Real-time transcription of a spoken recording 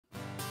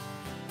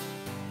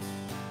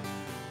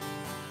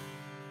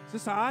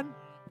Is this on?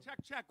 Check,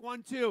 check,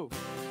 1, 2.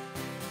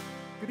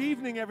 Good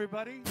evening,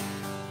 everybody.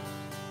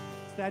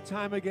 It's that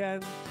time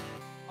again.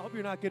 I hope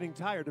you're not getting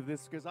tired of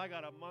this because I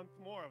got a month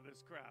more of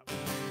this crap.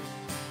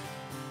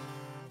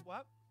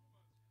 What?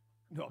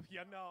 No,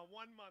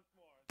 1 month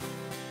more.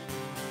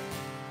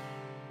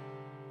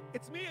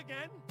 It's me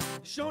again.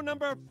 Show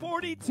number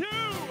 42.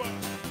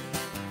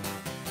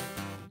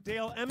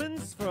 Dale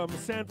Emmons from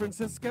San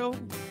Francisco.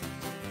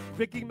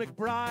 Vicki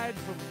McBride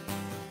from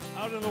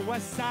out on the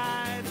west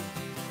side.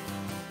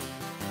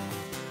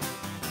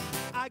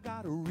 I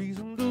got a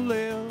reason to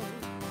live,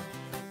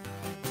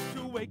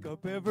 to wake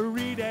up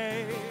every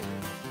day,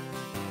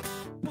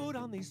 put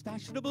on these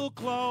fashionable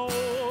clothes,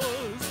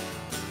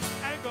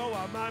 and go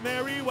on my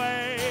merry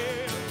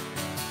way.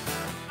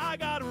 I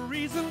got a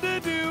reason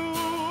to do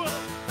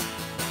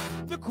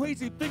the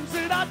crazy things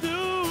that I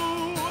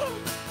do.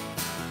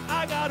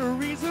 I got a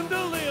reason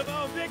to live,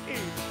 oh Vicki,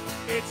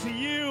 it's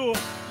you,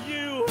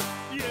 you,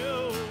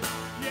 you,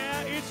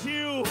 yeah, it's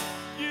you,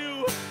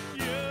 you,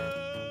 you.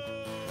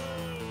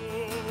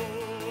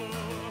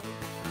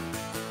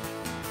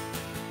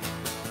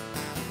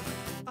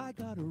 I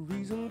got a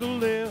reason to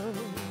live,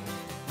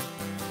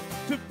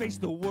 to face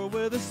the world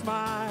with a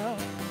smile.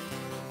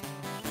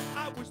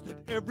 I wish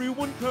that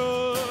everyone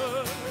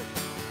could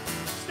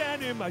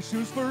stand in my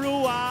shoes for a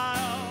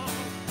while.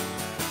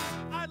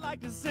 I'd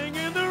like to sing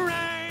in the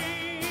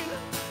rain,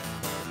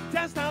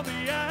 dance down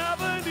the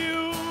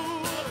avenue.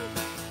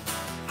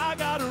 I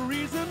got a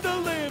reason to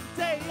live,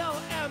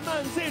 Dale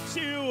Emmons, it's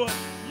you,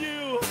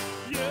 you,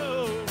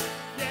 you,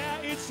 yeah,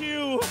 it's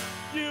you,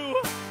 you,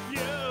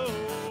 you.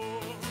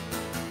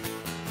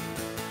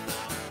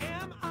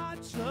 Am I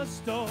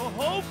just a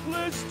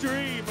hopeless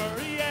dreamer?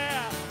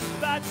 Yeah,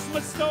 that's my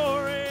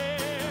story.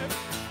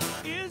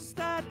 Is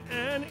that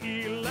an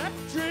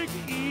electric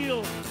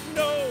eel?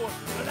 No,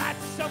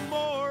 that's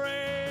amore.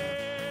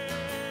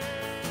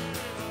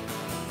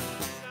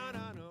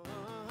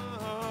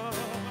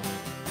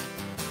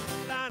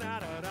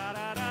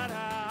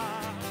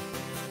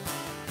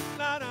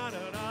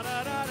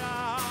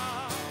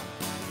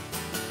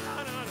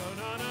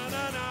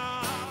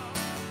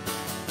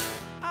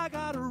 I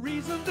got a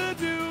reason to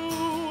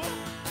do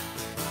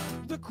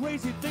the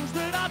crazy things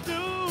that I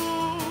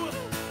do.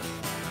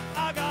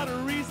 I got a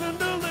reason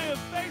to live.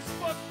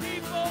 Facebook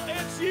people,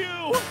 it's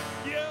you,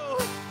 you,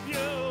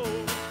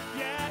 you.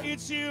 Yeah,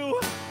 it's you,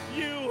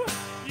 you,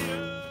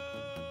 you.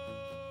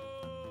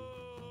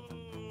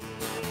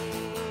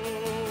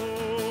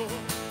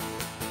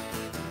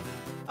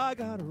 I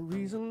got a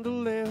reason to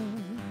live.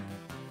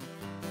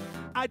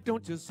 I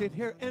don't just sit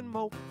here and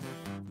mope.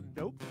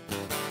 Nope.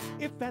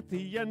 If at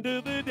the end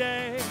of the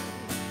day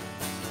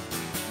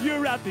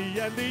you're at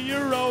the end of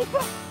your rope,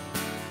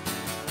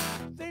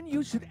 then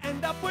you should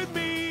end up with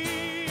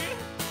me.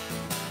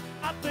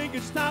 I think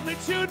it's time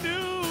that you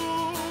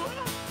knew.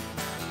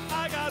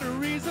 I got a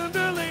reason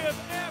to live,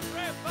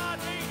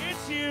 everybody.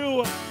 It's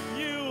you,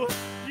 you,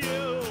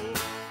 you.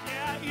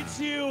 Yeah, it's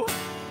you,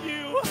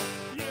 you,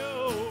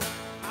 you.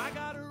 I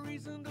got a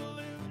reason to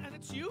live, and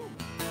it's you.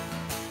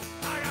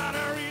 I got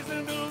a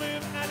reason to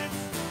live, and it's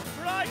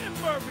Brian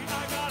Murphy.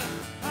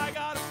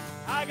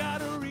 I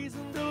got a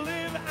reason to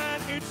live,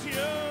 and it's you.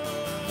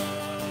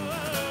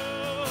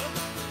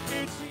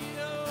 It's you.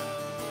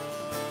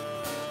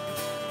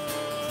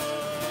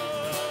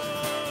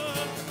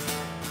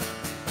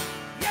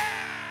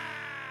 Yeah!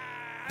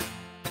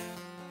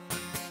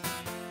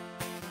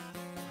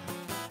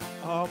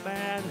 Oh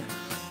man,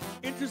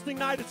 interesting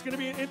night. It's gonna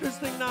be an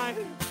interesting night.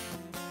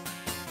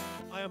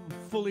 I am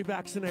fully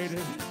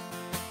vaccinated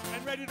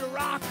and ready to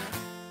rock.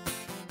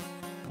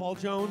 Paul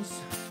Jones,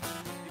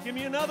 give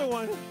me another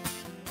one.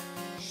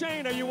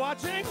 Shane, are you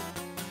watching?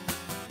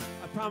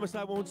 I promise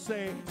I won't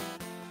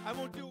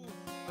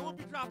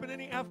be dropping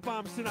any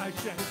F-bombs tonight,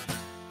 Shane.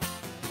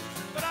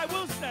 But I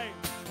will say,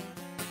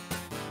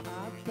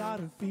 I've got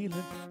a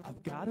feeling,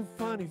 I've got a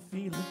funny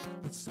feeling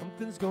that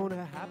something's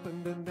gonna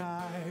happen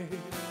tonight.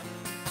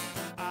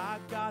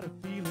 I've got a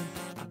feeling,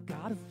 I've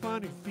got a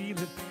funny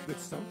feeling that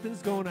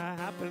something's gonna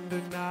happen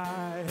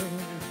tonight.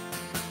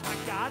 I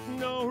got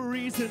no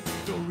reason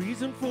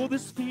for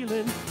this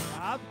feeling.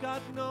 I've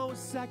got no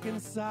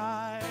second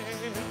sight.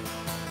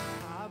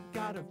 I've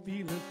got a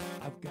feeling,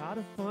 I've got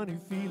a funny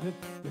feeling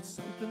that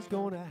something's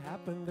gonna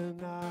happen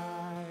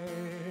tonight.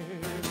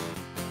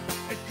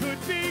 It could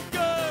be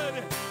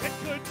good, it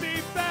could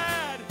be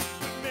bad, it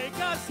could make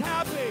us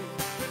happy, it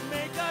could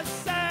make us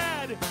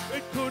sad,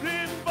 it could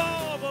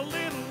involve a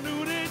little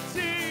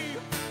nudity,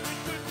 it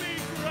could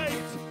be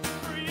great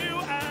for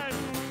you and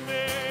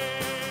me.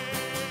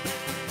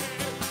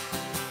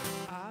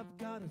 I've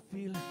got a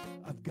feeling,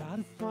 I've got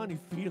a funny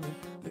feeling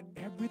that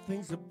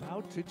everything's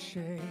about to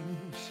change.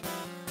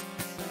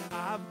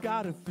 I've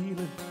got a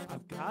feeling,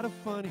 I've got a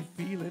funny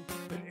feeling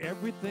that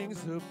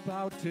everything's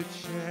about to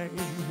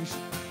change.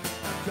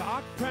 A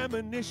dark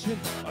premonition,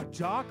 a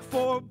dark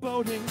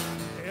foreboding,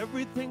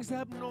 everything's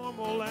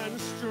abnormal and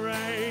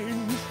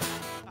strange.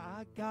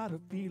 I got a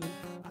feeling,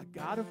 I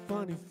got a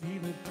funny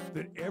feeling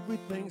that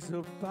everything's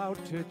about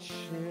to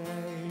change.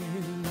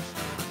 And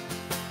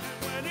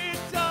when it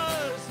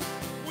does,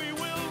 we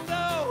will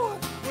know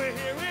we're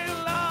hearing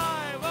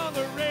live on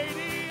the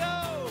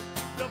radio.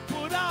 They'll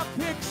put our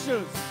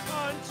pictures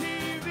on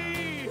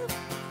TV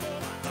for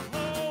the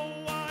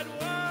whole wide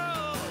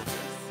world to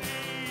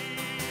see.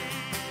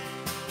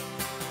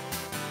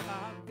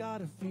 I've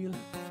got a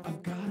feeling,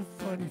 I've got a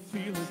funny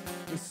feeling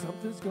that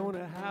something's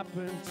gonna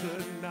happen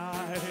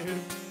tonight.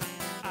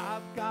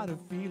 I've got a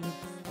feeling,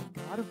 I've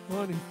got a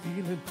funny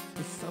feeling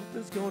that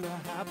something's gonna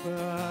happen.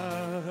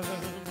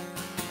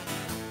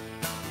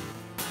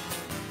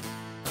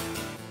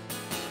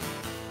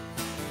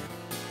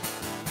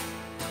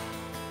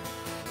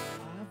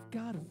 I've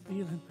got a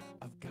feeling,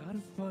 I've got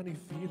a funny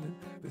feeling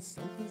that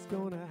something's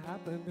gonna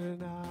happen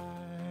tonight.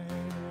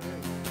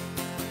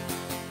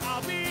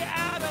 I'll be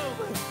Adam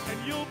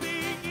and you'll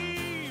be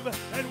Eve,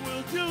 and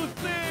we'll do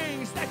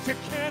things that you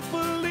can't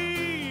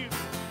believe.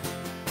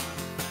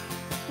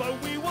 But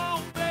we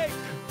won't make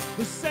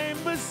the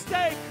same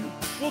mistake.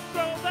 We'll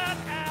throw that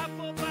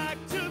apple back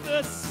to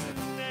the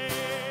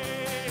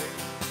snake.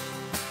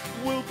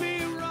 We'll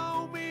be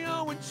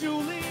Romeo and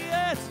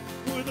Juliet,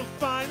 where the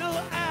final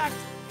act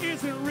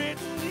isn't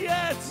written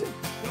yet.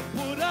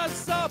 They'll put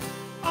us up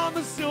on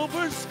the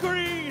silver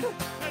screen,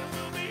 and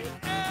we'll be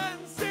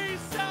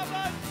NC-17.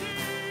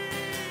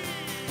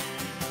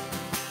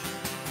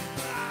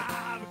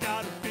 I've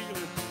got a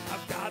feeling,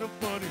 I've got a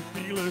funny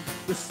feeling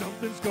that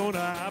something's gonna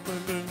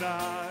happen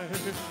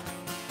tonight.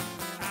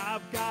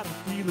 I've got a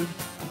feeling,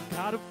 I've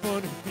got a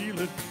funny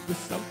feeling that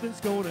something's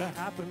gonna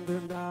happen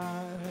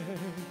tonight.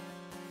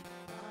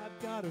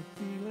 I've got a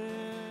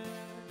feeling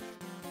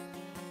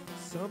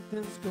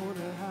something's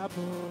gonna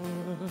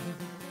happen.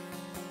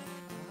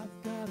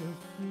 I've got a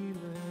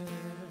feeling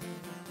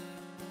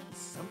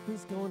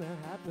something's gonna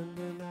happen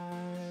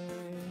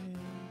tonight.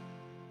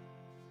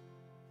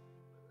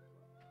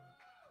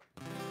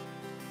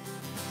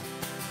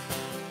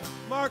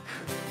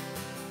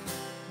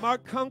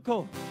 Mark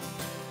Kunkel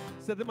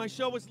said that my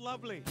show was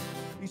lovely.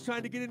 He's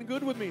trying to get in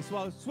good with me, so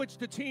I'll switch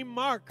to Team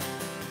Mark.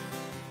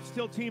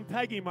 Still Team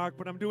Peggy, Mark,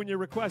 but I'm doing your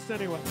request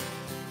anyway.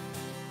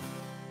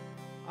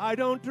 I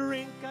don't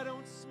drink, I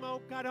don't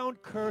smoke, I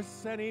don't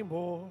curse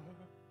anymore.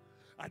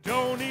 I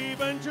don't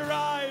even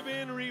drive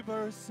in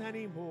reverse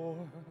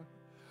anymore.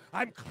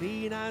 I'm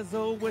clean as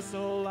a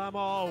whistle, I'm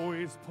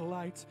always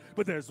polite.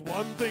 But there's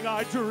one thing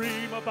I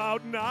dream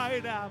about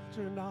night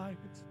after night.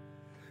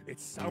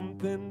 It's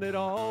something that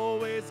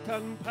always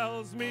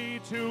compels me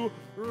to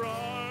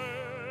write.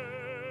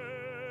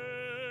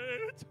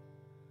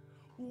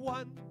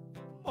 One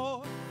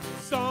more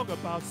song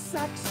about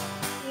sex,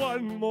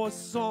 one more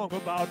song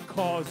about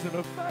cause and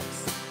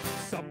effects,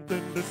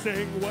 something to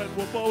sing when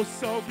we're both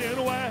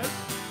soaking wet.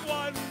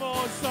 One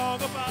more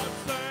song about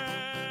sex.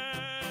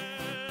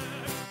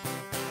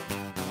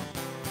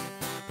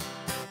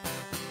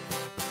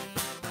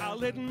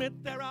 I'll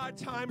admit there are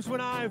times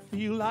when I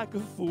feel like a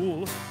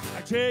fool.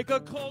 I take a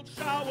cold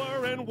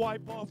shower and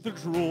wipe off the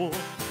drool.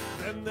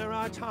 Then there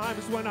are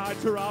times when I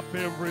drop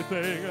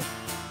everything.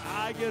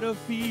 I get a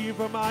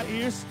fever, my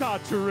ears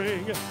start to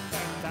ring, and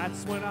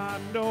that's when I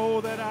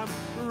know that I'm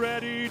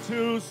ready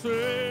to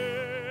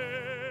sing.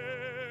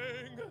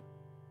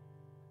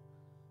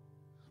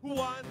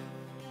 One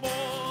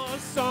more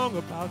song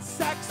about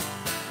sex,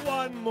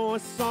 one more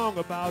song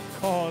about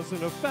cause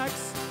and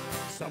effects,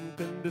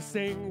 something to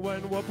sing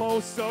when we're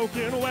both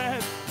soaking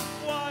wet.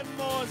 One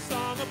more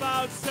song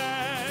about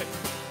sex.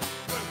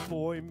 When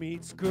boy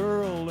meets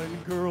girl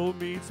and girl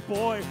meets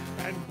boy,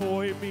 and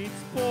boy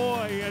meets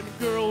boy and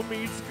girl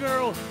meets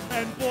girl,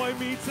 and boy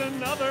meets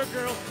another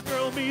girl,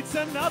 girl meets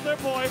another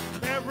boy,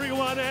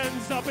 everyone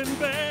ends up in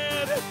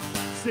bed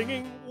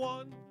singing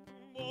one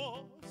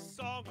more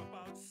song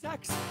about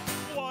sex,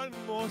 one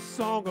more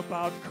song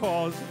about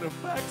cause and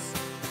effects,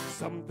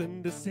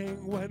 something to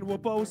sing when we're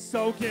both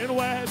soaking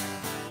wet.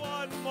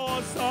 One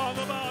more song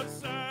about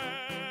sex.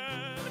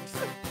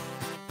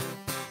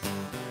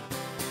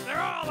 They're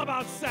all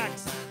about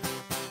sex.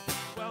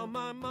 Well,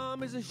 my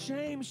mom is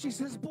ashamed. She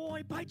says,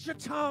 boy, bite your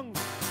tongue.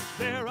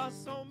 There are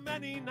so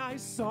many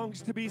nice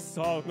songs to be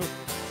sung.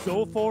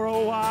 So for a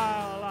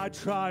while I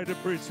try to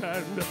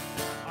pretend,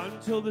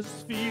 until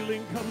this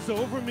feeling comes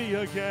over me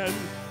again,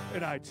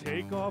 and I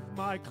take off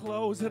my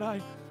clothes and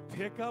I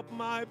pick up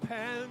my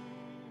pen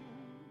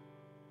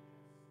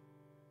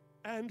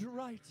and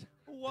write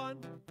one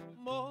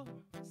more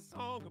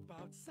song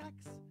about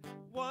sex,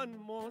 one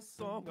more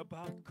song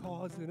about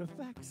cause and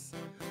effects,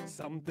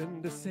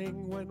 something to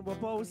sing when we're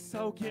both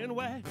soaking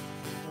wet.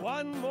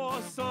 One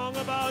more song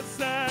about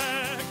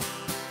sex,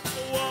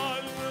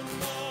 one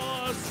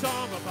more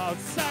song about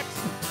sex,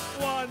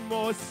 one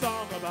more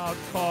song about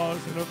cause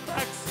and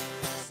effects,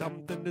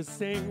 something to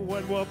sing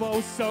when we're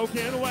both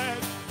soaking wet.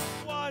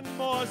 One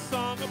more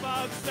song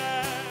about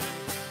sex,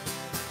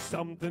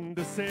 something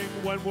to sing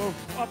when we're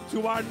up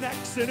to our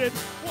necks in it.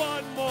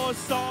 One more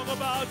song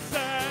about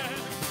sex,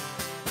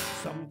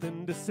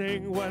 something to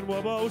sing when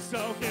we're both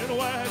soaking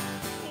wet.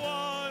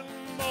 One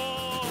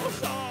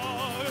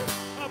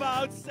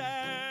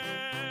outset.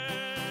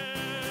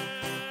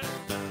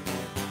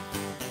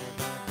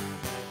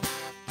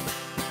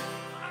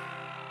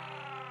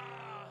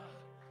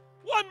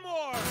 One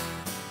more.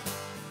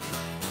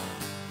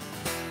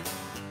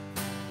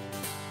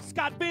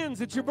 Scott Binns,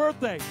 it's your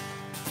birthday.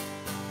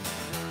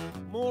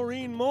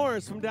 Maureen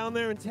Morris from down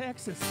there in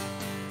Texas.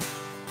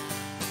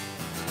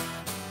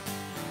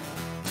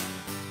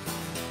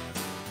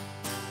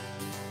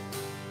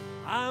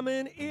 I'm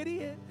an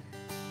idiot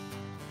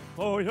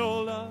for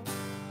your love.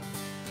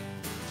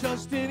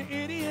 Just an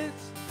idiot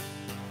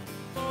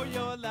for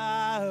your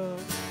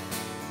love.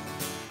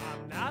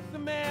 I'm not the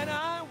man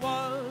I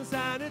was,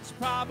 and it's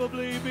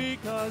probably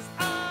because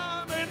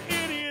I'm an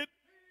idiot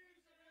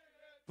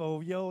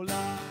for your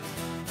love.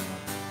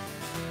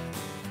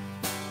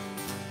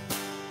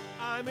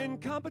 I'm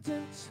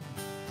incompetent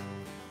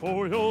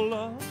for your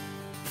love.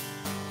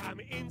 I'm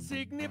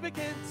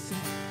insignificant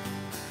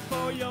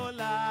for your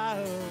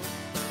love.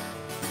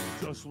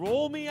 Just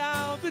roll me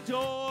out the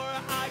door,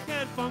 I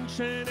can't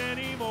function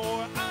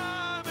anymore.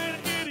 I'm an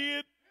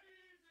idiot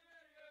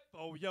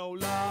for your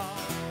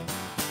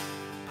love.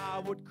 I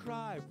would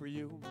cry for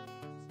you,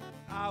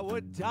 I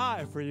would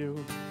die for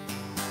you.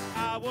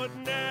 I would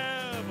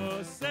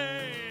never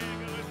say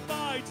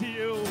goodbye to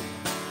you.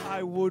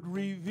 I would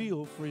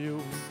reveal for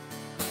you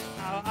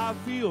how I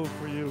feel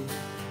for you.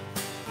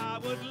 I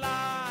would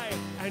lie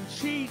and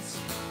cheat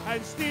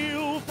and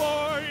steal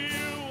for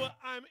you.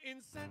 I'm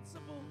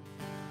insensible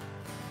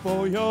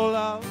for your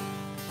love,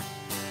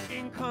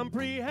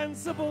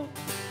 incomprehensible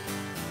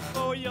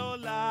for your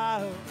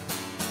love.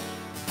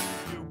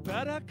 You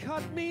better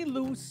cut me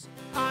loose,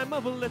 I'm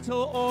of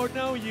little or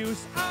no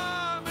use.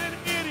 I'm an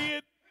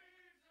idiot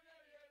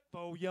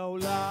for your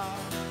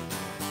love.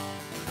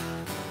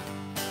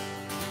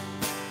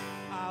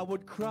 I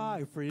would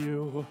cry for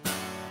you,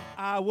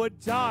 I would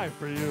die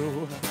for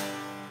you.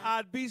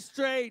 I'd be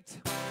straight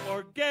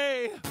or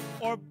gay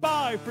or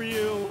bi for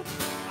you.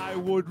 I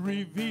would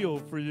reveal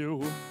for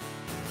you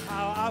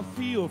how I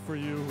feel for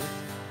you.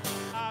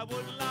 I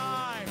would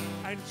lie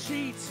and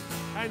cheat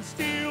and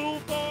steal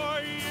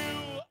for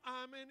you.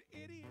 I'm an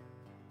idiot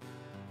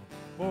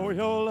for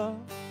your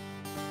love.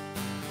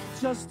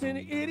 Just an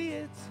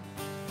idiot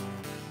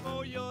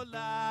for your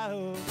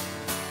love.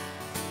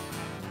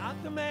 I'm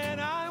not the man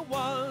I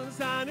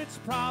was, and it's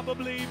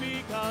probably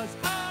because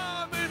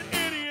I'm an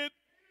idiot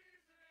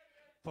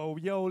for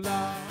your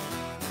love.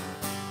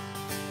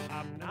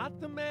 I'm not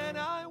the man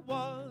I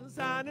was,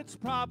 and it's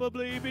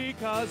probably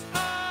because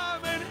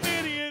I'm an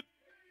idiot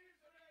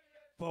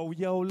for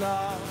your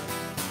love.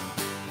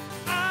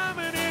 I'm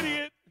an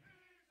idiot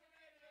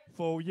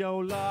for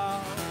your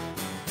love.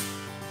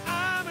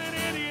 I'm an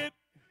idiot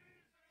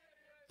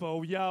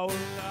for your love.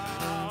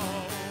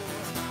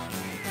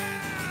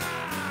 Yeah!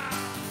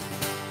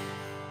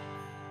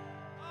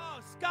 Oh,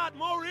 Scott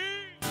Maureen.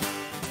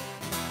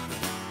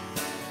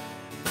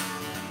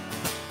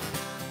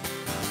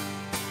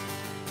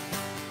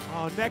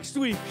 Next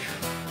week,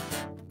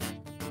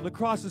 La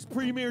Crosse's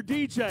premier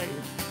DJ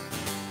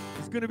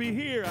is going to be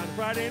here on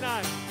Friday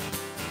night.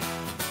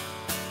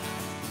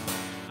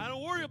 I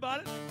don't worry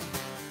about it,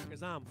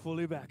 because I'm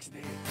fully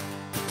vaccinated.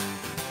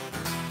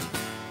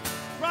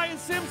 Brian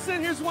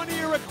Simpson, here's one of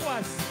your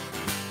requests.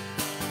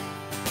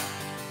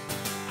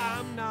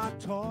 I'm not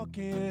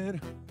talking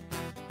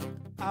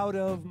out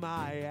of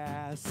my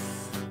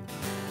ass.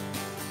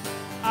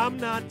 I'm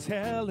not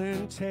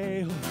telling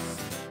tales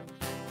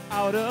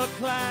out of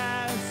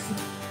class.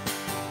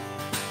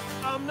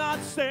 I'm not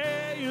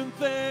saying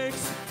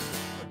things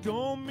I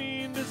don't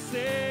mean to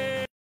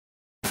say.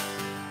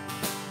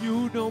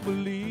 You don't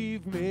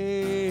believe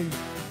me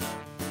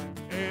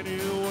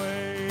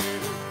anyway.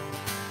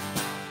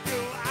 Do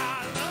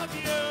I love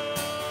you?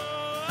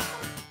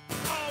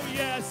 Oh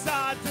yes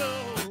I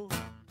do.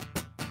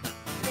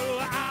 Do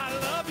I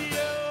love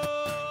you?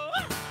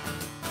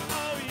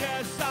 Oh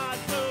yes I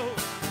do.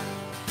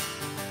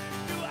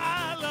 Do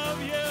I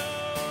love you?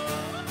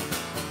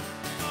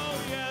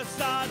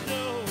 I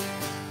do.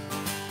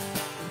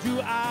 Do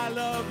I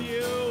love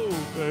you,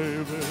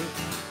 baby?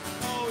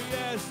 Oh,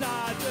 yes,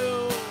 I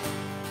do.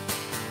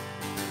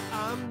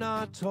 I'm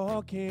not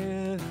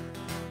talking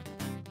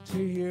to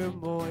hear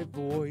my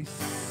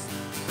voice.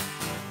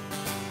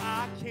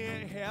 I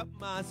can't help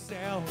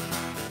myself.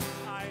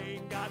 I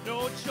ain't got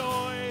no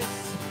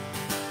choice.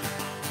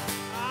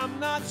 I'm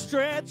not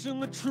stretching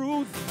the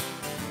truth.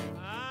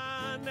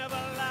 I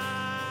never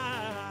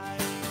lie.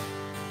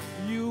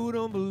 You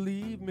don't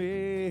believe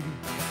me.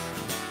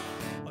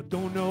 I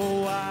don't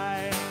know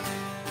why.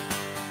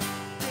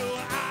 Do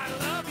I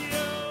love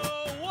you?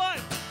 What?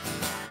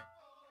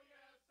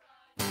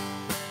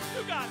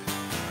 You got it.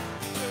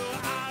 Do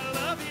I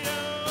love you?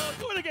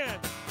 Do it again.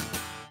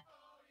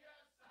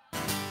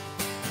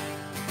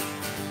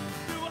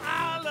 Do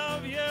I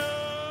love you?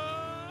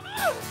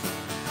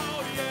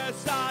 Oh,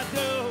 yes, I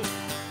do.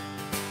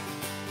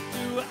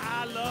 Do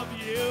I love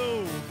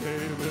you,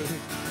 baby?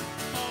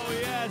 Oh,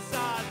 yes, I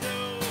do.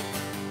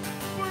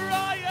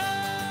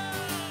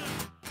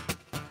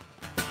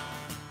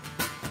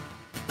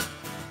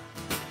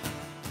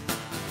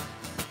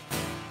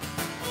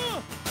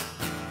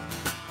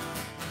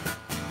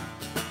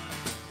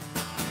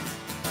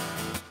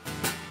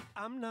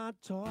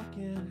 not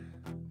talking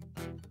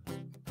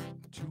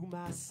to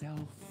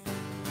myself.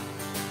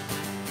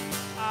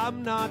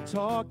 I'm not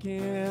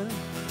talking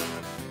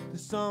to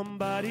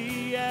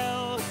somebody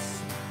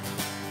else.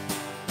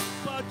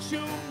 But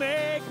you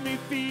make me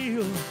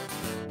feel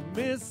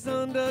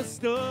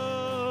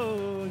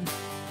misunderstood.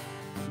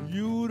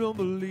 You don't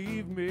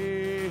believe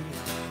me,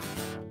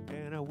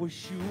 and I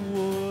wish you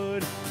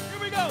would. Here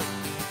we go.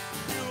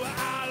 Do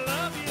I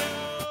love you?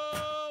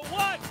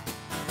 What?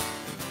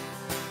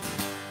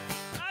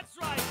 That's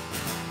right.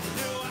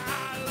 Do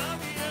I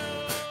love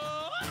you?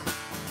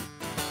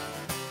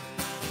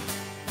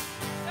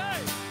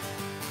 Hey,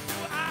 do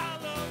I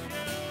love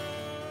you?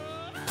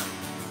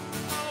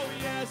 Oh,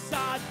 yes,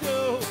 I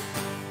do.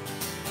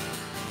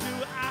 Do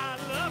I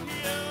love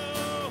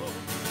you?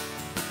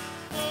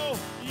 Oh,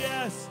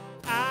 yes,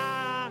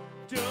 I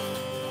do.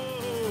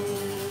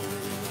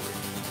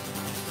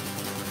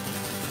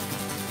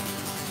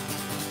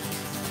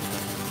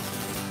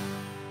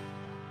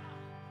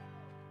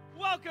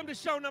 Welcome to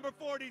show number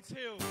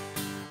 42.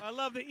 I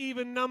love the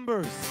even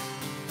numbers.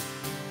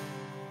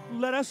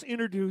 Let us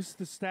introduce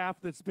the staff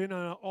that's been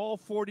on all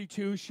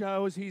 42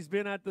 shows. He's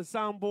been at the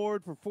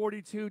soundboard for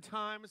 42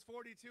 times,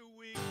 42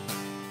 weeks,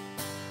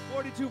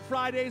 42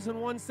 Fridays and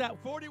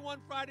 41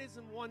 Fridays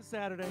and 1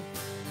 Saturday.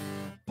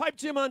 Pipe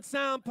Jim on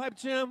sound. Pipe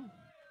Jim.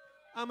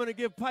 I'm going to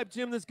give Pipe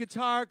Jim this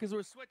guitar because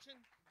we're switching.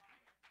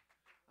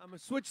 I'm going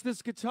to switch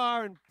this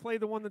guitar and play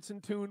the one that's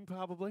in tune,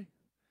 probably.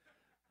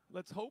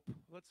 Let's hope.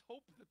 Let's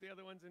hope that the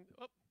other one's in.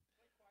 Oh.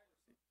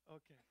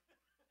 Okay.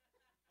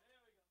 There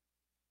we go.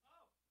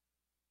 Oh.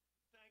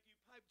 Thank you,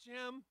 Pipe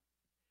Jim.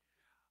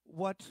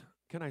 What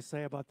can I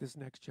say about this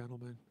next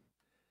gentleman?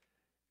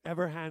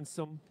 Ever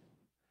handsome.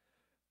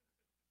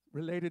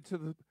 Related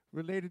to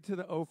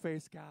the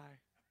O-face guy.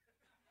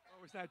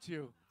 Or was that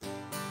you?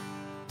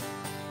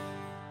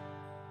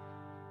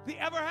 The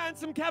ever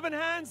handsome Kevin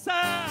Hansen.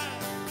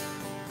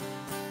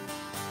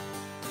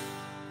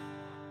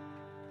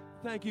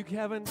 Thank you,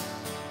 Kevin.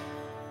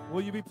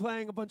 Will you be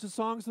playing a bunch of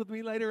songs with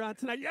me later on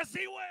tonight? Yes,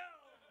 he will.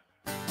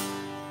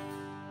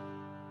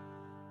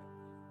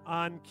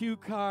 On cue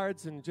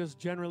cards and just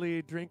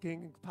generally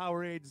drinking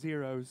Powerade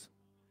Zeros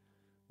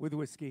with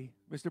whiskey.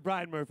 Mr.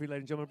 Brian Murphy,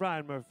 ladies and gentlemen,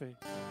 Brian Murphy.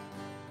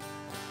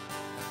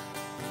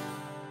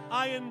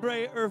 Ian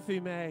Bray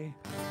Urfy May.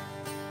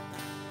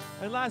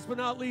 And last but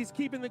not least,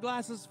 keeping the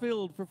glasses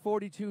filled for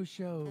 42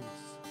 shows.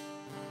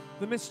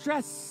 The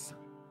mistress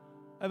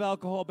of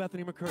alcohol,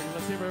 Bethany McCurdy.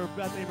 Let's hear her,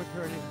 Bethany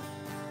McCurdy.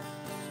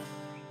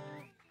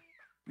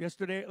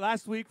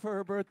 Last week for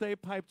her birthday,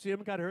 Pipe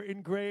Jim got her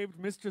engraved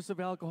Mistress of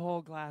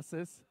Alcohol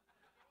glasses.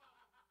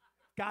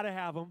 Gotta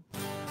have them.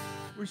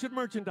 We should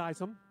merchandise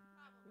them.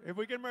 If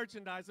we can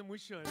merchandise them, we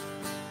should.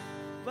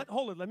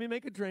 Hold it, let me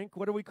make a drink.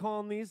 What are we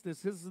calling these?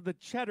 This is the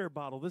cheddar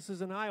bottle. This is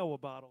an Iowa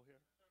bottle here.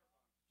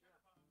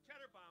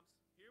 Cheddar bombs.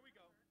 Here we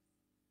go.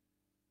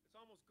 It's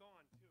almost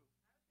gone, too.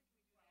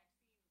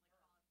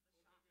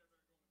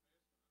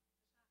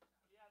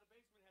 Yeah, the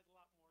basement has a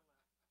lot more left.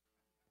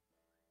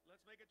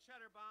 Let's make a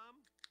cheddar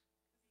bomb.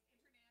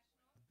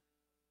 Yeah.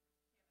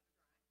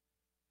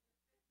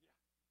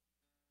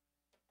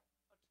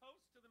 A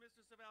toast to the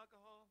Mistress of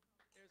Alcohol.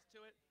 Here's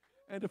to it.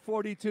 And to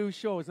 42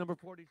 shows, number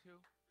 42.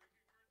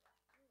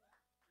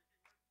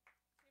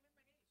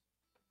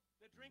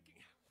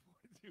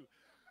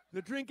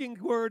 The drinking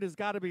word has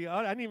got to be,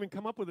 I didn't even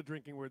come up with a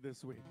drinking word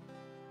this week.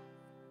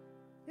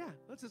 Yeah,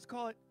 let's just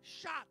call it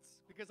shots,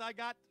 because I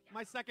got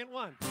my second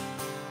one.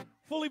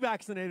 Fully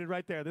vaccinated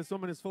right there. This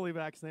woman is fully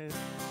vaccinated.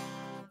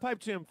 Pipe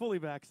Jim, fully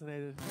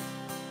vaccinated.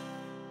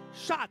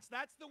 Shots,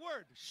 that's the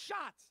word.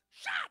 Shots,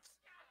 shots,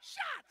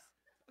 shots.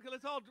 Okay,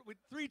 let's all, with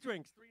three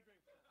drinks.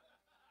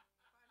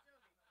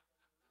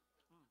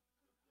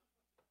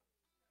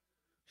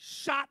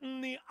 Shot in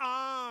the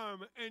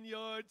arm, and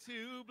you're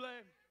to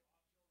blame.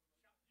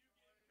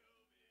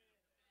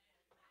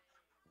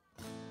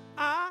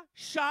 I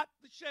shot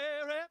the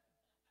sheriff,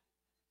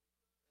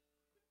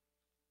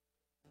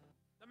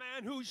 the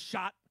man who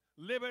shot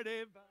Liberty.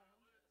 It's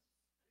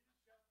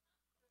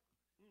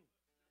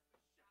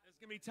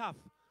going to be tough.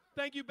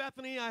 Thank you,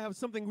 Bethany. I have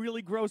something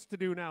really gross to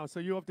do now, so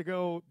you have to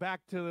go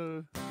back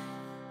to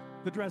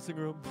the dressing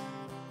room.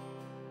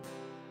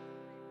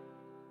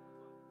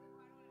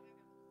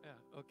 Yeah,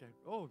 okay.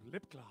 Oh,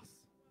 lip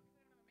gloss.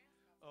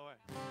 All right.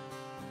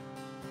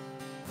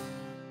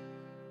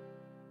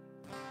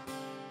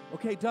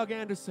 Okay, Doug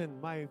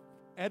Anderson, my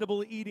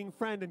edible eating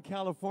friend in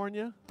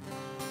California.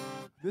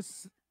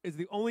 This is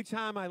the only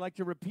time I like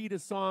to repeat a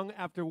song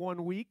after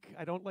 1 week.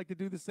 I don't like to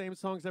do the same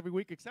songs every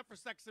week, except for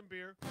Sex and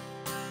Beer.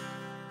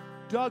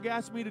 Doug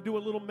asked me to do a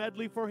little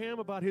medley for him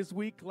about his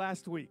week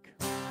last week.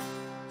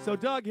 So,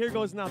 Doug, here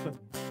goes nothing.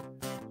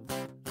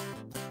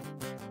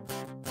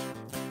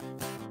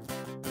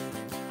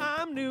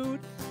 I'm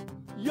nude,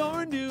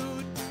 you're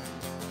nude.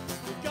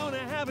 We're gonna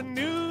have a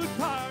nude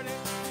party.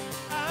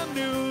 I'm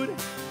nude.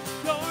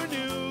 You're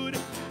nude.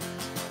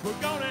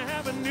 We're gonna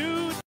have a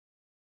nude.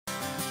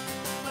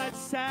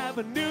 Let's have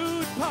a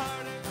nude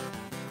party.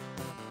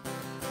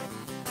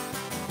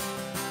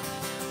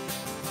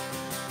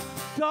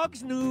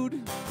 Doug's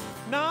nude,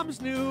 Nom's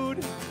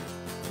nude,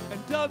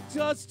 and Doug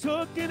just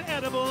took an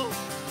edible.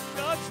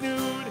 Doug's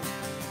nude,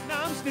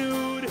 Nom's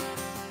nude.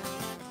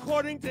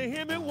 According to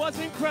him, it was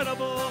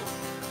incredible.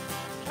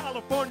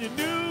 California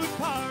Nude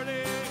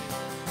Party.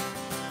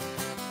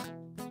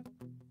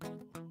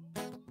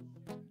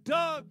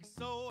 Doug's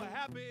so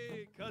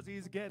happy 'cause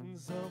he's getting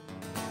some.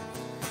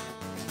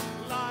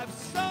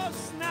 Life's so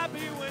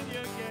snappy when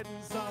you're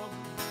getting some.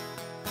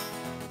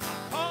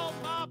 I called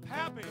my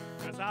pappy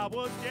 'cause I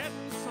was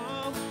getting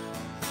some.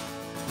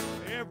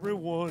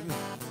 Everyone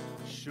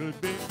should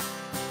be.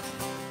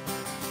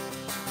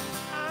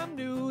 I'm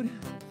nude,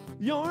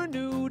 you're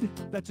nude.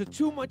 That's a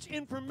too much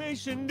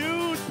information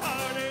nude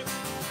party.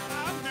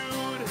 I'm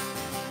nude,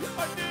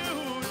 you're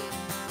nude.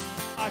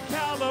 A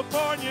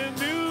California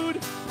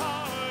nude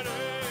party.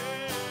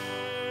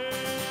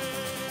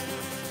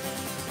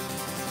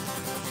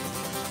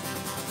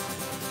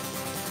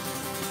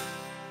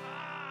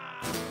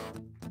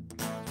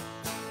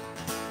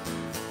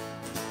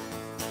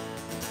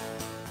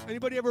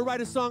 Anybody ever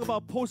write a song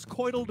about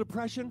postcoital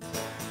depression?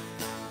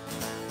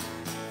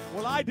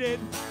 Well, I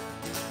did.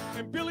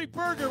 And Billy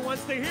Berger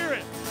wants to hear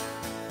it.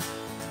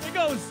 It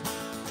goes,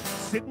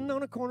 sitting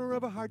on a corner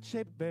of a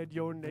heart-shaped bed,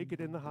 you're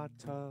naked in the hot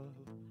tub.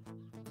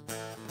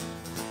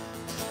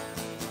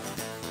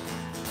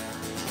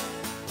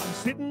 I'm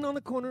sitting on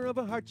the corner of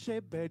a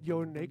heart-shaped bed,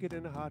 you're naked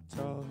in a hot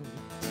tub.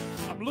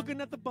 I'm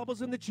looking at the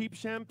bubbles in the cheap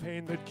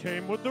champagne that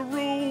came with the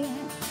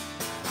room.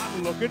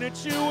 I'm looking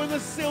at you and the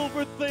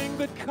silver thing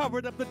that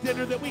covered up the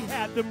dinner that we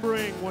had them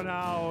bring when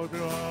out.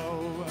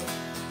 Oh,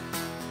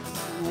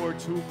 we were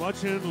too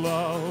much in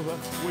love.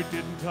 We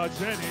didn't touch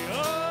any.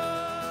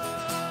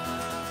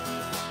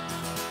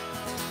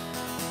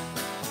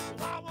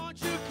 Why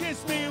won't you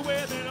kiss me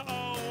with an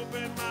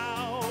open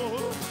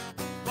mouth?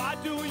 Why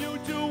do you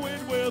do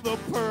it with a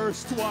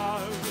pursed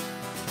one?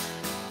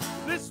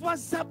 This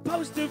was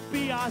supposed to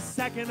be our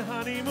second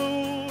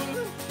honeymoon.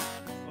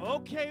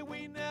 Okay,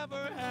 we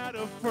never had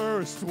a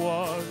first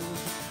one.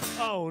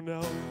 Oh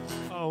no,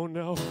 oh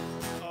no,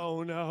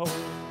 oh no.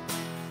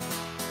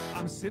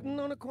 I'm sitting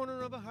on a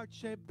corner of a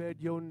heart-shaped bed,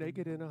 you're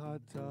naked in a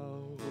hot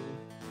tub.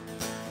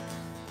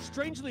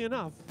 Strangely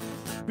enough,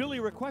 Billy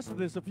requested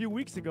this a few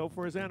weeks ago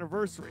for his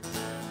anniversary.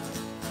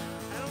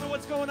 I don't know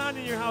what's going on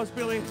in your house,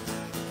 Billy,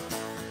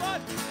 but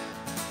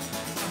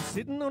I'm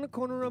sitting on a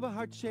corner of a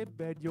heart-shaped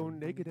bed, you're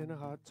naked in a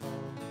hot tub.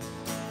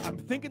 I'm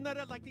thinking that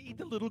I'd like to eat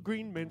the little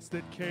green mints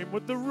that came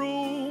with the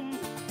room.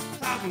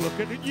 I'm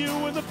looking at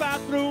you in the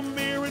bathroom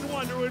mirror and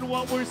wondering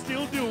what we're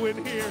still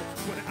doing here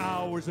when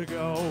hours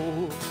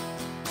ago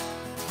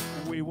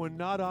we were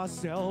not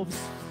ourselves.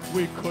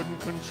 We couldn't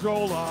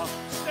control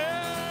ourselves.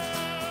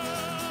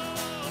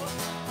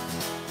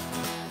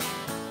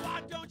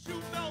 Why don't you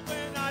know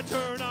when I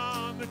turn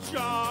on the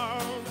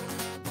charm?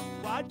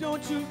 Why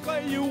don't you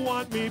say you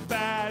want me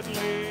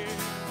badly?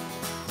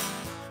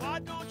 Why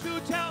don't you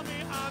tell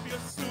me I'm your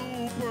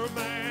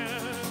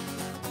Superman?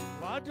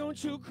 Why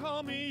don't you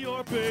call me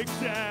your Big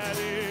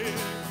Daddy?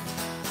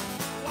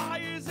 Why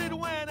is it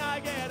when I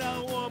get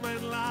a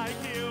woman like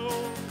you,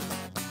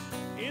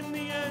 in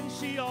the end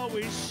she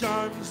always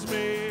shuns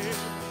me?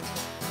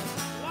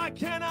 Why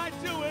can't I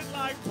do it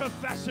like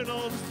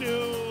professionals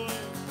do?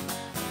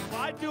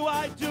 Why do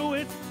I do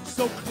it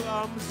so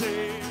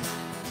clumsy?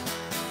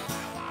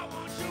 Why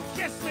won't you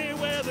kiss me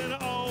with an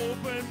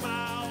open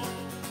mouth?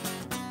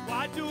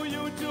 Why do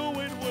you do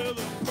it with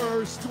a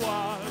pursed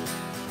one?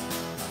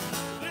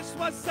 This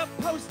was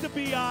supposed to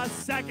be our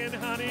second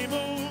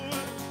honeymoon.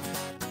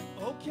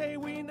 Okay,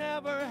 we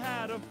never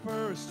had a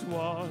first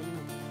one.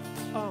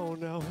 Oh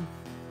no,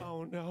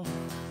 oh no,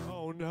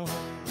 oh no,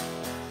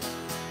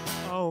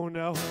 oh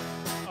no,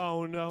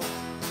 oh no,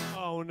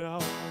 oh no.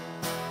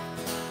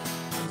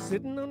 I'm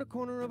sitting on a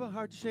corner of a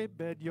heart-shaped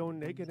bed, you're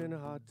naked in a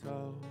hot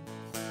tub.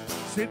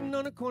 Sitting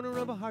on a corner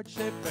of a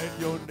heart-shaped bed,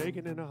 you're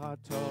naked in a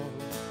hot tub.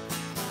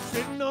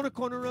 Sitting on a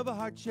corner of a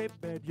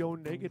heart-shaped bed, you're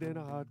naked in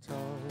a hot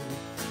tub.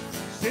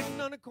 Sitting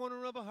on a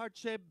corner of a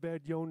heart-shaped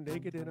bed, you're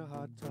naked in a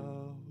hot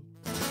tub.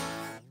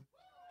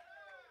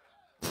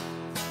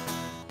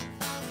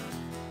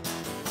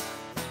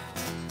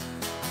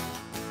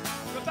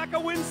 Rebecca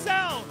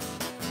Winsell,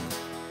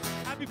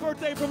 happy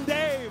birthday from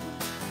Dave.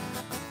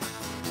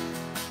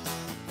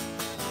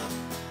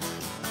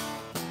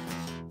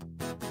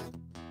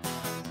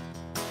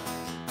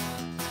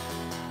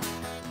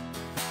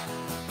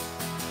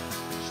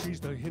 She's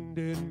the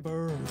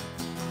Hindenburg,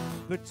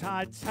 the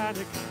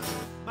Titanic,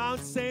 Mount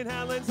St.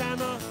 Helens, and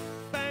the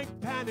bank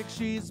panic.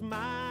 She's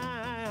my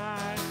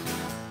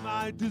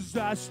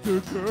disaster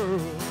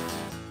girl.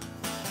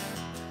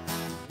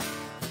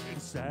 In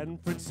San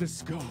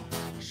Francisco,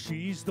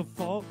 she's the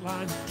fault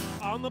line.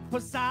 On the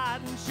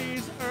Poseidon,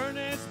 she's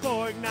Ernest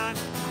Borgnine.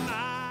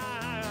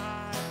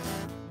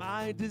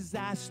 My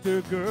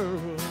disaster girl.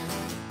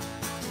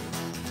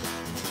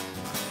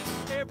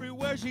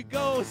 Everywhere she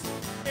goes,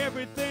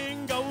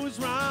 everything goes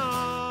wrong.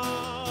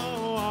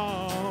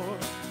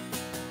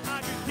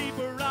 I can keep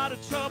her out of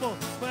trouble,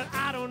 but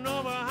I don't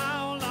know for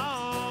how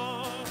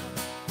long.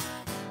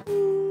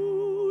 Ooh.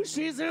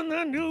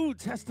 the New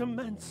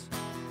Testament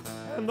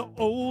and the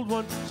Old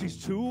One.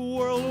 She's 2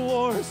 world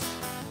wars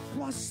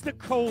plus the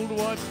Cold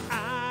One.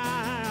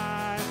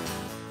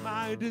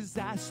 My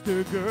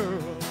disaster girl.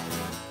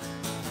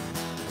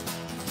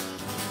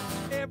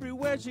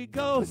 Everywhere she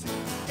goes,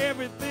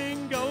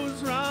 everything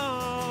goes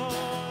wrong.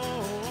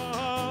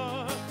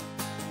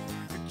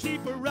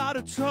 Keep her out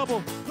of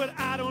trouble, but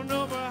I don't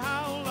know for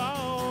how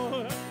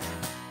long.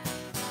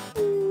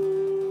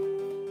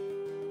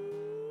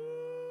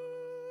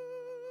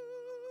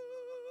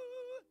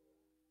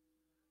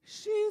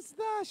 She's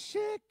the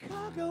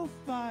Chicago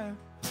Fire,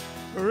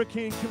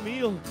 Hurricane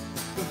Camille,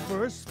 the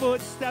first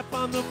footstep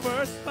on the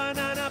first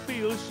banana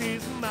peel.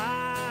 She's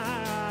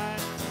my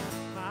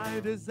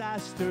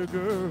disaster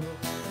girl.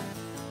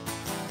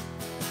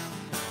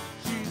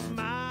 She's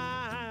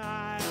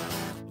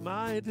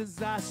my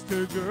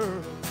disaster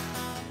girl.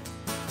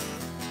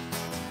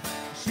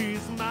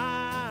 She's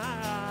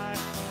my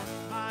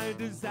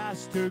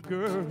disaster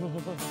girl.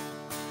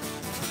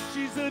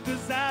 She's a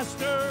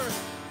disaster.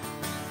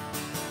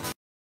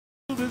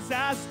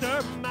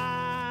 Disaster,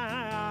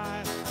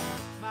 my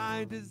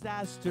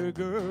disaster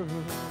girl.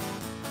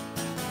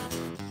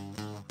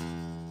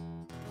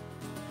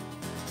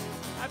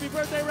 Happy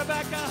birthday,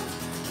 Rebecca.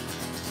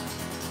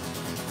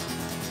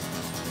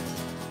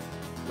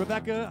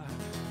 Rebecca,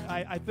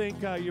 I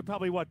think you're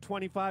probably, what,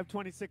 25,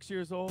 26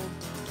 years old?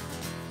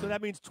 So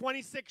that means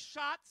 26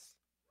 shots?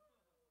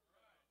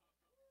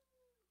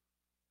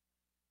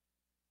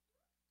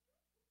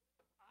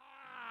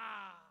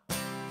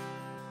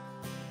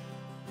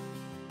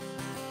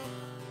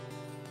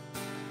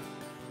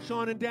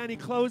 Sean and Danny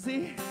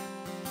Closey.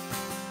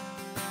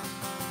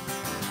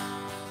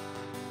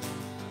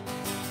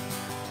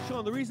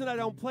 Sean, the reason I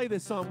don't play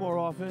this song more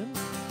often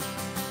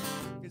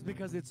is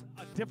because it's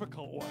a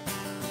difficult one.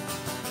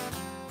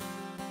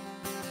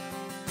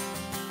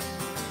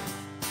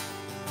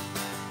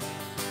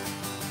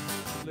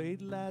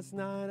 Late last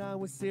night I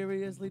was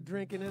seriously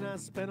drinking and I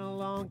spent a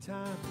long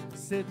time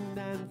sitting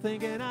and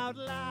thinking out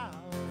loud.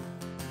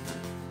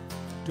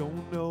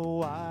 Don't know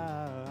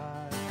why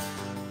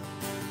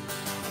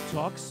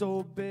talk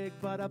so big,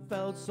 but I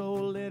felt so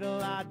little.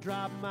 I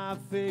dropped my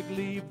fig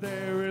leaf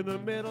there in the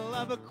middle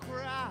of a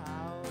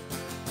crowd.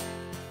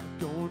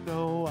 Don't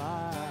know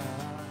why.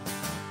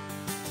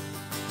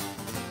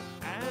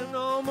 And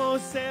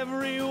almost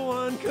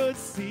everyone could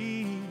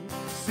see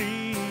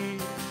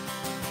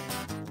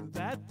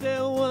that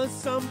there was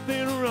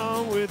something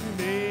wrong with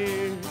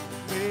me.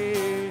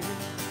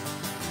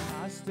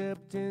 I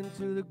stepped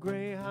into the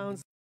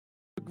Greyhound,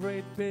 a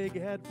great big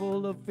head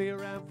full of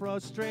fear and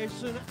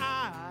frustration.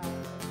 I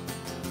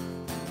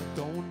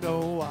don't know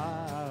why.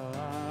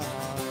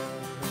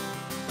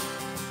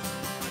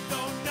 I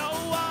don't know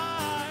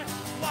why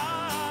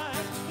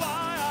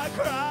I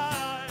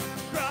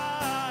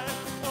cry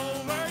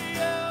over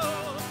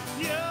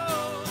you,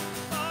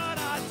 but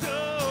I do.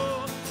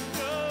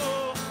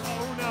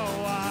 Oh no,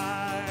 I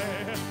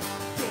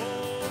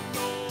don't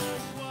know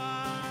why.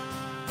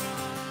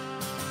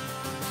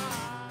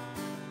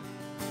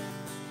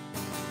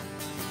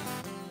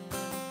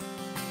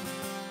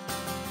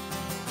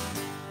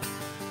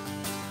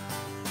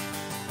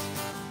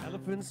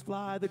 Elephants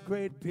fly, the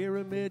Great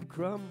Pyramid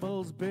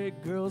crumbles,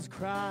 big girls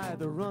cry,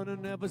 the runner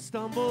never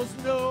stumbles.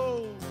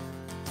 No,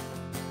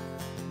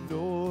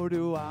 nor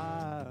do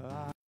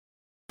I.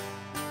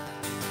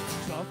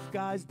 Tough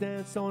guys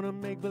dance on a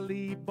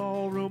make-believe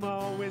ballroom,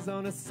 always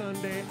on a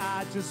Sunday.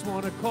 I just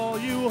want to call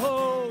you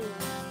home,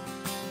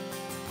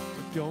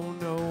 but don't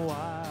know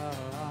why.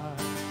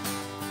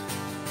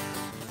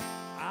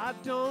 I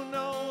don't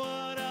know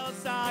what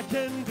else I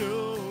can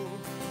do.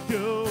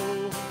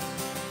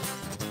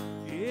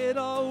 It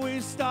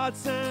always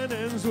starts and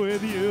ends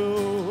with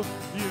you.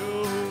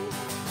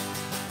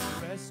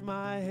 Rest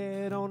my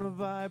head on a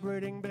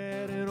vibrating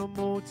bed in a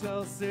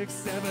Motel 6,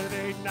 7,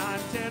 8, 9,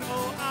 10.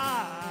 Oh,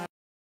 I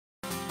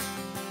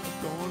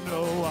don't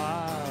know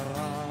why.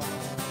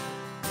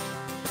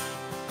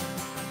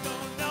 I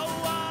don't know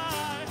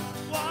why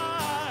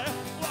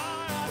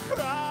I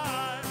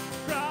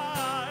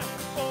cry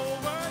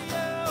over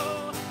you,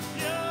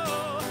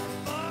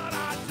 but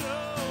I do.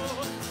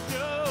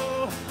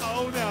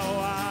 Oh no,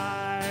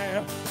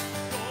 I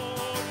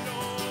don't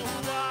know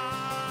why.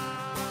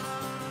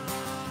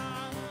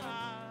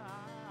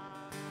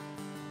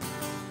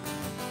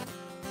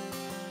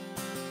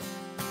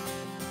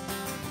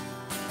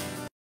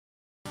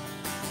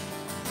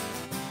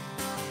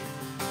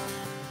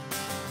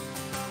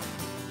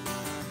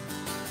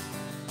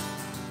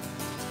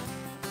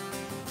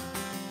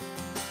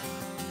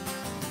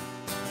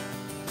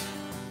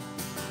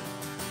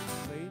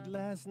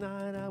 Last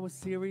night I was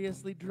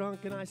seriously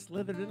drunk and I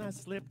slithered and I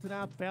slipped and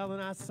I fell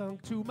and I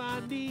sunk to my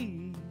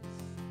knees.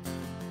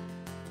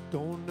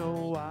 Don't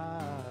know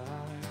why.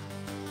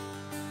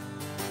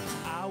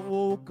 I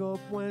woke up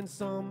when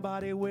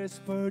somebody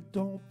whispered,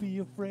 don't be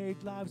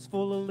afraid, life's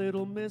full of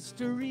little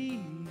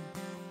mystery and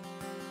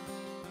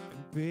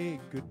big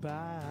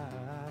goodbye.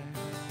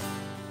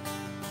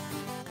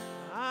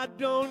 I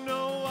don't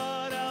know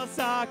what else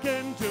I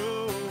can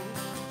do.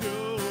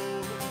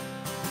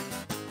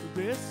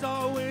 This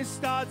always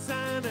starts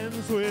and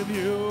ends with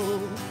you.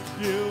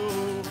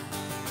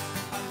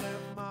 I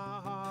left my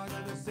heart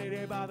in a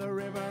city by the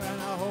river,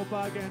 and I hope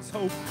against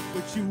hope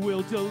that you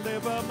will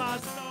deliver my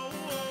soul.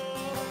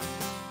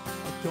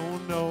 I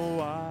don't know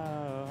why.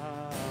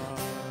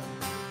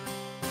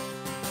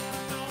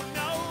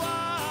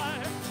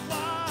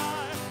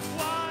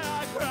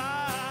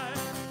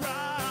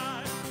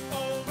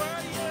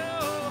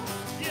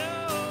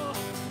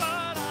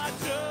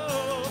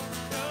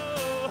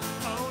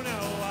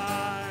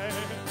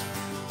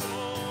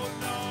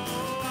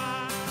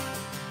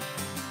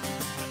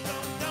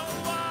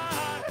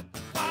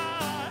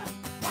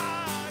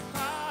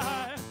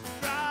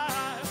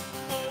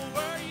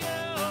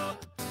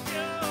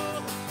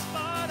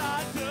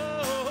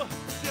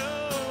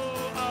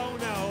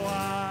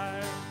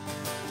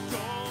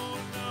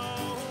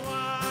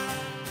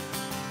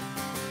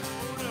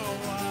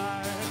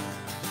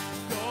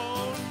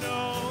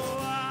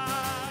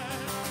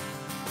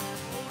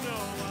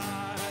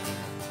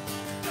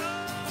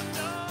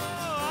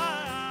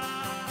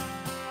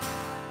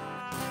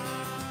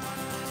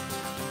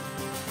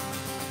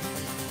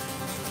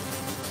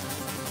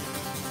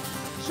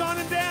 Sean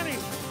and Danny.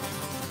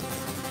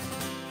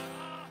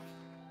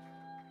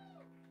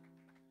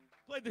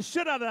 Played the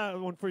shit out of that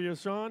one for you,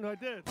 Sean. I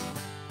did.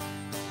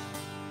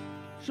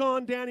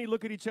 Sean, Danny,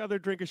 look at each other,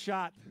 drink a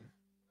shot.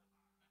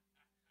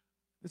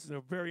 This is a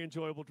very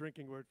enjoyable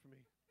drinking word for me.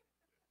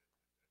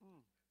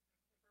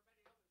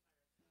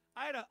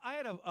 I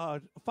had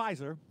a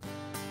Pfizer.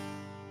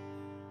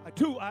 I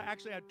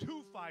actually had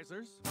two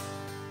Pfizers.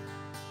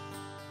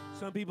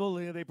 Some people,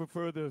 they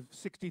prefer the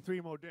 63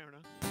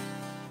 Moderna.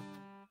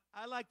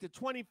 I like the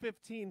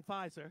 2015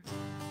 Pfizer.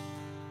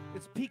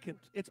 It's piquant.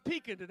 It's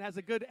piquant. It has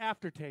a good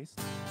aftertaste.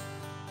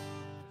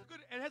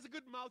 It has a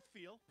good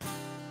mouthfeel.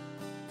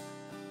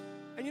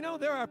 And you know,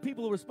 there are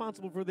people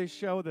responsible for this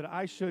show that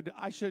I should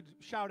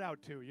shout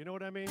out to. You know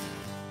what I mean?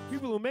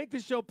 People who make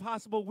this show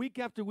possible week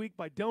after week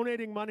by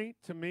donating money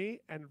to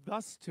me and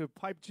thus to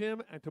Pipe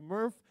Jim and to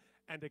Murph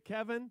and to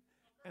Kevin.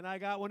 And I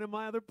got one in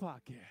my other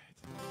pocket.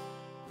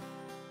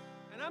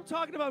 And I'm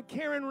talking about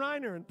Karen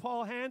Reiner and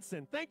Paul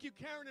Hansen. Thank you,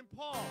 Karen and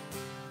Paul.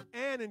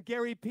 Ann and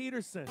Gary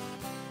Peterson.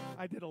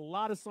 I did a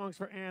lot of songs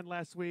for Ann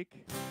last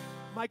week.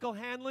 Michael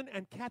Hanlon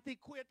and Kathy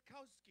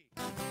Kwiatkowski.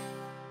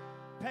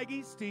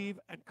 Peggy, Steve,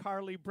 and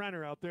Carly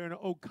Brenner out there in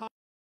O'Connell.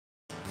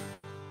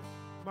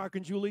 Mark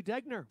and Julie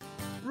Degner.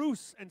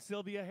 Bruce and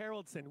Sylvia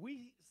Haraldson.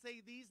 We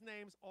say these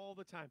names all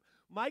the time.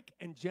 Mike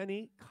and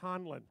Jenny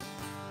Conlon.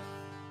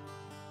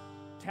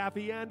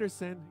 Taffy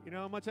Anderson. You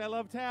know how much I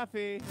love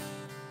Taffy.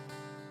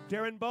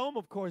 Darren Bohm,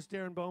 of course,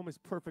 Darren Bohm is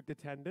perfect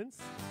attendance.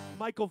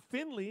 Michael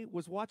Finley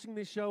was watching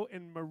this show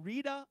in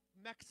Merida,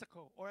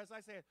 Mexico. Or as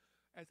I say it,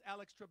 as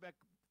Alex Trebek,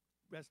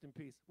 rest in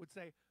peace, would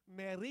say,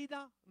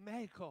 Merida,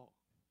 Mexico.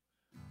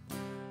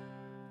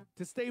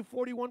 To stay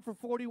 41 for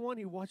 41,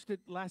 he watched it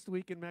last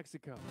week in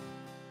Mexico.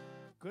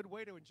 Good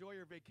way to enjoy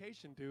your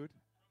vacation, dude.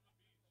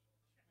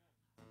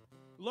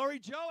 Lori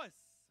Joas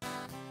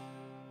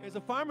is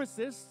a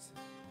pharmacist,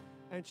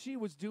 and she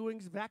was doing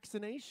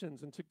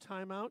vaccinations and took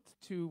time out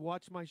to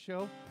watch my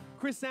show.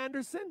 Chris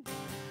Anderson,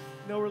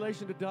 no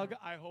relation to Doug,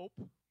 I hope.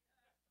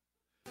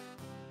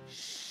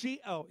 Shay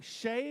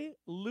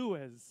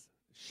Lewis.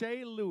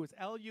 Shay Lewis,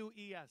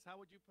 L-U-E-S. How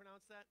would you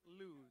pronounce that?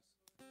 Lewis.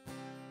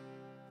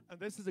 And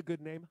this is a good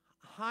name.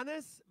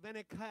 Hannes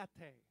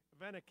Venekate.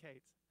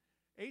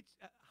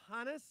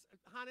 Hannes,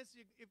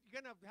 if you're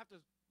going to have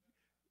to,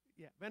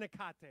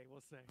 Venekate,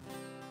 we'll say.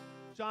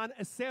 John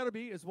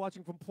Acerbi is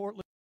watching from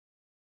Portland.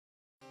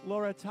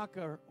 Laura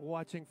Tucker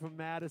watching from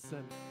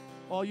Madison.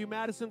 All you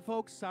Madison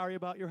folks, sorry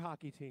about your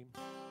hockey team.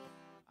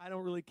 I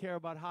don't really care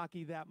about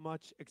hockey that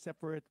much, except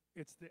for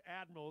it's the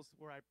Admirals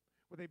where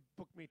they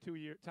book me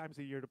 2 times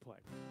a year to play.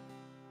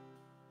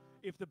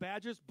 If the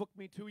Badgers booked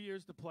me 2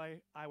 years to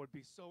play, I would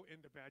be so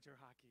into Badger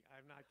hockey.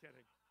 I'm not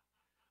kidding.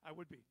 I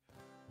would be.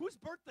 Whose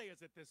birthday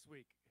is it this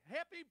week?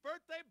 Happy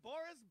birthday,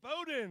 Boris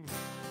Bowden.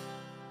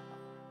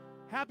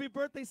 Happy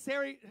birthday,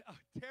 Terry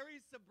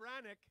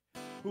Sabranek,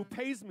 who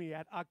pays me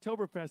at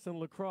Oktoberfest in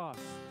La Crosse.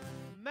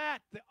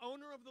 Matt, the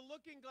owner of the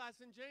Looking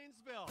Glass in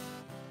Janesville,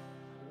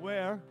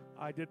 where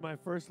I did my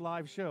first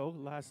live show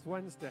last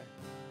Wednesday.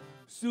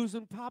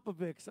 Susan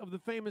Popovics of the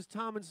famous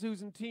Tom and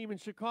Susan team in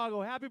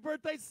Chicago. Happy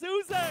birthday,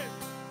 Susan!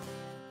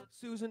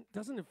 Susan,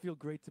 doesn't it feel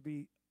great to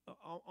be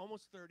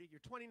almost 30? You're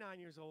 29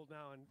 years old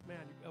now, and man,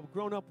 a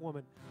grown-up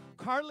woman.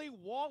 Carly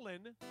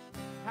Wallen,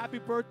 happy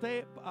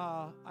birthday.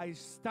 I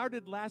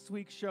started last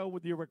week's show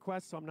with your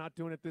request, so I'm not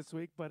doing it this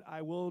week, but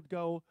I will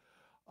go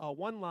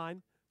one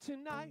line.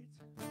 Tonight,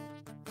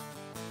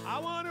 I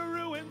want to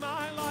ruin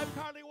my life,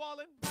 Carly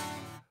Wallen.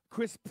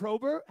 Chris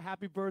Prober,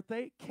 happy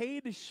birthday.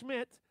 Cade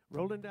Schmidt,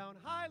 rolling down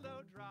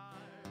high-low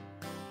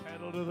drive.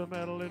 Pedal to the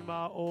metal in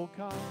my old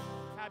car.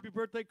 Happy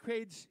birthday,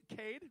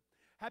 Cade.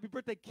 Happy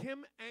birthday,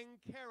 Kim and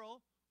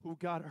Carol, who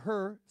got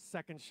her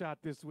second shot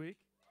this week.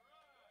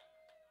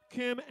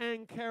 Kim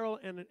and Carol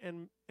and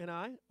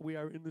I, we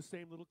are in the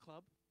same little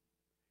club.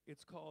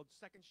 It's called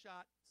Second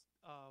Shot.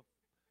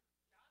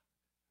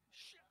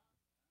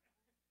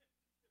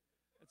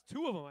 That's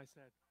two of them, I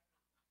said.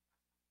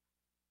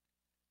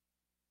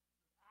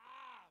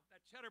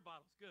 That cheddar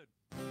bottle's good.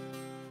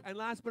 And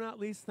last but not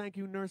least, thank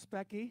you, Nurse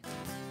Becky.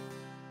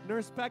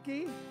 Nurse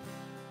Becky,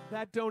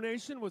 that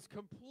donation was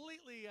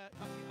completely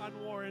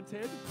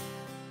unwarranted.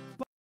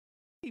 But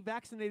he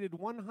vaccinated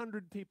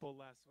 100 people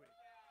last week.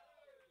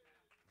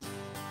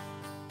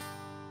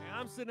 And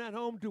I'm sitting at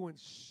home doing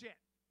shit.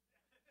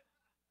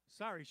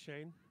 Sorry,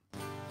 Shane.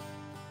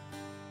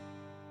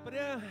 But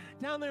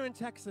down there in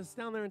Texas,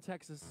 you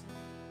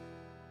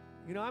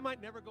know, I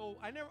might never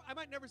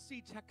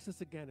see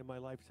Texas again in my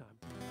lifetime.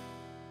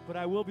 But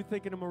I will be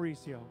thinking of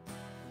Mauricio.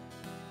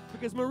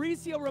 Because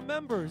Mauricio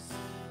remembers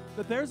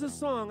that there's a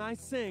song I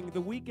sing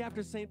the week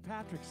after St.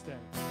 Patrick's Day.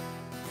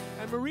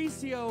 And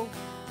Mauricio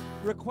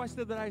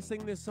requested that I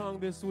sing this song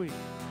this week.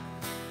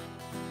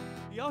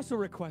 He also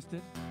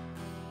requested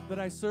that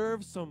I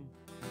serve some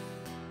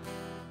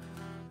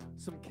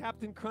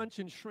Captain Crunch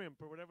and shrimp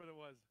or whatever it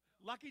was.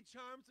 Lucky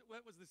Charms,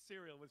 what was the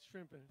cereal with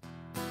shrimp in it?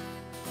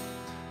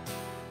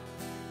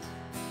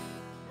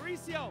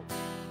 Mauricio,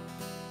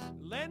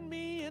 lend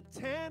me a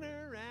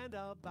tenner and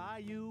I'll buy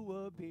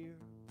you a beer.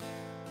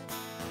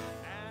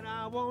 And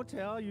I won't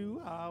tell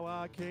you how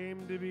I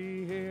came to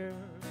be here.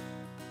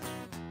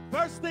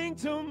 First thing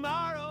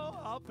tomorrow,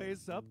 I'll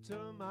face up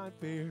to my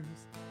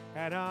fears.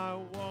 And I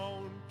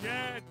won't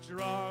get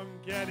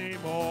drunk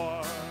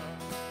anymore.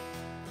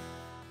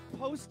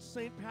 Post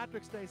St.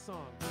 Patrick's Day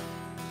song.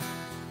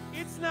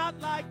 It's not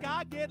like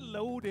I get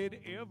loaded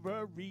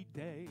every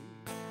day.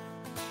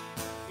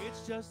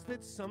 It's just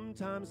that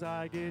sometimes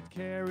I get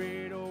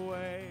carried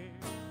away.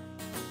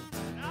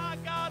 And I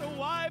got a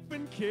wife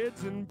and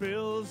kids and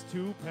bills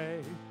to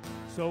pay,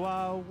 so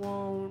I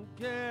won't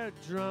get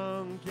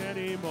drunk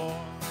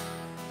anymore.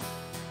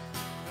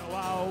 No,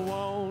 I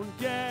won't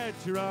get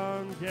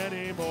drunk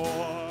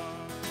anymore.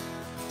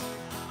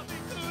 I'll be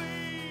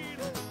clean,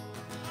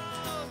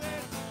 I'll be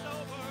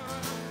sober,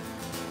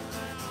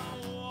 and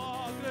I'll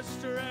walk the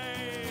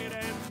straight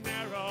and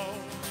narrow.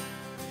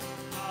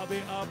 I'll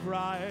be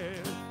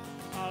upright,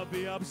 I'll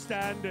be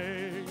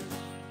upstanding,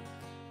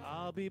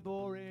 I'll be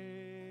boring.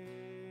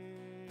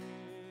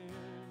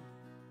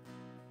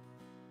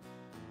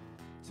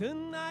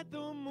 Tonight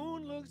the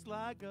moon looks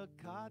like a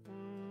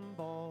cotton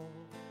ball.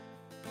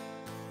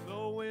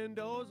 The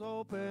window's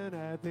open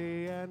at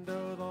the end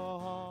of the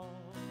hall.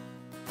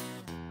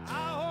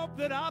 I hope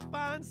that I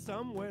find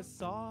somewhere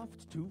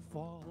soft to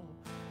fall.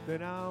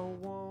 Then I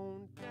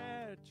won't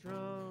get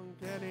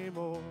drunk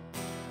anymore.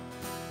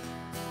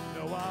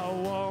 No, I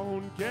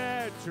won't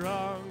get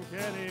drunk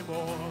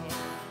anymore.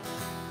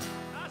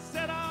 I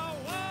said I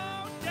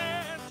won't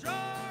get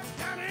drunk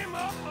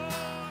anymore.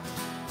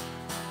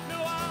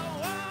 No, I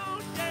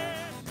won't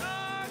get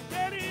drunk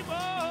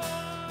anymore.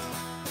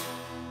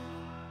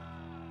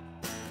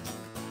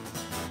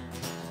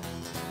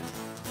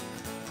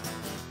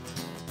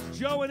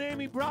 Joe and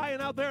Amy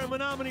Bryan out there in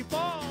Menominee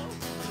Falls.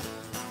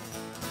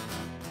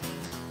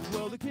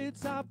 Well, the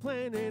kids are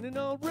playing in an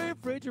old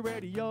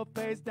refrigerator, your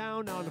face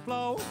down on the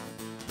floor.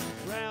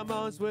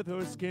 Grandma's with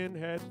her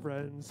skinhead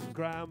friends, and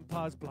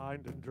Grandpa's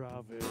blind and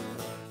driving.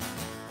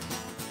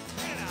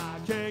 And I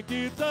can't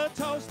get the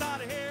toast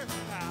out of here,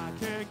 I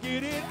can't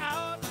get it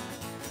out.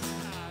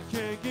 I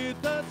can't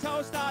get the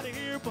toast out of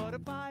here, but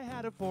if I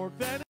had a fork,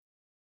 then I'd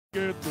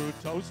get the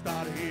toast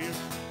out of here.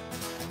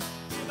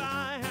 If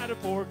I had a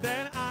fork,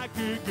 then I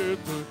could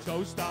get the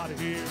toast out of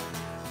here.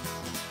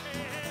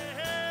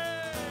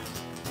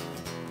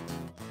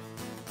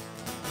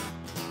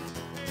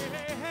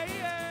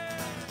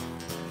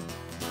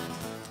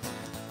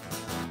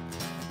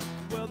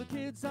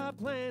 Kids are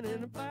playing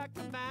in a pack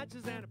of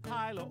matches and a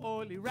pile of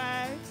oily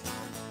rags.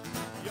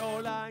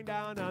 You're lying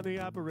down on the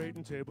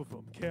operating table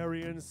from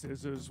carrying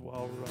scissors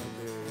while running.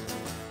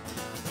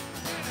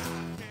 And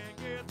I can't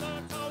get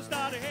the toast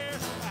out of here,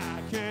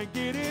 I can't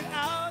get it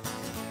out.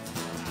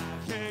 I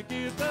can't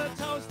get the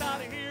toast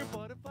out of here,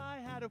 but if I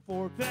had a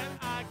fork, then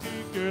I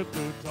could get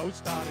the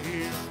toast out of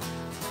here.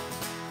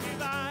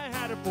 If I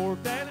had a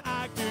fork, then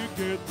I could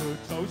get the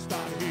toast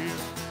out of here.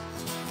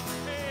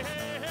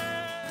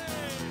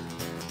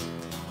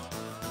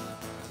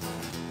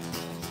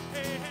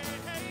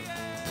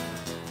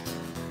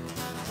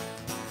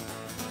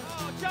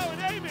 Joe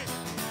and Amy.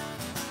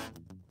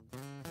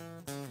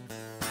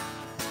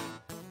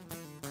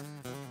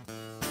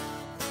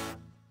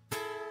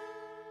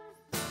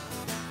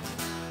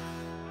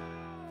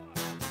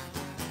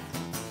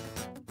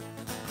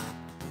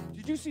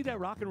 Did you see that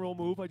rock and roll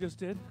move I just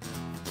did?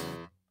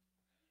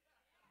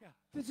 Yeah.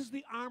 This is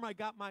the arm I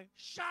got my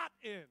shot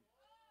in.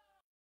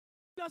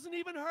 Doesn't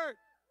even hurt.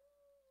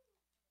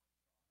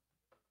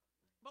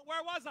 But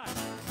where was I?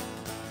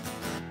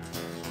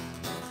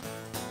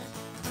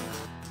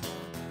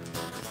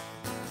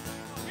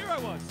 I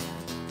was.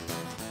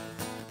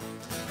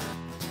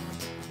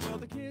 Well,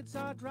 the kids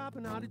are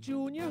dropping out of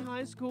junior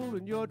high school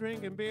and you're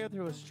drinking beer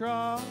through a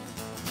straw.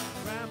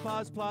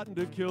 Grandpa's plotting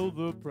to kill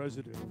the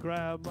president.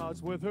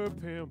 Grandma's with her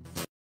pimp.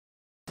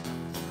 And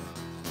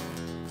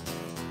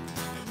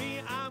me,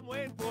 I'm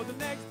waiting for the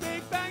next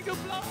big bang to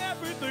blow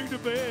everything to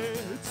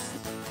bits.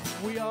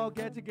 We all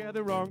get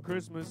together on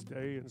Christmas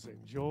Day and sing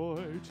joy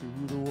to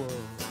the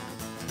world.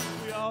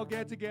 We all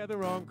get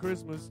together on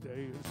Christmas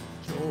Day and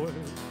sing joy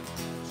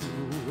to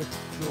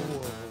the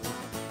world.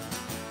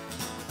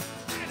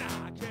 And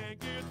I can't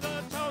get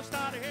the toast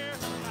out of here.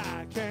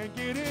 I can't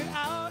get it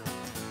out.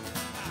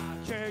 I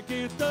can't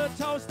get the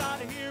toast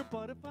out of here.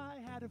 But if I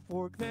had a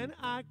fork, then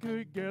I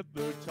could get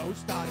the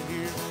toast out of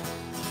here.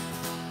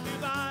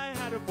 If I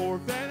had a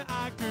fork, then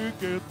I could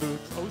get the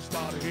toast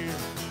out of here.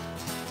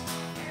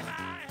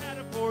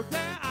 Fork,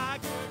 then I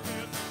could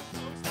get the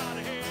toast out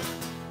of here.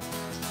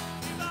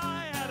 If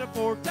I had a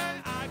fork,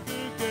 then I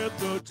could get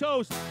the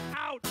toast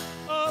out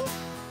of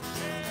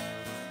here.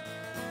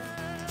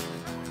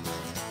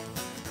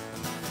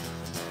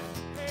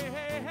 Hey,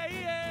 hey,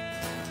 hey,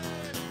 yeah.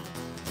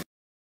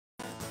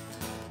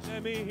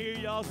 Let me hear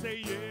y'all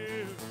say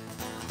yeah.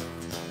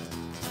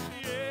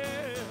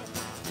 Yeah.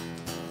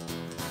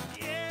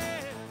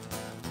 Yeah.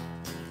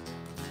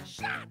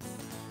 Shots.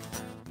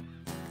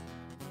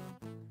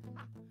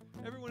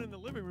 Everyone in the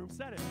living room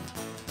said it.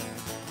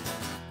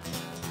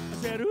 I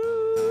said,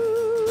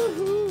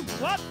 ooh,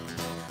 what?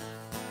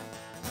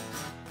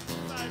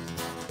 Like,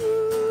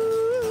 ooh.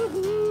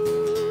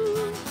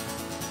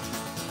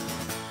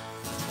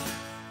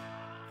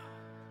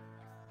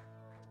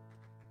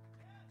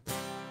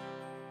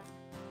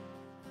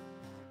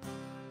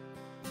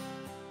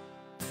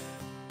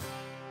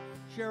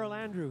 Cheryl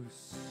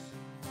Andrews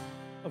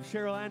of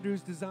Cheryl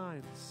Andrews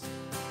Designs.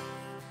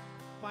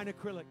 Fine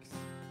acrylics.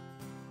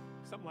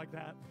 Something like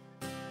that.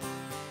 I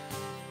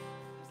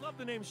just love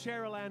the name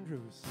Cheryl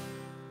Andrews.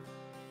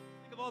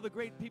 Think of all the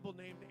great people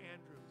named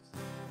Andrews.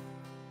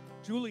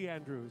 Julie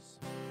Andrews.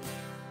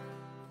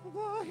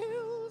 The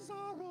hills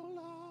are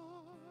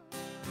alive.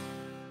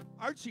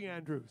 Archie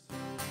Andrews.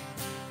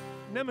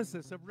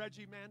 Nemesis of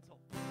Reggie Mantle.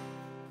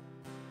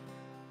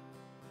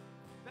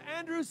 The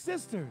Andrews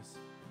sisters.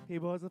 He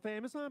was a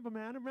famous lumber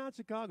man around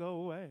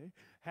Chicago way.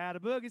 Had a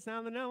boogie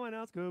sound that no one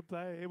else could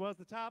play. He was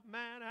the top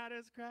man at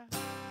his craft.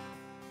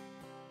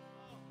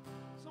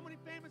 So many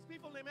famous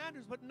people named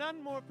Andrews, but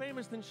none more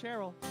famous than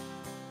Cheryl.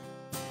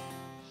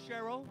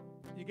 Cheryl,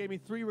 you gave me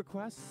 3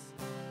 requests.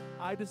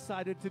 I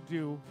decided to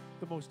do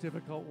the most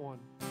difficult one.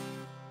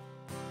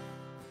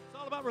 It's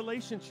all about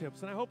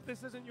relationships, and I hope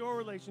this isn't your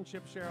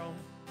relationship, Cheryl.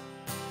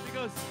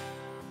 Because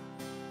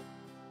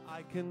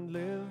I can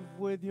live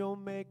with your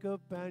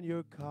makeup and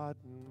your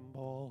cotton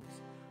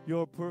balls,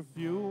 your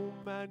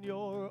perfume and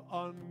your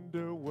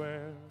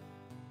underwear,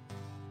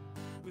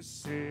 the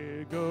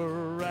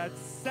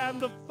cigarettes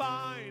and the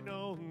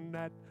final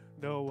net.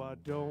 No, I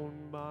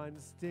don't mind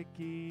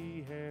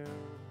sticky hair.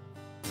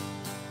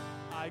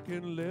 I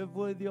can live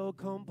with your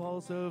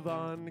compulsive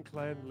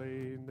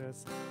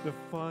uncleanliness, the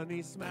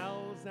funny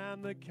smells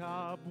and the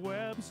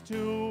cobwebs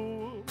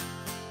too.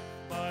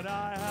 But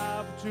I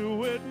have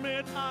to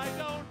admit I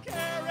don't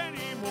care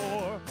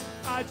anymore.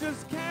 I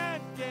just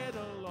can't get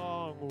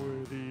along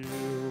with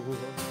you.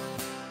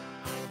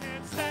 I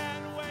can't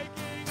stand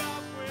waking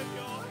up with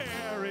your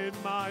hair in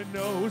my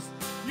nose,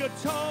 your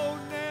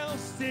toenails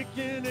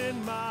sticking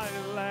in my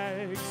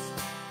legs,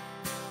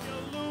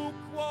 your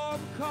lukewarm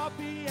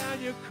coffee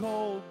and your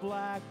cold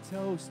black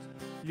toast,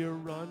 your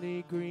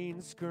runny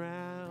green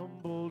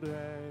scrambled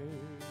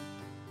egg.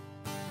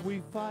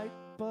 We fight,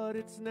 but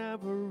it's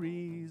never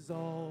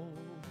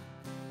resolved.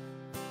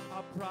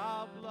 Our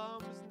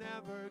problems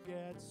never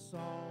get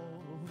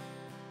solved.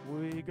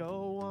 We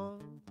go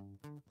on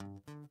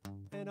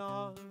and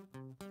on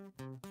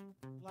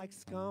like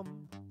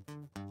scum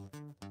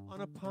on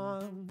a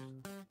pond,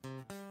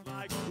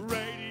 like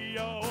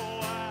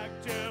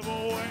radioactive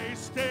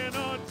waste in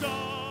a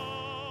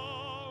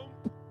dump.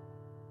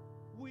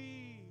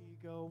 We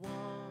go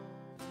on,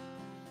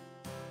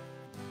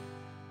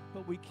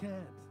 but we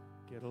can't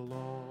get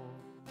along.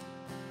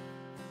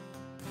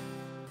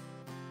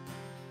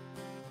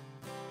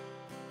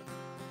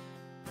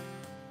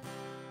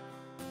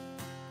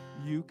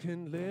 You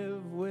can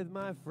live with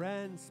my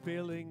friends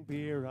spilling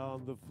beer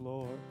on the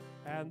floor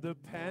and the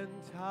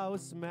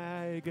Penthouse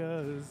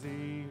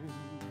magazine,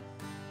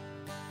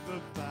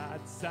 the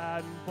bats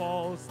and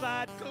balls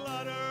that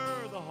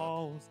clutter the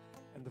halls,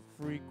 and the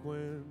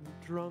frequent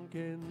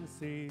drunken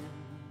scene.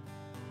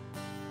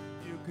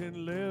 You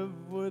can live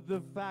with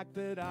the fact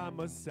that I'm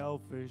a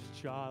selfish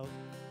child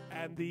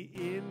and the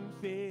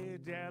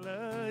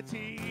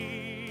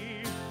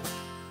infidelity,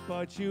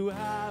 but you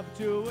have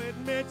to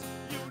admit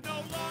you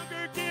no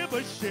longer give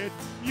a shit.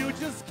 You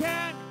just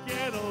can't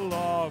get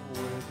along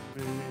with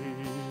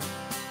me.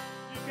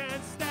 You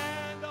can't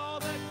stand all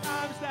the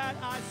times that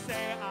I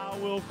say I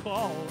will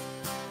call.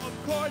 Of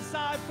course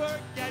I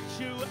forget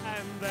you,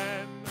 and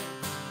then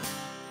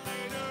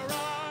later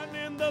on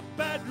in the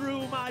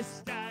bedroom I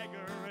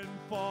stagger and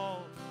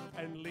fall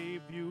and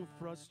leave you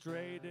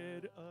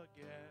frustrated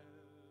again.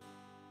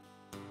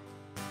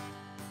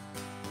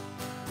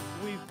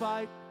 We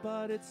fight,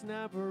 but it's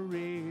never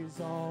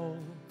resolved.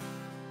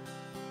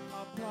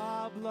 Our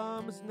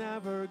problems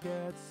never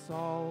get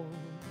solved.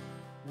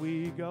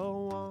 We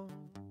go on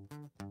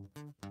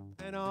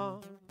and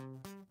on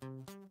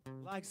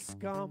like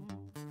scum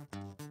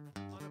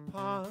on a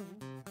pond,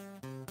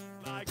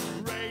 like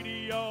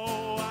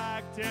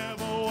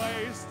radioactive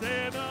waste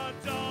in a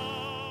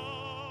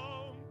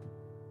dump.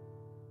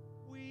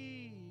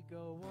 We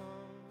go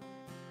on,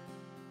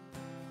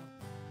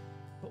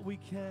 but we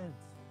can't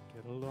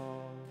get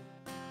along.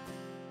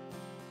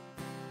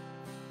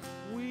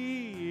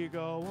 We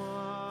go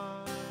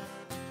on,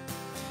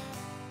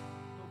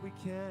 but we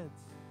can't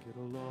get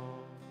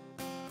along.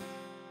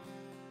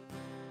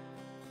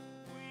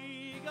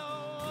 We go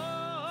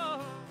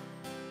on,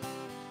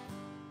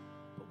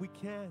 but we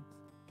can't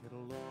get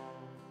along.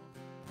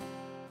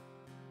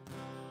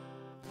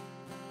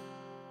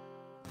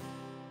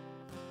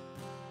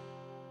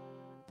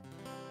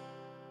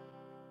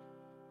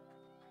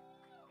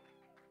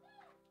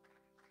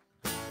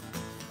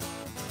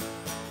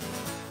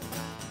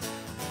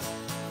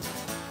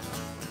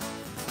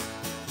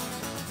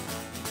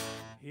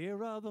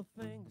 Here are the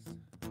things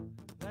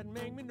that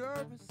make me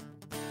nervous.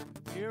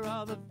 Here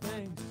are the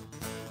things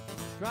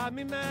that drive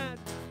me mad.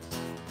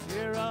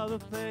 Here are the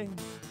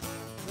things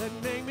that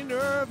make me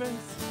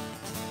nervous.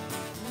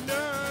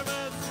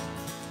 Nervous.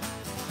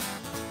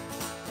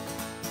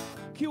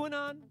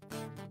 QAnon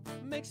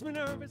makes me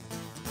nervous.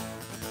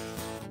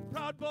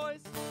 Proud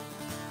Boys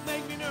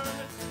make me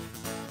nervous.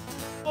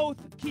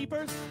 Oath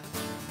Keepers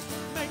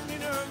make me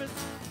nervous.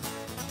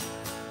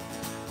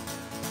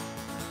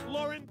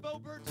 Lauren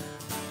Boebert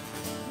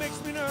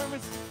makes me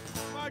nervous.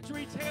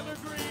 Marjorie Taylor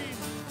Greene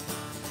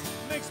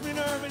makes me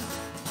nervous.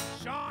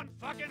 Sean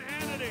fucking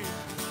Hannity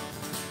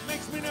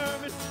makes me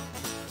nervous.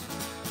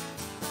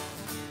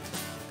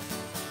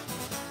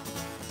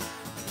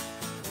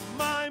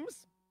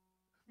 Mimes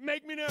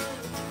make me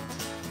nervous.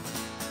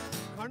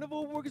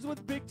 Carnival workers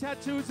with big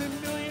tattoos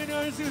and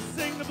millionaires who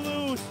sing the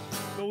blues.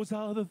 Those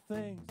are the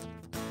things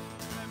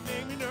that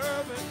make me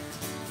nervous.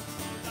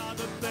 Those are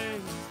the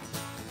things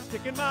that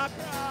stick in my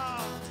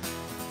craw.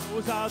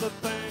 Those are the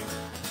things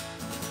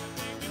that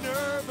make me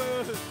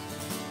nervous.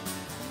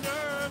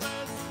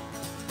 Nervous.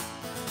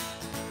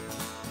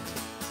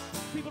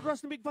 People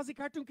dressed in big fuzzy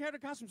cartoon character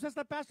costumes. Says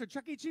that bastard.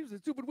 Chuck E. Cheese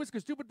with stupid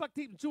whiskers, stupid buck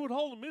teeth, and stupid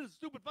hole in the middle,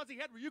 stupid fuzzy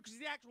head where you can see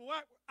the actual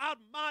out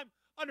mime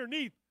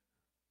underneath.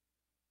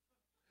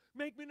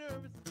 Make me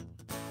nervous.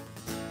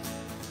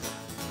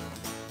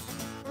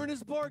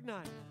 Ernest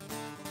Borgnine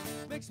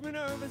makes me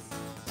nervous.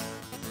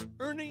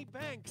 Ernie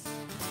Banks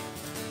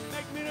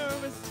make me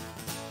nervous.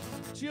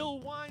 Jill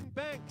Wine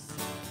Banks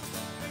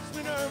makes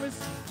me nervous.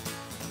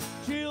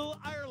 Jill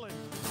Ireland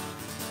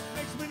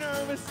makes me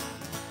nervous.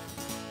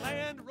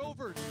 Land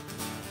Rovers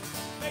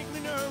make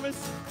me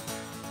nervous.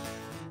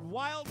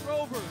 Wild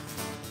Rovers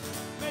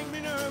make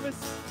me nervous.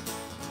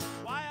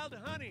 Wild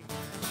Honey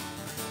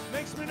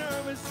makes me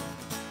nervous.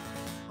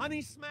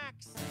 Honey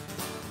Smacks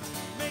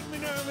make me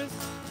nervous.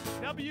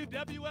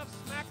 WWF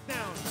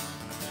SmackDown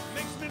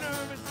makes me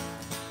nervous.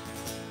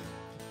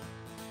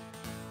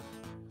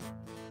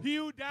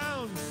 Hugh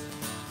Downs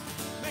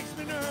makes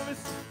me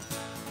nervous.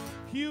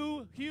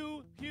 Hugh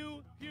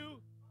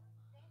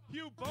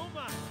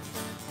Beaumont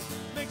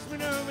makes me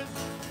nervous.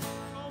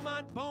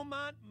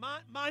 Beaumont,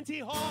 Monty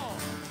Hall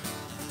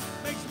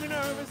makes me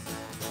nervous.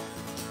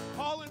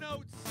 Hall &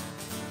 Oates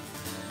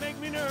make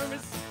me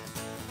nervous.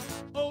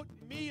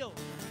 Oatmeal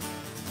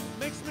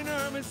makes me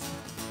nervous.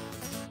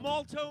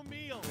 Malto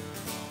Meal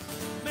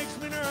makes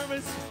me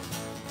nervous.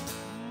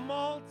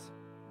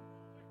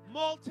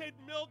 Malted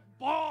milk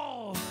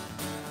balls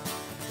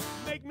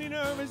make me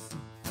nervous.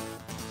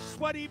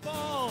 Sweaty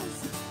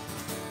balls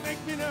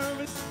make me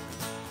nervous.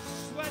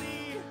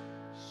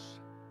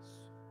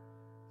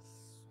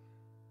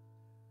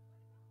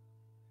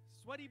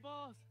 Sweaty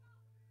balls.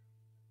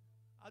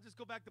 I'll just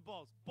go back to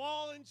balls.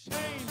 Ball and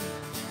chain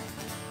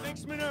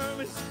makes me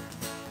nervous.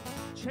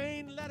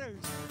 Chain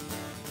letters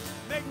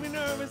make me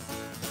nervous.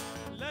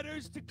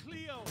 Letters to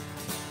Cleo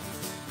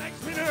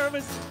makes me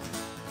nervous.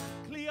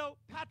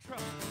 Cleopatra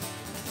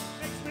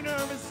makes me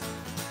nervous.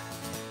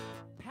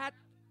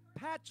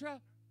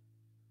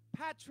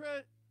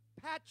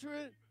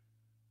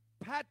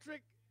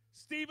 Patrick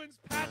Stevens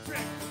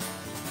Patrick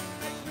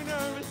makes me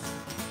nervous.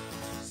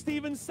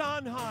 Stephen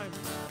Sondheim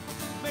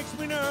makes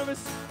me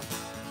nervous.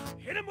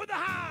 Hit him with a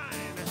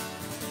hind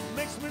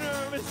makes me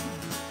nervous.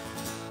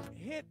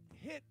 Hit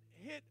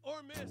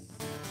or miss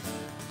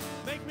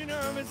make me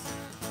nervous.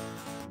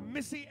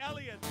 Missy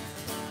Elliott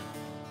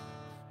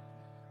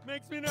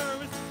makes me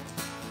nervous.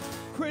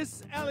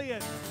 Chris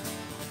Elliott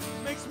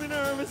makes me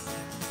nervous.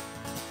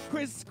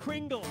 Chris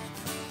Kringle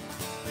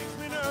makes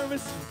me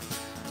nervous.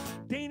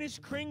 Danish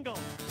Kringle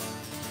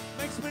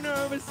makes me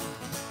nervous.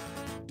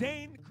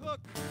 Dane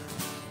Cook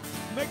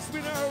makes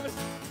me nervous.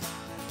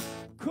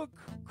 Cook,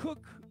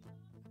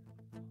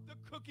 the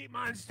Cookie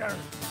Monster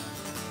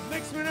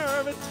makes me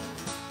nervous.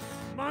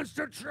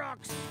 Monster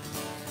trucks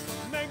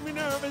make me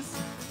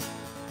nervous.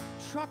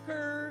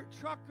 Trucker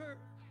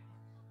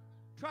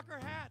Trucker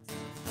hats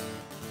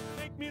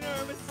make me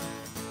nervous.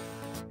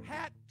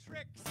 Hat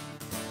tricks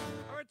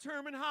are a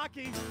term in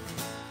hockey.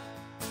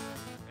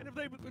 And if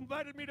they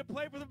invited me to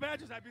play for the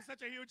Badgers, I'd be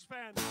such a huge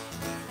fan.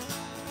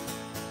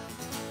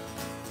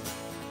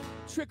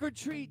 Trick or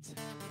treat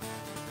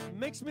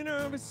makes me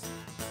nervous.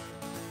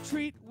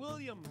 Treat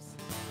Williams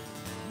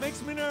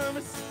makes me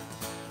nervous.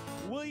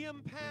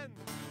 William Penn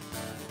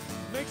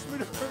makes me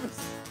nervous.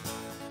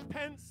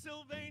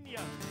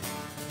 Pennsylvania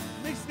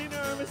makes me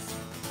nervous.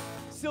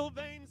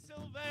 Sylvain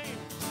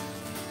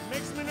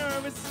makes me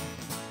nervous.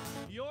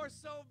 You're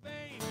so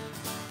vain,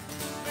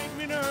 make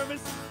me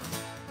nervous.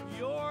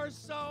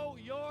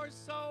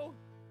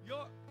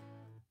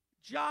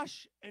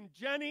 Josh and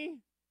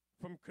Jenny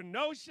from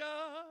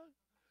Kenosha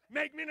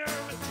make me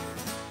nervous.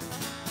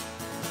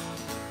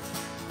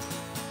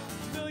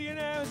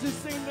 Millionaires who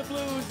sing the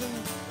blues and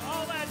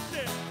all that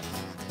shit.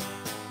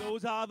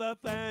 Those are the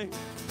things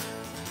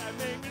that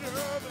make me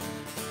nervous.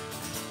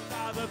 Those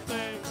are the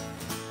things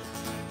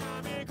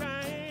that make me crazy.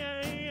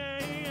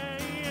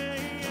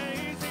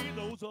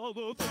 Those are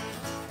the things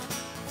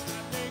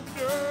that make me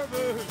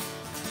nervous.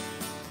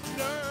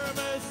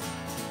 Nervous.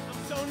 I'm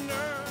so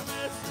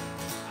nervous.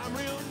 I'm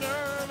real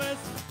nervous.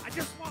 I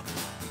just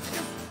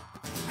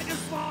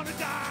want to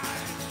die.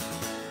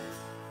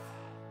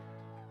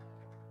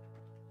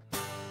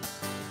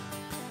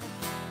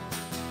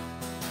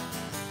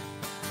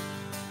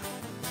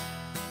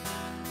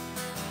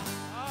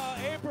 Oh,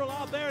 April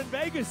out there in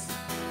Vegas.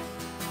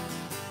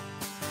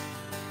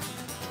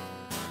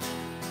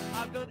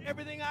 I've done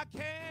everything I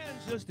can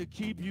just to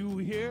keep you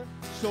here.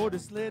 Short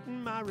of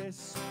slitting my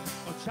wrists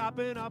or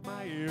chopping up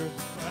my ear.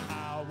 But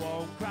I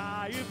won't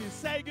cry if you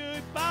say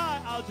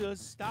goodbye. I'll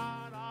just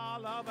start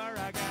all over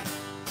again.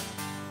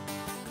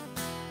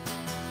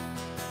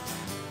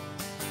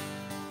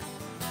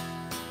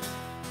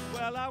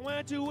 Well, I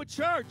went to a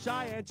church,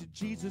 I answered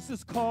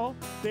Jesus' call.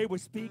 They were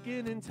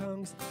speaking in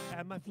tongues,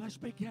 and my flesh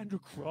began to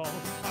crawl.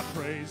 I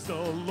praised the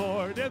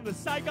Lord in the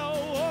psycho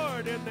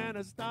ward, and then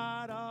I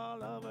start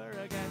all over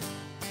again.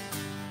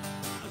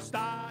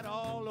 Start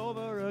all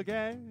over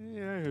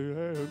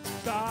again.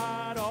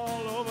 Start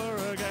all over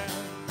again.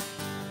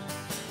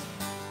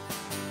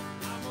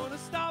 I'm gonna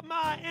stop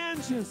my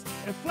engines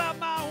and flap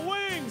my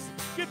wings.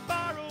 Get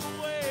far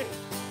away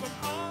from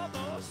all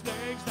those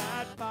things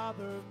that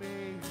bother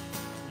me.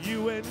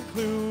 You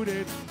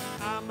included.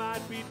 I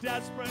might be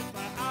desperate,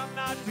 but I'm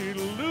not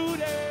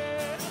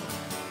deluded.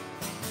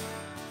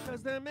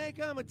 'Cause there may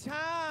come a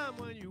time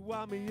when you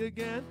want me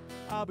again.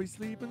 I'll be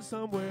sleeping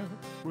somewhere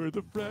with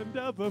a friend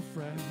of a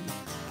friend.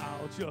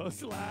 I'll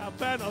just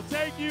laugh and I'll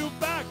take you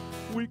back.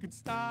 We can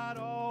start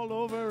all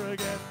over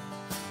again.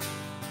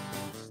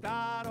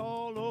 Start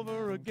all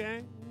over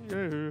again.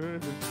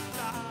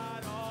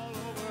 Start all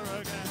over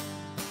again.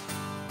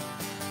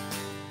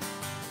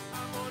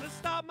 I'm gonna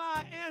stop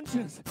my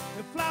engines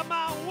and flap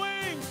my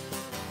wings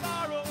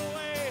far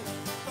away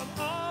from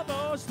all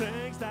those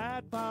things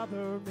that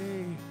bother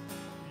me.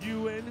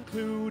 You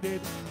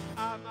included.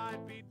 I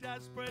might be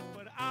desperate,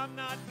 but I'm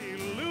not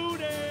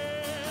deluded.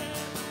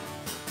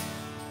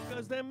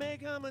 'Cause there may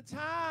come a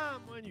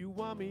time when you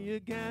want me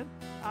again.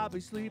 I'll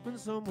be sleeping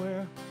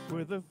somewhere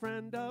with a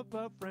friend of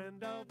a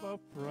friend of a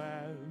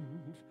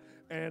friend.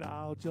 And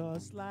I'll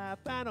just laugh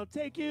and I'll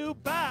take you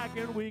back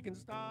and we can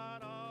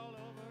start all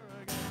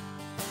over again.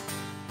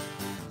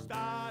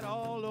 Start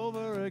all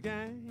over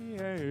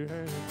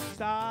again.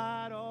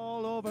 Start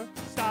all over.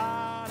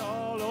 Start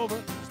all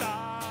over.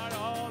 Start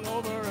all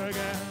over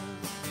again.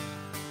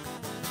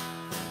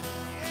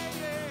 Yeah,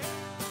 yeah.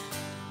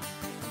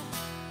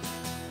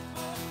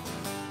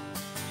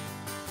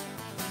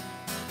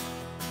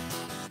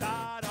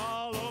 Start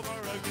all over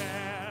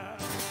again.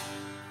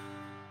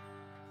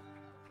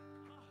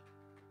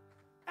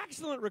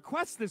 Excellent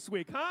requests this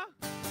week, huh?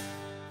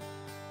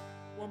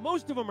 Well,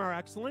 most of them are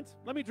excellent.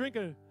 Let me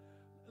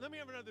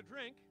have another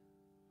drink.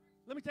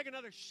 Let me take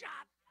another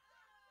shot.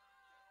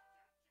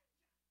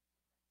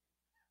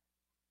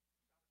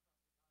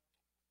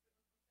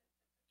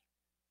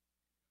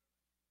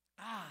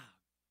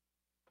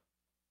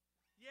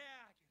 Yeah.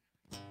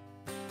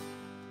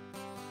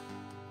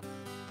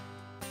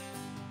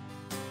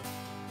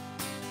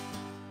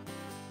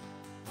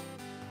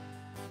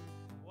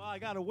 Well, I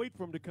gotta wait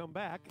for him to come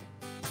back.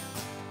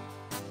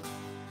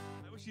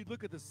 I wish you'd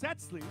look at the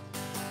set sleeve.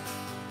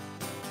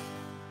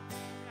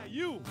 Yeah,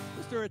 you,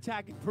 Mr.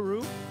 Attacking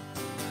Peru. I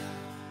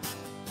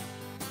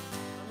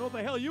don't know what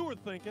the hell you were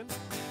thinking.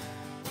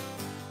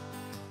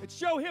 It's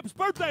Joe Hip's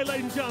birthday,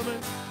 ladies and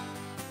gentlemen.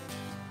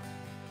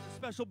 A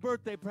special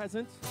birthday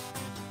present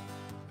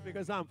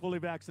because I'm fully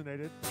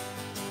vaccinated.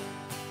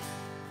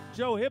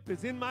 Joe Hip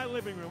is in my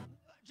living room.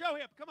 Joe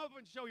Hip, come up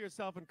and show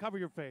yourself and cover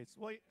your face.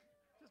 Well,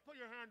 just put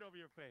your hand over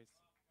your face.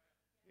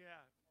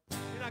 Yeah.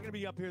 You're not going to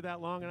be up here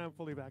that long, and I'm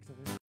fully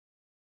vaccinated.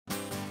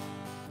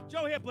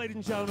 Joe Hip, ladies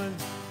and gentlemen.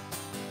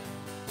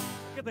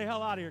 Get the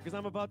hell out of here, because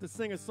I'm about to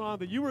sing a song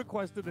that you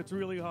requested that's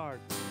really hard.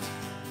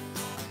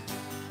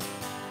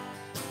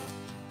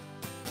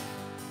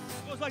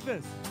 It goes like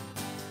this.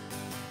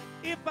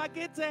 If I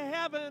get to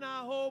heaven,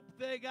 I hope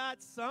they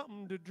got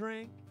something to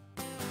drink.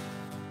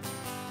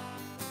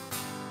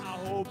 I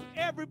hope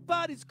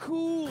everybody's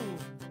cool,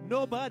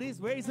 nobody's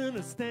raising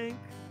a stink.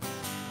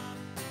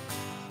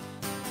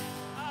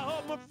 I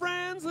hope my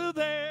friends are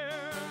there,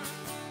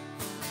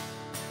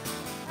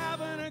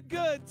 having a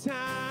good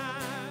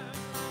time,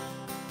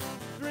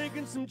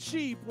 drinking some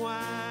cheap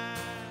wine,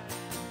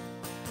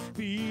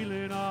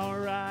 feeling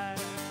alright.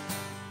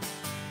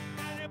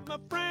 And if my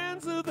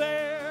friends are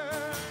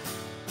there,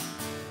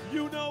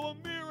 you know a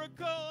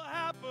miracle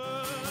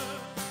happened,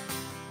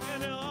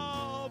 and they'll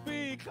all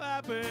be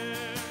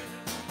clapping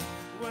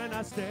when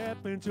I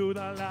step into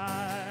the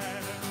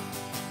light.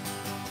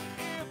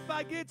 If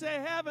I get to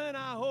heaven,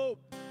 I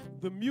hope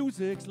the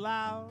music's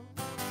loud.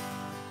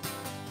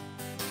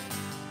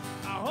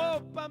 I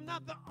hope I'm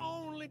not the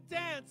only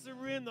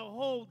dancer in the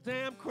whole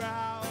damn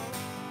crowd.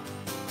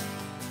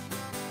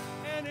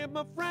 And if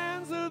my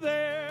friends are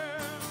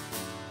there,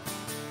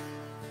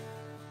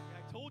 I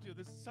told you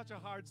this is such a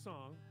hard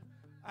song.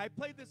 I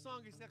played this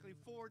song exactly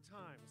 4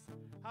 times.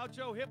 How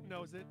Joe Hip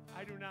knows it,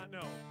 I do not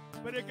know.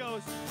 But it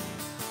goes,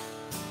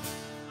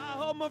 I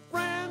hope my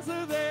friends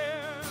are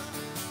there,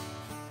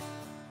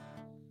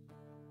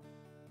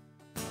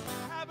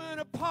 having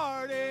a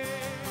party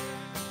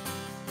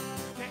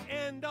to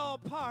end all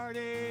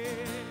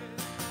parties.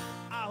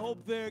 I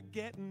hope they're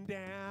getting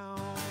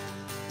down.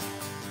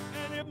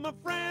 And if my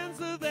friends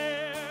are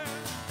there,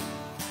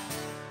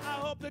 I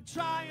hope they're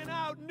trying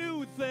out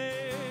new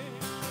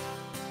things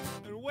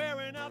and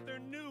wearing out their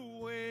new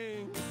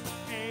wings,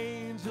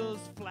 angels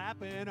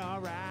flapping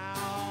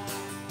around.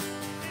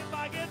 If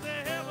I get to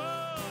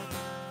heaven,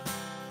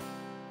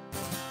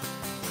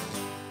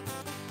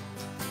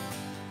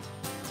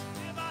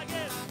 if I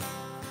get,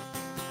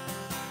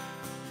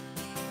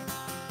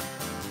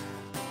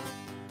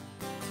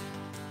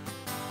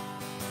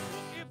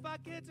 if I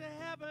get to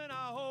heaven,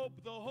 I hope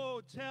the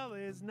hotel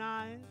is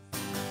nice,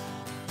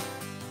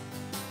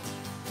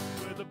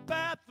 with a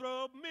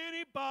bathrobe,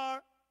 mini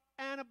bar,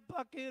 and a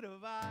bucket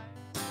of ice.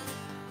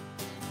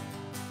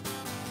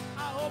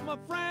 I hope my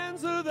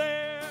friends are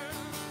there,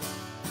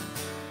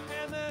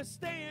 and they're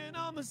staying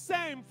on the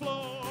same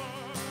floor.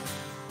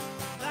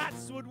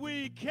 That's what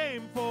we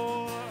came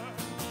for,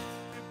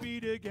 to be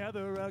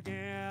together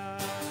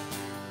again.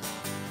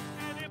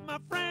 And if my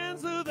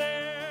friends are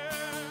there,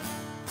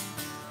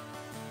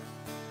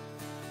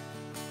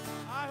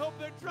 I hope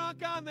they're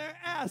drunk on their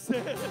asses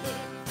and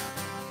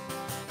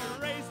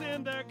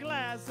raising their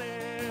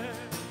glasses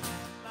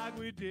like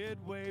we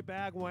did way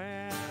back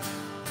when.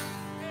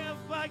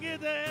 If I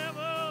get to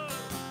heaven,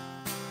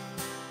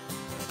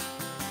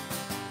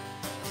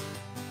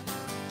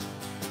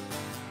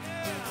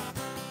 yeah.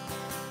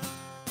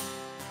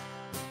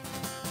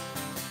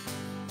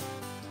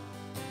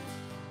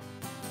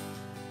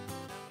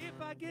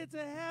 If I get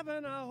to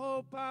heaven, I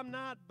hope I'm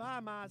not by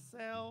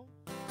myself.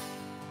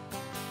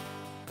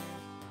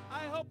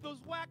 I hope those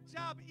whack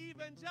job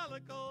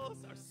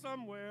evangelicals are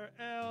somewhere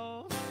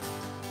else.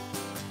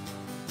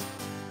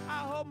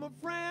 I hope my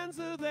friends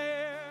are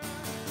there,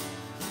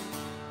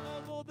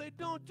 although they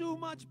don't do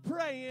much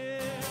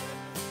praying,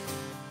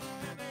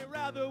 and they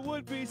rather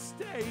would be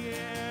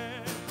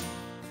staying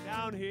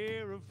down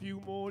here a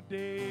few more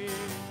days.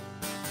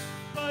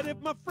 But if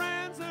my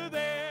friends are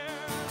there,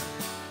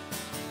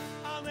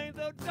 only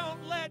they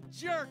don't let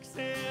jerks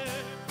in,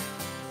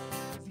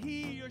 'cause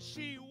he or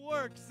she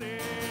works in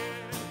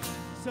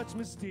such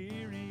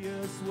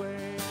mysterious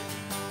way.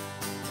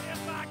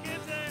 If I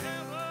get to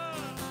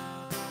heaven,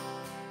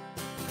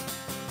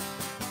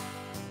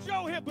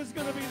 Joe Hip is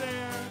gonna be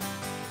there.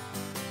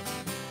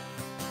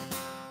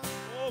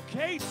 Oh,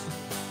 Kate.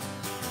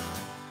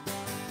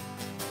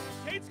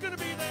 Kate's gonna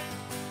be there.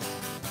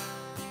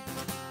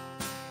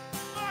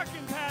 Mark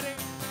and Patty.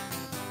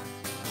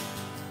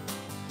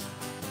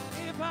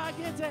 If I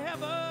get to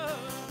heaven,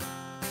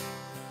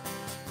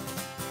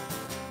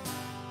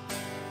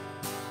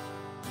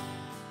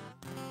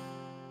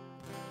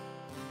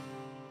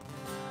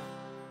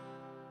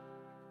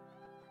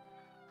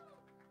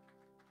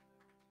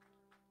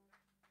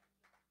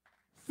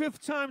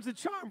 fifth time's the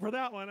charm for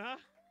that one, huh?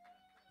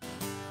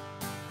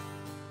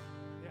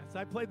 Yes,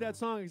 I played that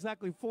song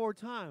exactly 4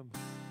 times.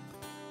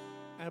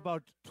 And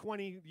about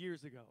 20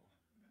 years ago.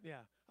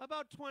 Yeah,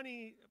 about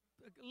 20,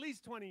 at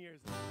least 20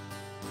 years ago.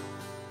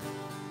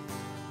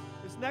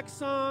 This next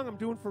song I'm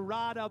doing for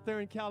Rod out there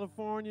in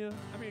California.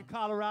 I mean,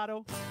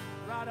 Colorado.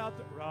 Rod out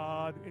there.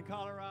 Rod in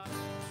Colorado.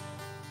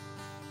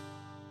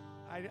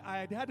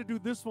 I had to do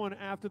this one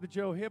after the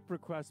Joe Hip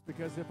request,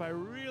 because if I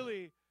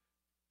really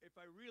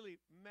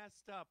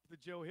messed up the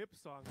Joe Hip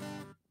song,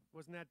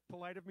 wasn't that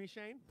polite of me,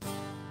 Shane?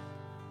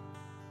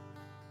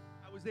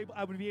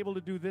 I would be able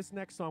to do this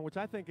next song, which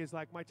I think is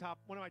like one of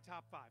my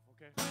top 5,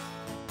 okay?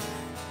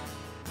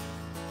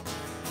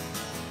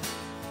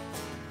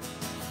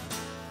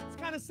 It's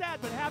kind of sad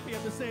but happy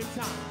at the same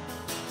time.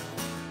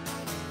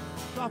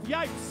 It's off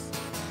Yipes.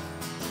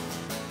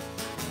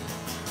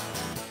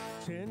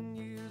 10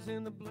 years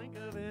in the blink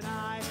of an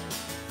eye.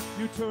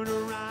 You turned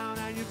around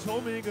and you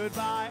told me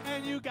goodbye,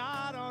 and you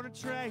got on a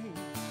train.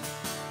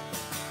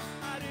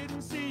 I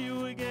didn't see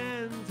you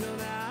again till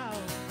now.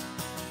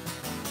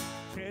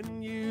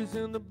 10 years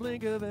in the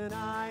blink of an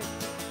eye.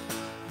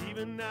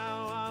 Even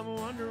now I'm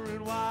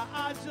wondering why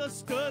I just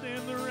stood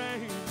in the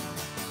rain.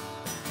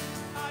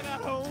 I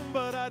got home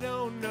but I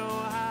don't know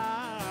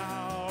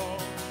how.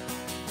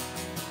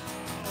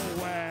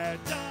 Where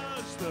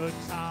does the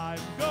time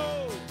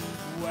go?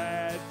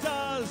 Where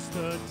does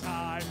the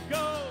time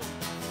go?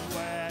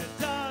 Where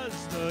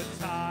does the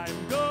time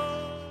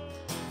go?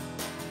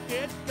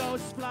 It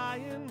goes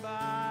flying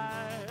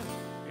by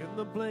in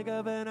the blink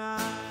of an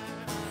eye.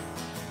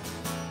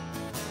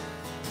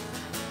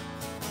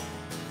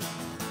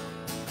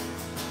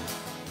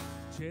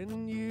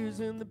 Ten years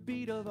in the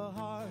beat of a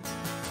heart.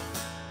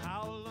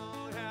 How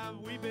long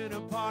have we been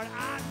apart?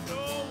 I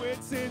know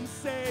it's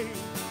insane,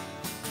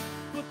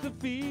 but the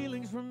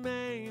feelings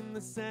remain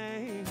the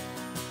same.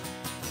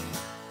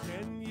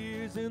 10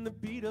 years in the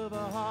beat of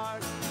a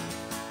heart.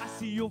 I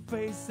see your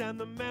face and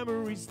the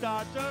memories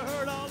start to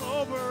hurt all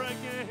over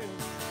again.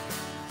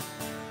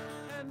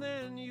 And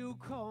then you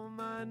call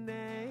my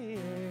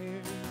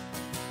name.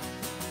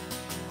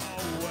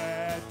 Oh,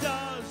 where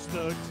does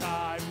the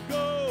time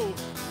go?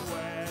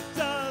 Where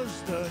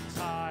does the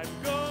time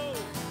go?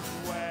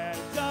 Where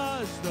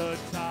does the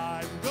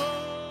time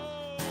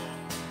go?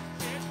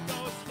 It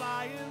goes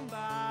flying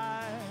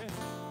by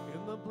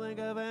in the blink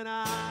of an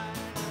eye.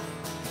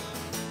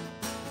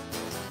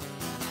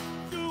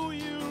 Do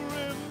you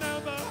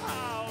remember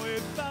how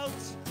it felt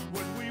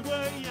when we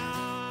were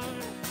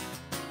young?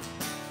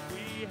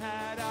 We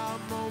had our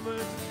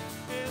moment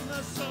in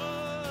the sun.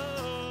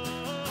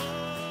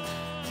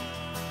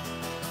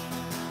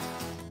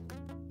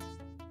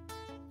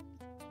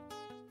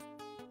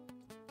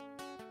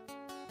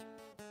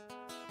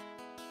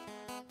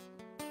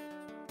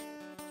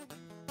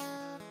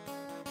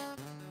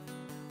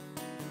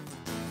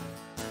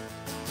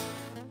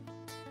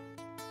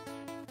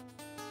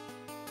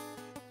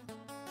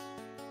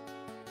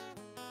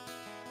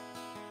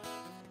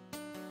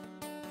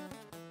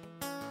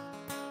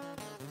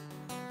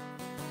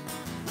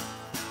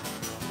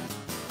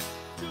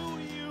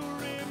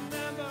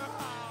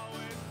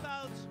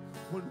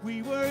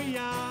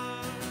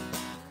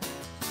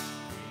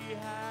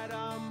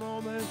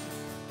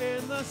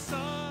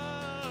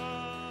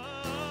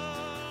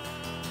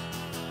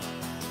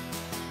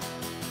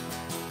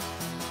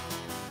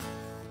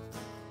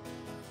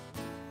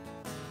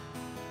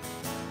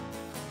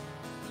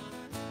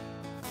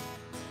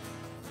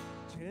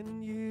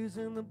 10 years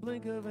in the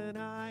blink of an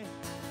eye.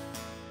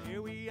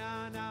 Here we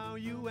are now,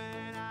 you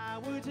and I,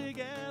 we're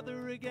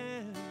together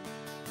again,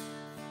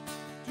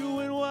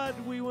 doing what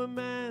we were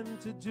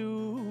meant to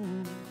do.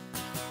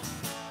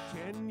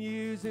 10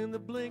 years in the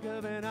blink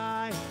of an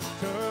eye.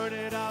 Turn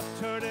it up,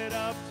 turn it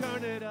up,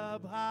 turn it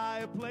up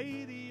high.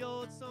 Play the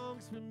old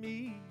songs for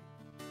me,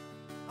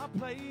 I'll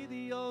play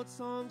the old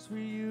songs for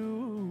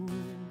you.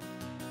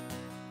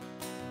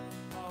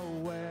 Oh,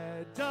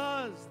 where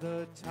does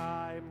the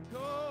time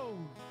go?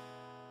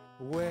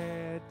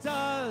 Where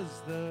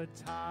does the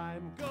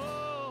time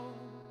go?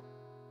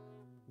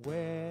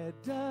 Where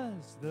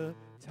does the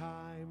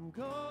time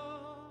go?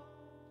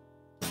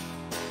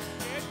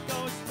 It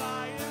goes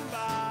flying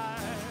by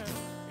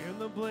in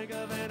the blink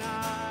of an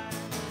eye.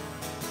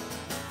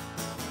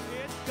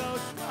 It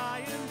goes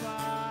flying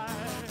by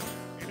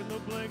in the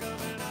blink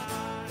of an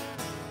eye.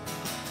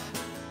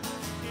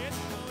 It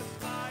goes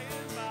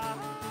flying by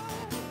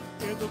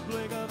in the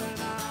blink of an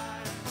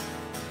eye.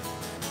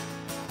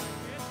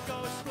 It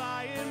goes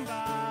flying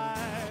by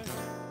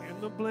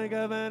in the blink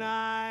of an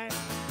eye.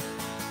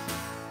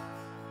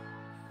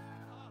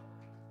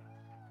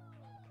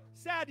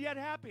 Sad yet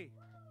happy.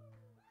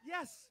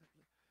 Yes.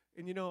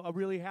 And you know, a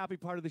really happy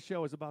part of the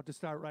show is about to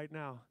start right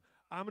now.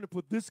 I'm going to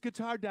put this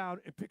guitar down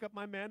and pick up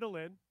my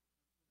mandolin. In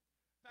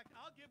fact,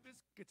 I'll give this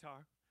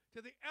guitar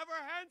to the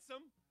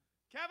ever-handsome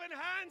Kevin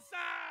Hansen.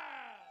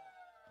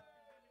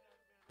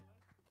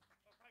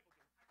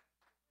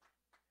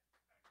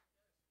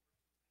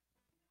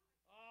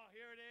 Oh,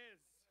 here it is.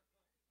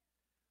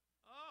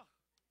 Oh.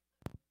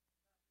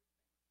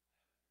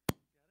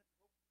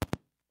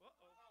 Got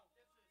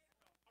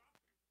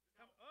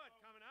it? Uh-oh. It's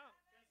coming out.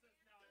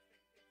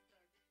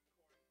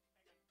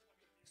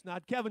 It's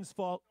not Kevin's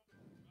fault.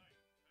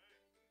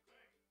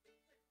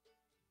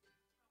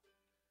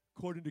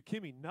 According to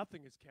Kimmy,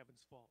 nothing is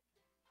Kevin's fault.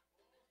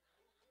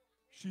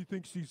 She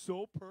thinks she's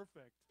so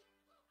perfect.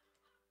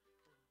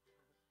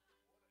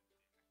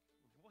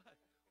 What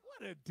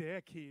a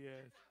dick he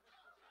is.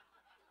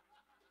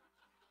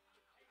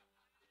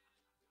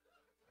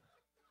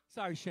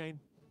 Sorry, Shane.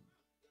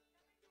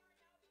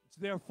 It's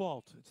their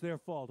fault. It's their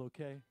fault,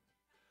 okay?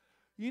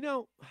 You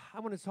know,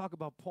 I want to talk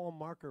about Paul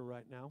Marker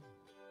right now.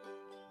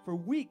 For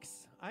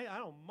weeks, I don't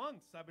know,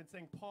 months, I've been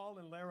saying Paul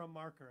and Lara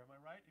Marker. Am I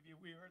right?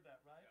 We heard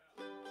that, right?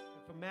 Yeah.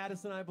 From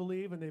Madison, I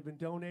believe, and they've been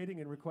donating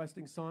and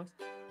requesting songs.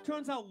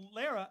 Turns out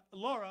Lara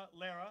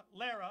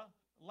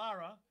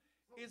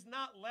is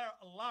not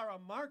Lara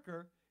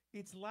Marker.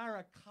 It's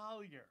Lara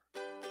Collier.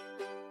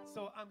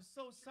 So I'm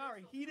so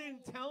sorry. He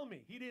didn't tell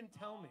me. He didn't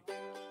tell me.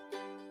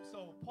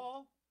 So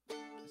Paul,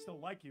 I still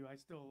like you.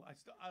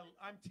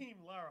 I'm Team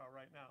Lara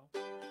right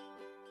now.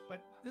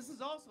 But this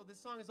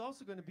song is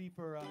also going to be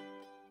for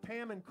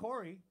Pam and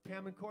Corey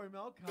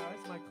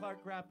Melcars, my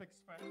Clark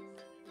Graphics friends.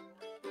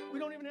 We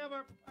don't even have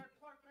our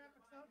Clark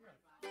Graphics out yet.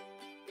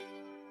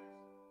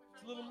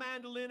 It's a little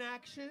mandolin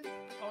action.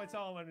 Oh, it's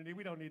all underneath.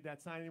 We don't need that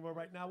sign anymore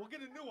right now. We'll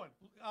get a new one.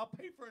 I'll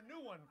pay for a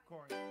new one,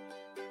 Corey.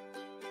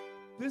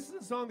 This is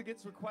a song that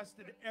gets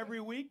requested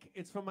every week.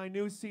 It's from my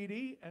new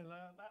CD, and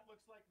that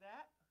looks like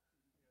that.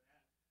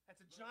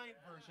 That's a giant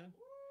version.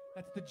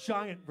 That's the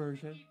giant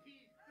version.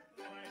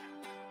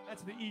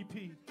 That's the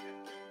EP.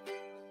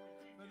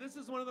 Now, this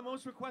is one of the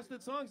most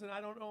requested songs, and I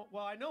don't know.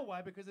 Well, I know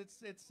why, because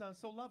it's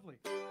so lovely.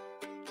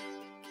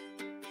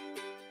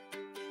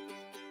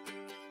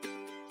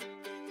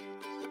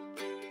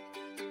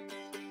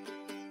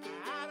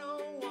 I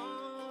don't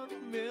want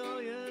 $1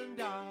 million.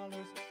 I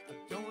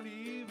don't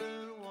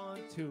even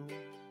want to.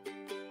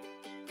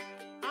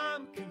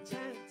 I'm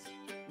content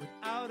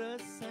without a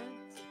cent,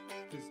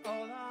 'cause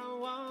all I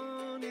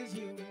want is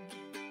you.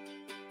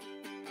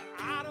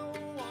 I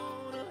don't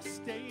want a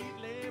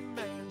stately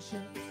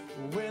mansion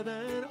with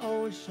an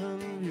ocean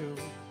view.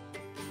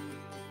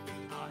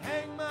 I'll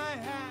hang my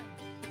hat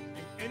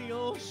in any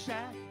old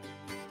shack,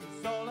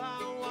 'cause all I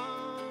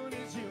want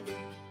is you.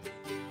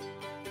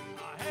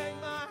 I'll hang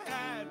my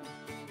hat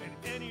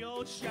in any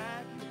old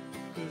shack,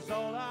 'cause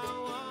all I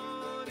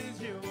want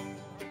is you.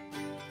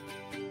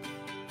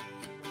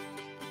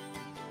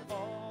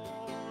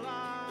 All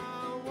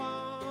I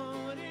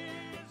want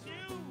is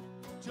you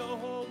to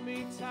hold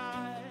me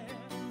tight.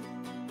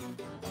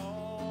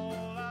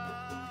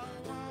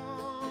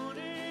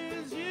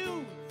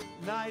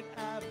 Night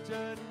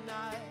after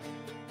night.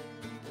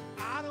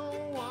 I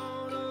don't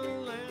want a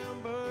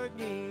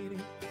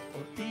Lamborghini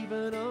or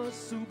even a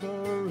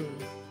Subaru.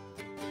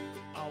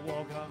 I'll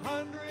walk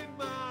 100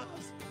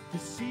 miles to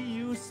see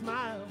you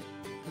smile,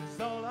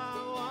 'cause all I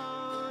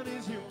want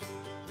is you.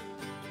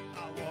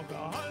 I'll walk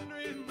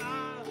 100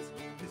 miles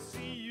to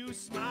see you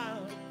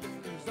smile,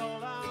 'cause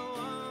all I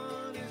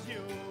want is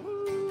you.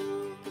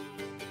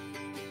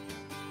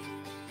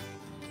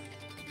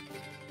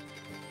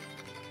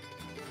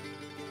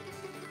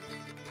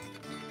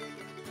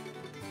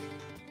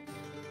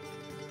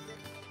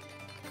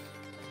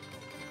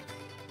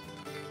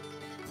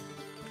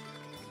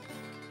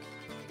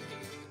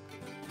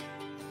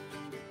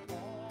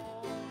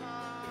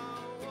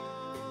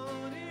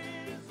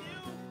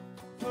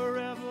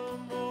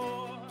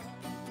 Forevermore.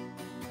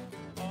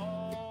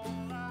 All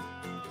I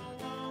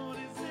want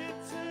is it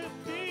to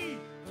be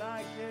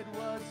like it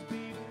was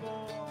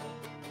before.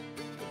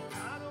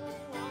 I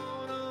don't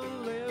want to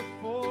live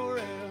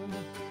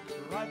forever.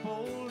 Ripe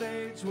old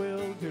age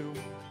will do.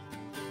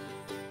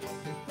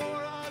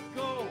 Before I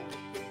go,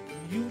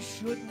 you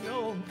should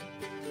know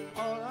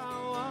all I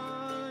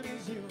want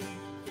is you.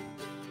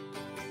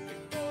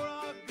 Before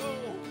I go,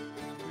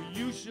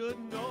 you should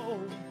know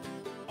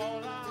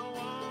all I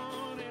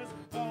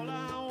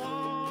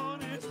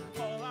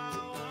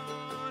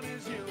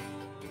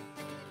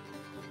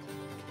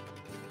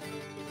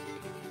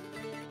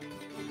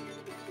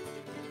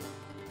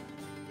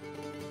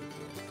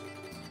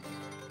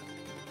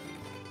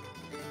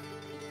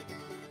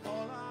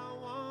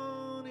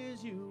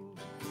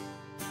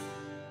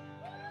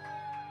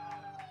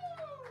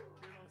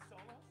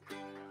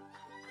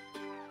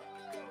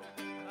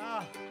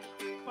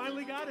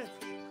finally got it.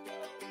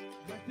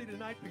 Lefty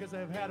tonight because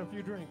I've had a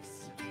few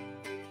drinks.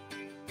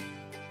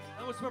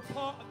 That was for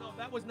Paul. No,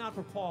 that was not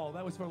for Paul.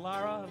 That was for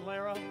Lara.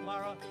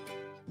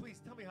 Please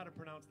tell me how to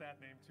pronounce that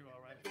name too,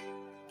 all right?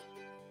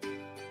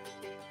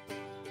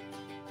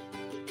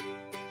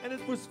 And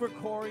it was for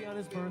Corey on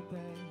his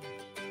birthday.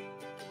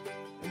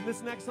 And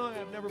this next song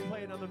I've never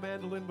played on the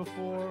mandolin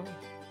before.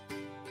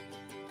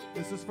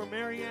 This is for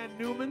Marianne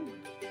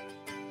Newman.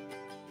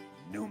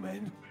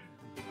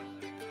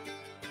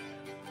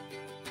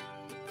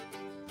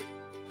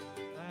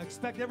 I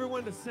expect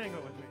everyone to sing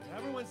it with me.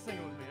 Everyone sing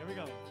it with me. Here we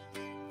go.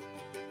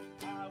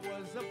 I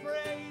was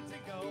afraid to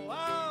go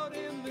out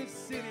in the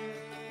city.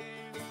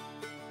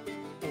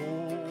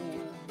 Oh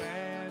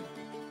man,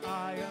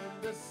 I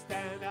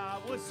understand. I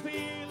was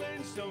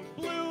feeling so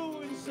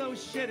blue and so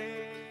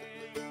shitty.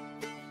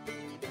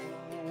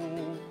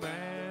 Oh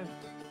man,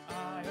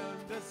 I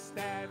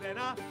understand. And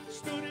I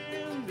stood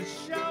in the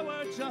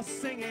shower just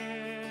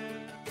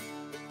singing.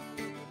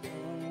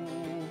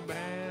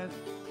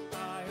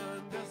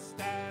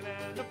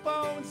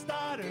 Phone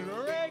started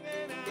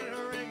ringing and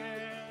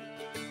ringing.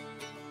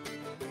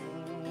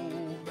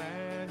 Oh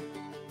man,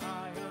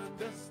 I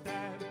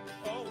understand.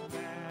 Oh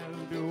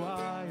man, do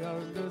I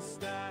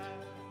understand.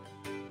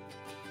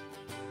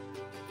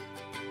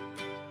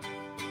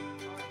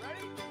 All right,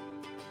 ready?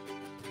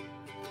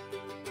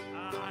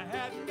 I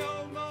had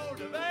no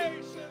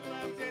motivation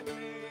left in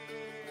me.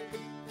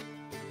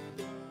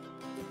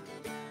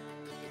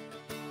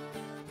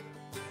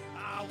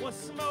 I was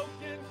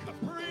smoking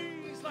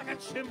Capris like a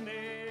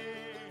chimney.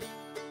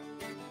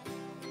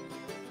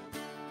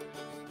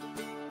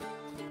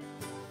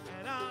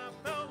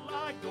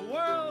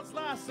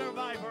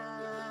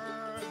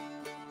 survivor.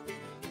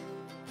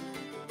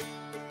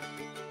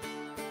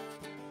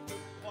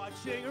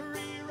 Watching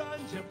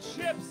reruns of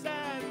Chips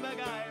and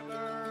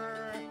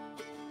MacGyver.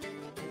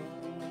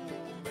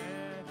 Oh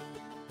man,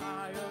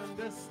 I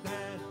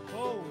understand.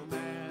 Oh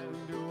man,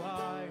 do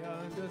I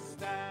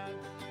understand.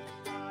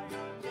 I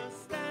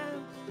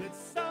understand that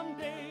some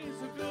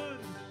days are good,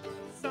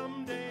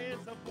 some days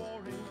are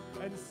boring,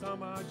 and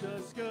some are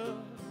just good.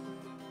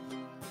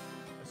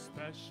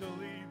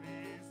 Especially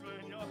these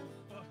when you're...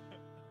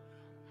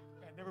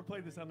 I never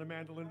played this on the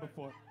mandolin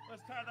before.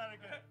 Let's try that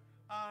again.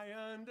 I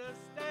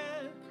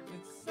understand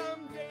that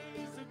some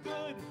days are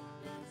good,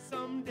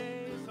 some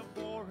days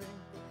are boring.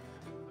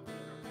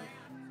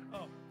 Oh,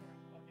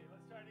 okay,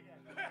 let's try it again.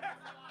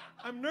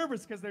 I'm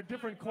nervous because they're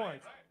different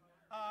chords.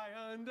 I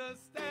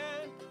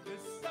understand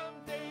that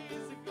some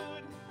days are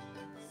good,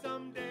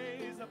 some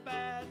days are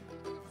bad,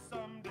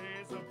 some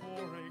days are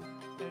boring,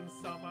 and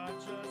some are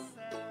just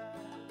sad.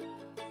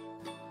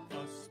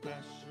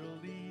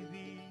 Especially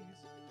these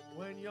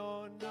when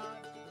you're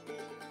not.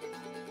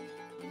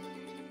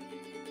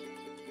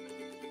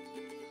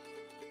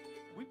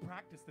 We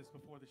practiced this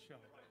before the show.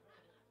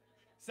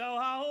 So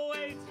I'll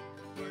wait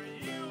for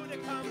you to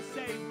come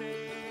save me.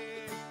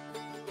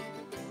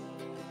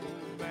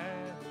 Oh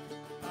man,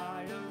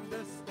 I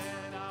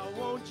understand I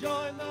won't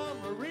join the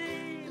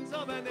Marines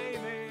or the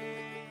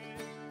Navy.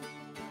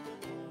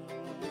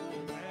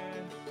 Oh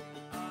man,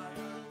 I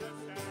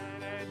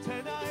understand, and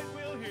tonight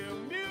we'll hear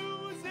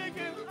music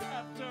and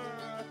laughter.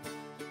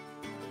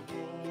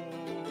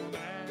 Oh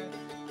man,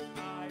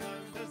 I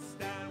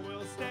understand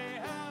we'll stay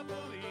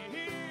happily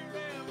here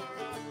ever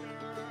after.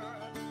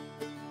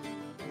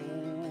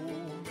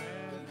 Oh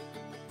man,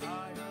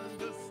 I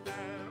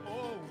understand.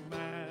 Oh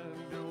man,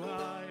 do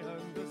I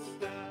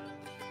understand.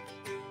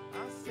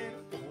 I said,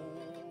 oh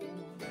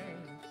man,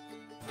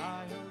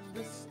 I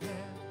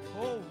understand.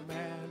 Oh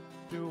man,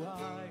 do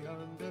I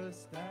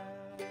understand.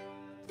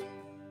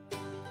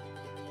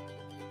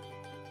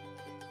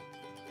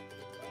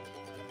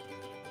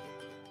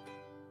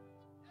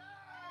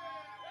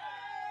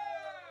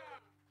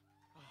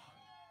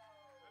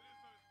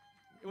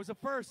 It was a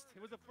first.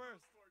 It was a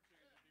first.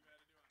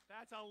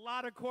 That's a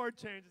lot of chord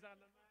changes on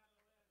the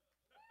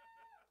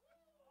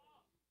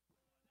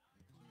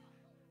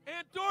mandolin.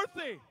 Aunt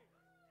Dorothy.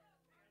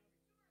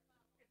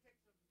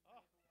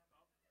 Oh.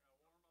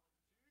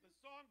 The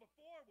song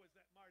before was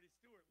at Marty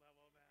Stewart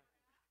level, man.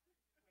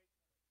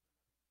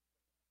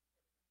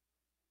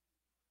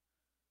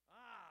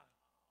 Ah.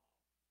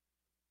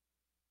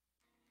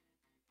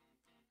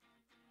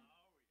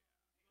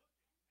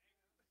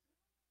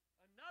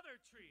 Another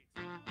treat.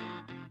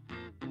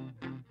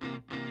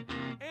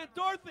 Aunt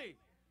Dorothy.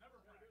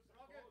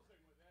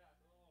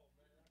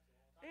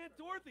 Aunt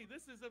Dorothy,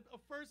 this is a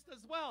first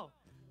as well.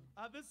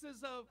 This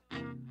is a...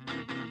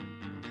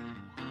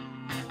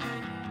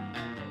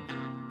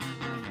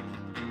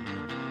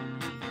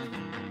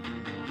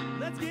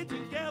 Let's get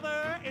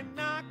together and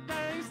knock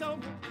things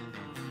over.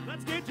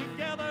 Let's get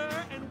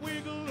together and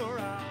wiggle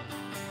around.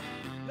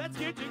 Let's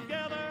get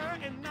together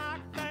and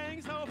knock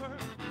things over.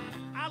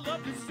 I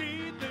love to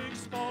see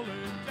things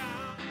falling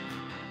down.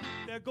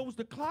 There goes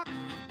the clock,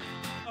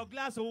 a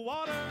glass of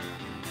water.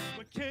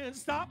 We can't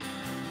stop,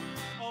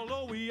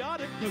 although we ought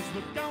to, 'cause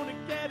we're gonna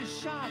get a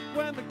shot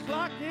when the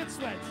clock hits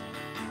wet.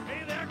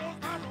 Hey, there goes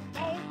my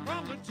remote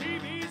from the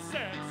TV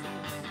set. So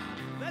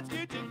let's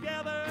get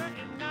together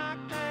and knock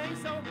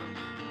things over.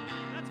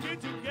 Let's get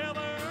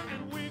together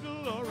and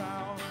wiggle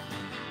around.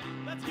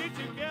 Let's get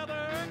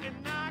together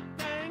and knock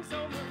things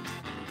over.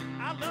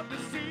 I love to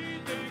see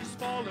things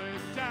falling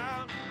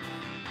down.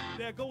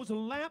 There goes a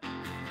lamp,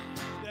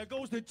 there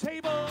goes the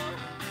table,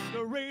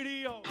 the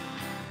radio,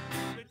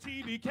 the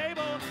TV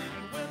cable,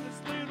 and when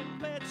this little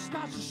bed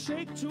starts to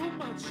shake too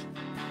much,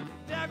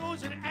 there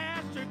goes an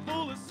ashtray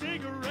full of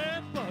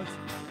cigarette butts.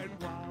 And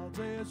while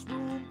this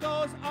room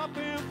goes up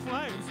in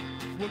flames,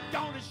 we're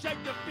gonna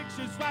shake the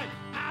pictures right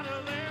out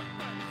of their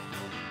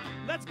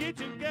frames. Let's get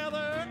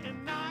together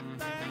and knock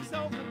things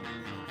over.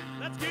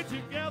 Let's get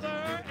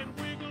together and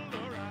wiggle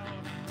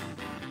around.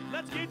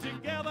 Let's get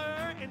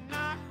together and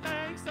knock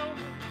things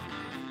over.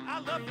 I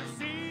love to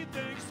see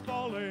things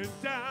falling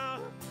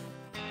down.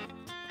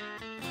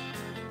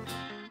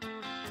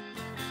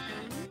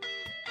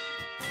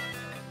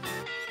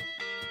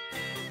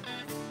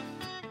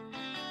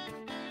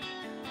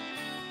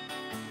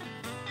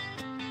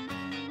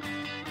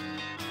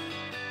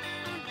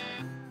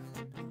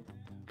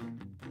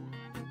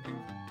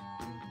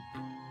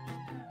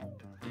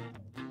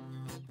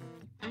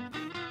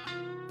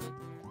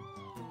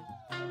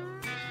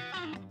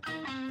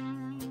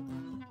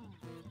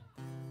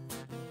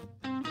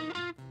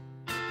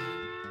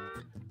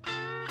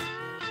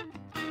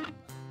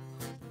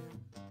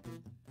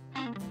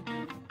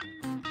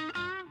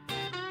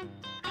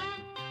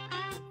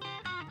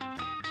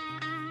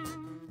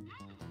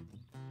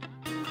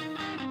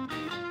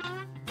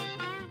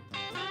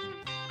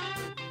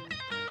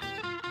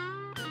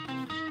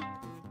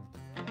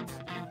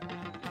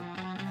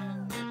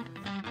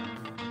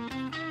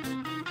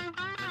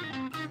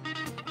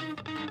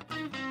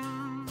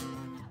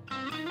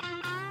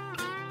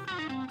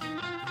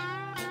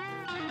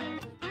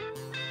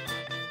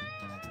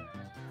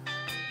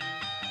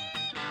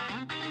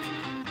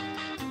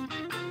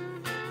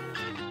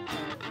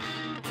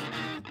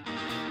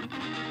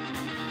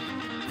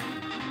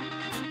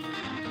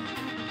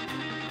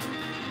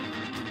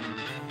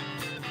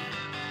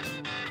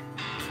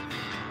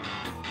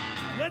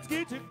 Let's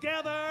get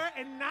together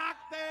and knock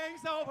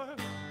things over.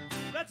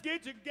 Let's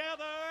get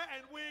together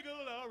and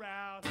wiggle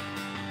around.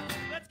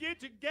 Let's get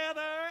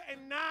together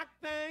and knock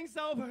things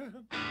over.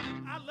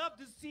 I love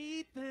to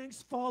see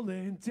things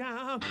falling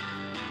down.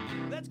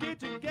 Let's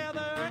get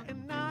together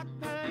and knock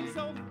things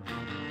over.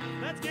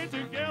 Let's get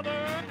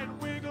together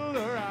and wiggle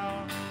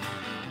around.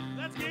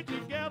 Let's get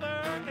together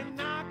and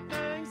knock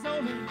things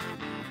over.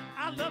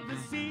 I love to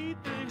see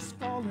things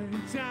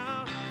falling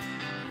down.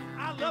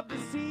 I love to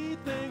see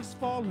things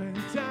falling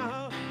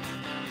down.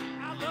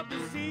 I love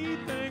to see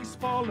things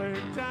falling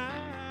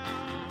down.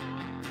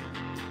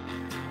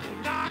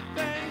 Knock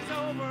things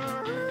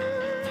over.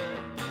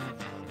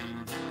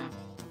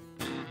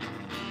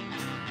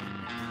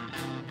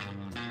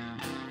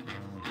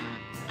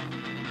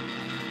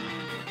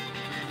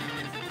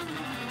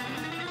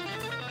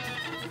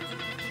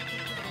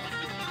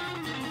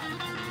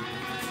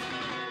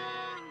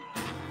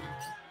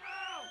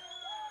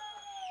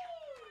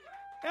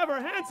 Ever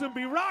handsome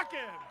be rocking.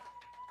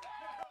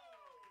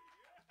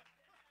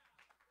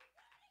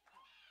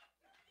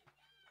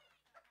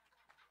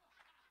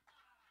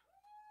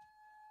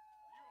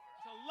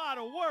 It's a lot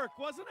of work,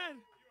 wasn't it?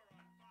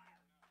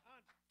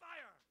 On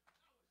fire.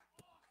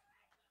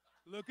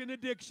 Look in the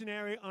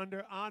dictionary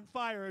under on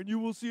fire and you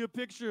will see a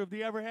picture of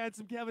the ever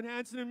handsome Kevin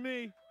Hansen and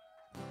me.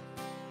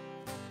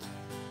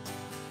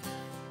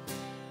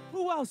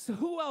 Who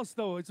else,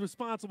 though, is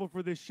responsible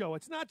for this show?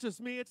 It's not just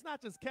me. It's not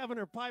just Kevin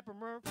or Piper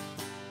Murph.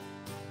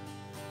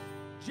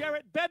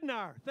 Jarrett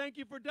Bednar, thank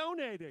you for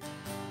donating.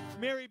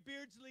 Mary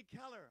Beardsley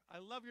Keller, I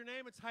love your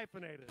name. It's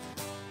hyphenated.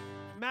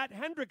 Matt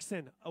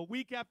Hendrickson, a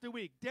week after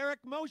week. Derek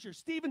Mosher,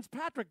 Stevens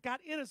Patrick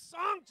got in a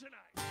song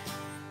tonight.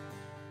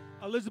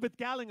 Elizabeth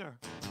Gallinger.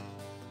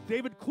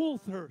 David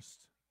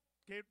Coulthurst.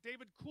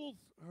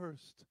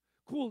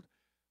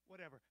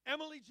 Whatever.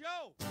 Emily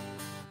Joe.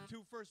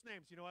 2 first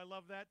names. You know, I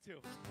love that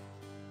too.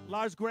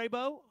 Lars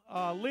Grabo,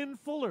 Lynn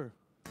Fuller,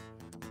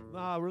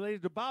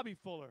 related to Bobby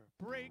Fuller.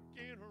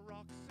 Breaking her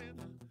rocks in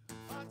the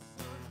hot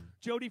sun.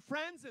 Jody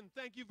Franzen,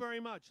 thank you very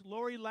much.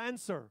 Lori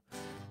Lancer,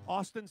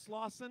 Austin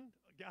Slauson,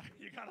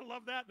 you gotta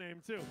love that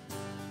name too.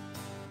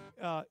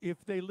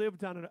 If they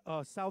lived on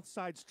a South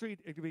Side street,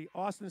 it could be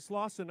Austin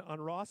Slauson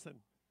on Rawson.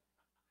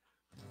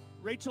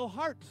 Rachel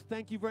Hart,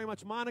 thank you very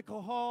much.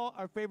 Monica Hall,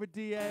 our favorite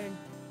DA.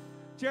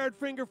 Jared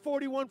Finger,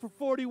 41 for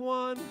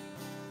 41.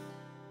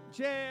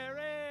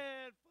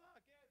 Jared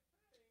fucking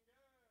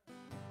Finger.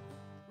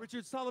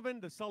 Richard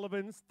Sullivan, the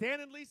Sullivans. Dan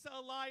and Lisa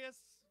Elias.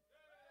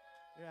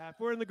 Yeah, if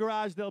we're in the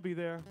garage, they'll be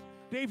there.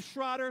 Dave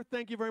Schroeder,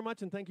 thank you very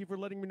much, and thank you for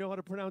letting me know how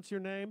to pronounce your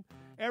name.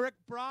 Eric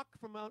Brock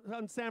from out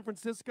in San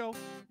Francisco.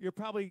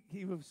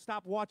 He will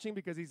stop watching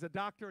because he's a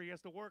doctor. He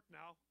has to work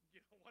now.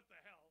 You know, what the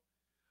hell?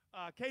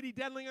 Katie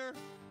Denlinger,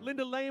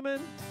 Linda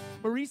Lehman,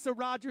 Marisa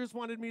Rogers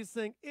wanted me to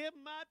sing It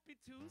Might Be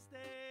Tuesday.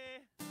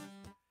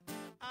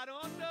 I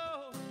don't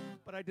know,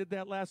 but I did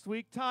that last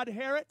week. Todd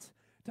Harrett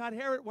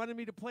wanted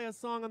me to play a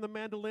song on the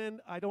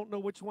mandolin. I don't know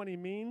which one he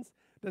means.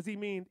 Does he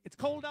mean, it's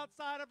cold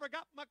outside, I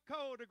forgot my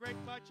coat, a great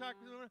white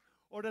chocolate,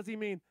 or does he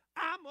mean,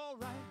 I'm all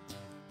right,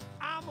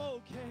 I'm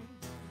okay,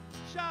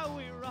 shall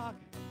we rock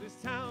this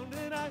town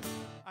tonight?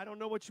 I don't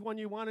know which one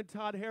you wanted,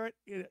 Todd Harrett.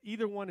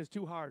 Either one is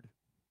too hard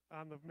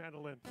on the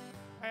mandolin.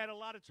 I had a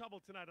lot of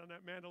trouble tonight on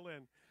that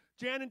mandolin.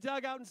 Jan and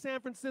Doug out in San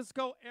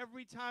Francisco.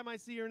 Every time I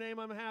see your name,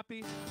 I'm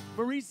happy.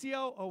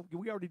 Mauricio. Oh,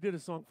 we already did a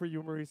song for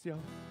you, Mauricio.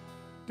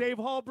 Dave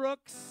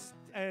Hallbrooks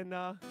and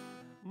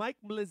Mike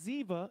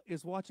Mlaziva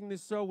is watching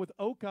this show with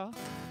Oko,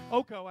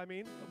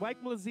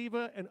 Mike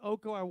Mlaziva and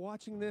Oko are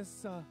watching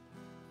this.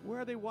 Where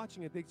are they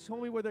watching it? They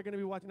told me where they're going to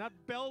be watching. Not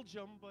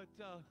Belgium, but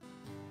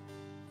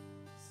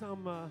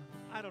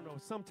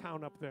some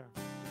town up there.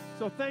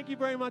 So thank you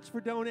very much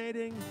for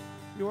donating.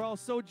 You are all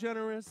so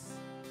generous.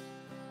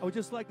 I would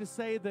just like to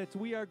say that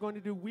we are going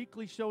to do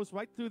weekly shows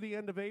right through the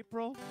end of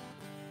April,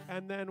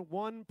 and then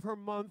one per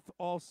month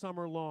all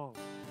summer long.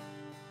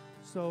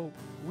 So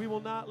we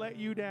will not let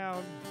you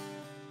down,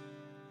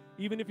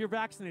 even if you're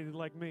vaccinated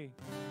like me.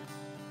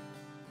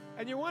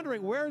 And you're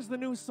wondering, where's the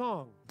new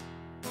song?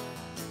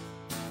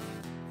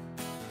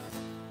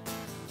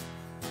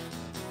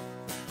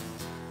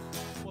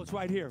 Well, it's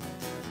right here.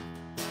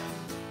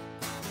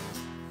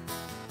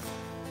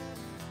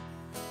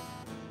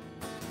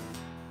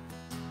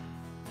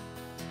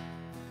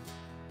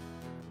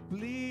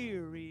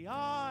 Bleary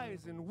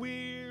eyes and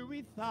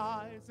weary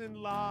thighs and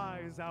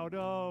lies out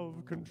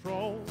of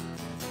control.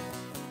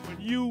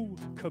 When you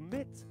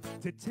commit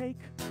to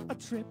take a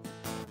trip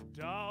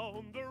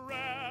down the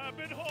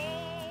rabbit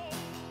hole.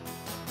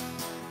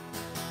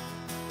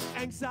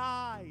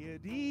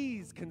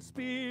 Anxieties,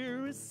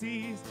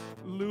 conspiracies,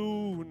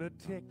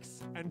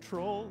 lunatics and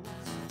trolls.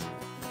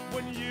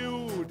 When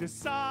you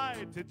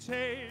decide to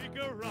take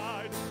a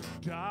ride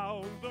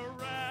down the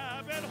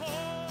rabbit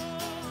hole,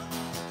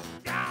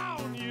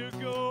 down you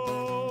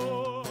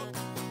go,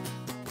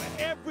 where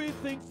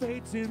everything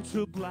fades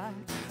into black.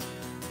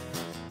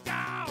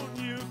 Down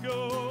you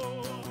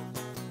go,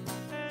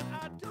 and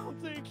I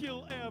don't think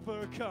you'll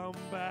ever come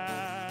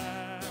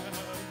back.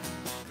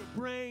 Your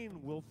brain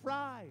will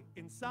fry.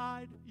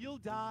 Inside, you'll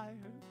die.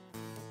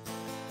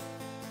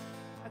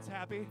 That's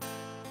happy.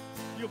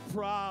 You'll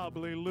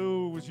probably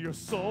lose your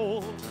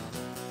soul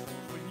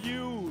when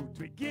you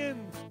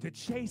begin to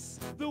chase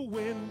the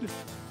wind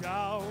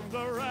down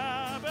the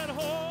rabbit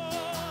hole.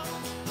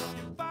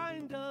 You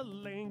find a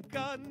link,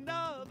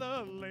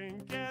 another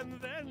link, and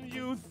then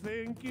you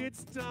think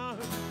it's done.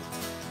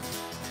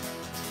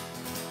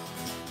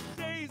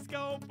 Days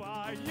go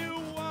by, you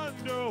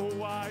wonder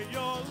why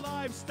your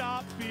life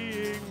stopped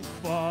being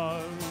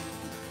fun.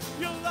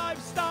 Your life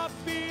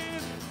stopped being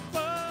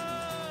fun.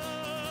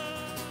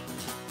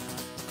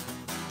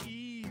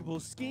 Evil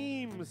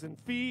schemes and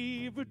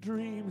fever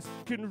dreams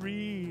can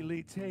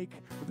really take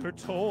their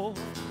toll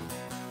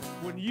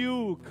when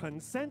you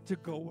consent to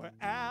go where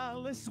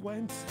Alice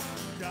went,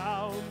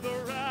 down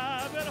the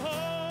rabbit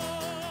hole.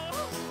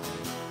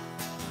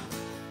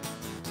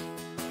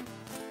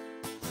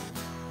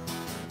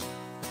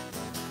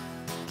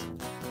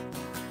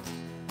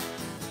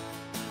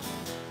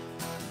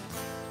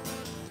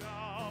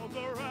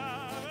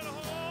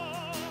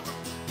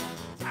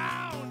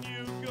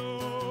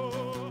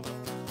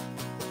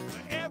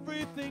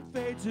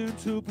 Fades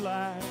into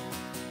black.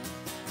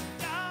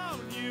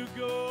 Down you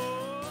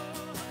go,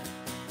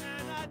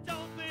 and I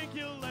don't think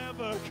you'll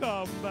ever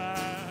come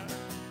back.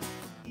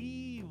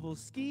 Evil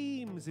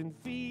schemes and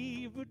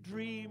fever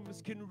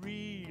dreams can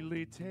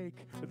really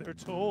take their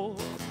toll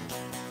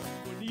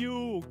when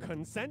you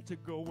consent to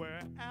go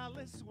where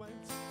Alice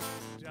went,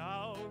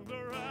 down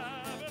the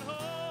rabbit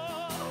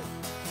hole.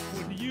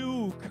 When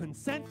you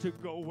consent to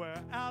go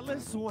where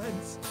Alice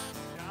went,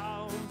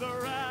 down the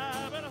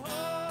rabbit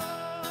hole.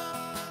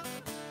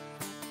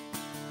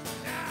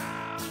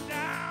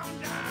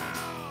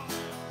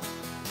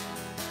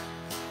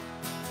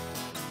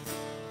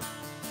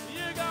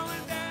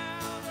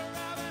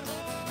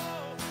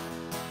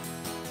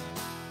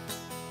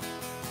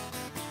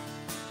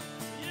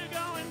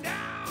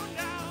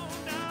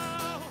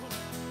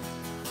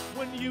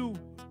 When you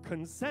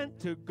consent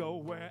to go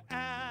where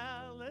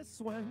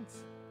Alice went,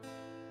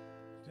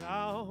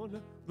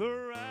 down the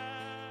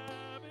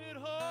rabbit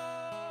hole.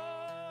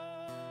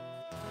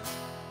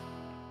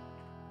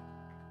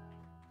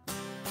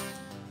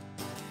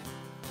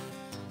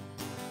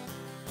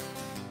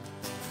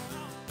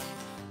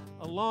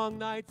 A long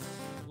night,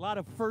 a lot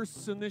of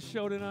firsts in this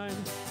show tonight.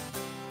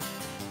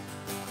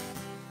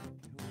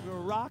 We're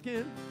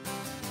rocking.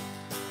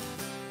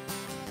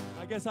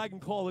 I guess I can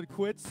call it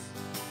quits.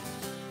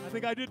 I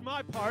think I did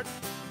my part,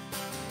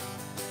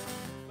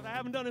 but I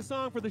haven't done a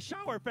song for the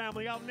Shower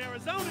family out in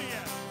Arizona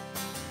yet.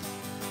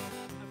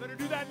 I better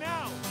do that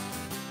now.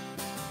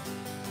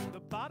 The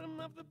bottom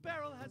of the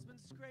barrel has been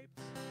scraped.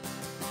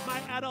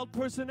 My adult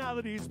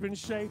personality's been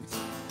shaped.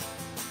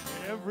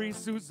 Every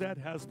Suzette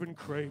has been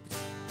craped.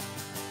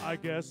 I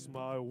guess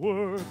my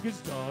work is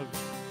done.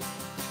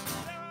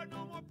 There are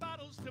no more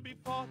battles to be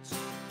fought.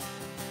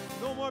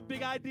 No more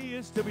big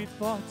ideas to be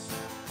thought.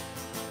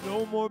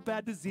 No more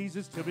bad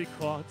diseases to be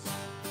caught.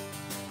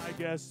 I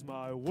guess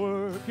my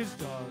work is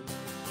done.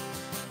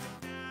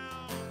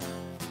 Now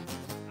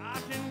I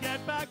can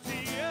get back to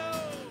you,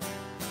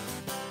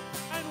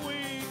 and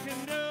we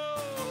can do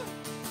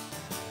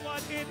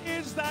what it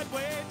is that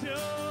we do.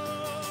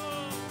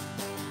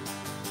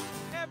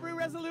 Every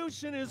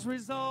resolution is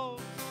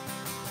resolved.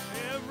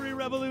 Every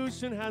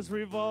revolution has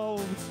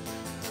revolved.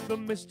 The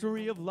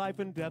mystery of life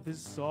and death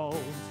is solved.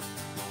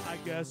 I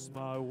guess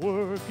my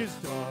work is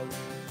done.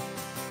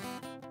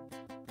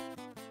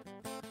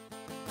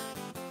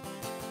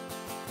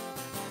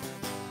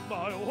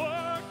 My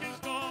work is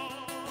gone.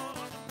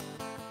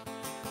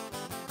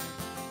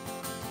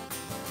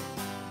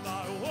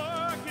 My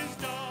work is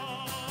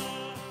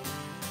done.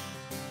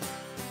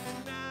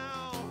 And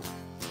now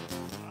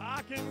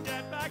I can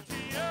get back to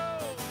you,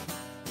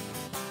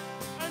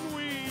 and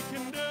we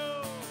can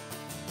do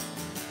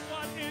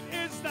what it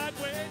is that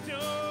we do.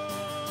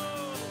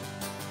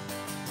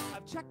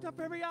 I've checked up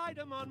every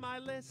item on my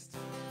list.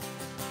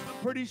 I'm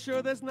pretty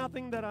sure there's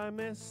nothing that I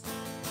missed.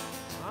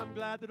 I'm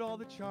glad that all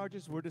the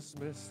charges were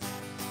dismissed.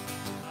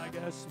 I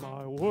guess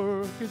my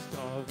work is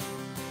done.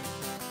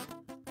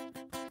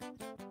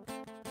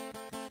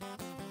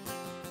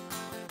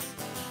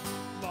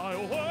 My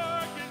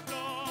work is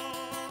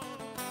done.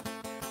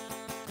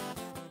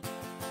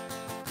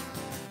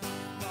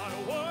 My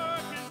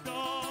work is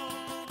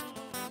done.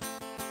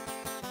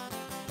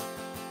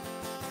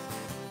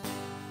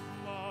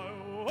 My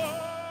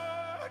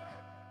work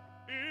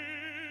is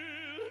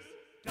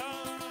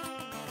done.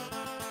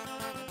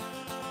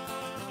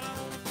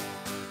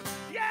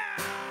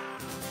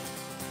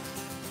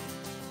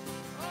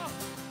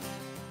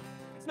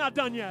 Not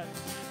done yet,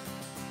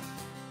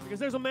 because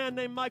there's a man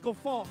named Michael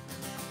Falk.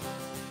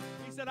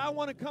 He said, I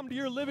want to come to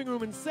your living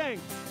room and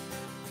sing,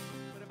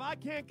 but if I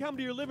can't come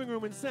to your living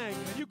room and sing,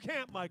 and you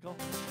can't, Michael,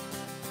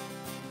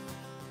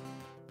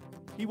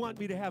 he wants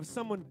me to have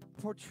someone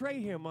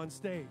portray him on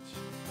stage.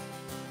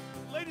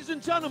 Ladies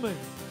and gentlemen,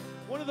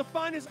 one of the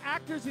finest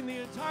actors in the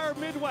entire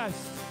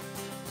Midwest,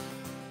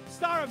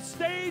 star of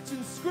stage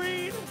and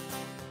screen,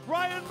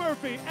 Brian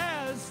Murphy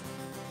as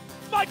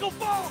Michael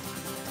Falk.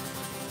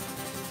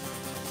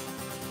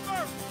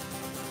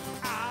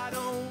 I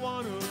don't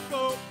want to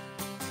go.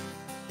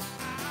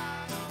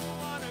 I don't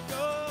want to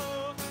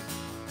go.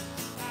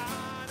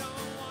 I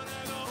don't want to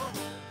go.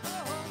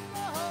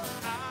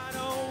 I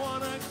don't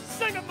want to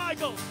sing it,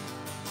 Michael.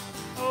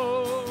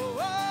 Oh,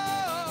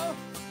 oh,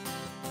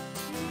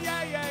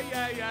 yeah, yeah,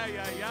 yeah, yeah,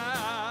 yeah,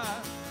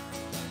 yeah.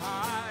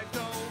 I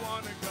don't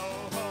want to go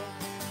home.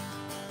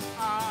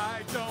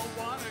 I don't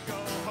want to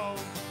go home.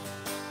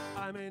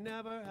 I may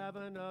never have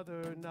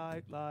another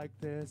night like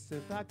this.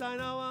 In fact, I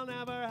know I'll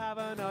never have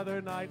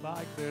another night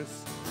like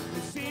this.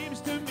 It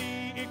seems to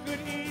me it could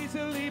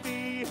easily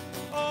be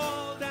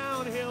all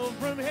downhill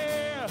from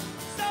here.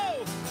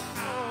 So,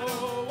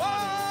 oh,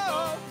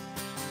 oh,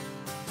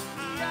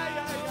 yeah,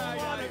 yeah, yeah, yeah,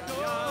 yeah,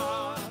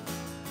 yeah.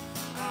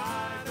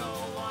 I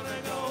don't want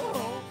to go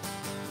home.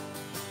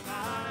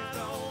 I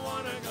don't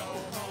want to go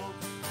home.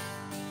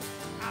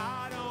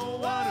 I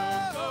don't want to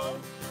go.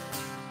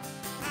 I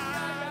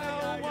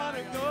don't want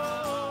to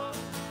go.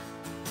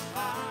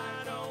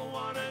 I don't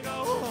want to go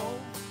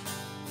home.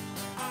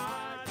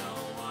 I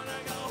don't want to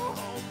go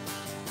home.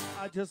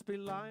 I'd just be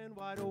lying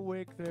wide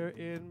awake there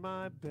in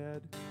my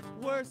bed.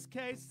 Worst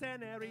case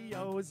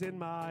scenarios in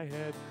my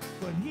head.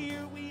 But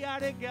here we are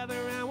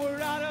together and we're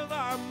out of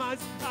our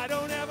minds. I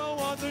don't ever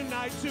want the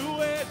night to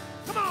end.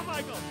 Come on,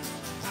 Michael.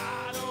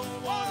 I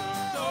don't want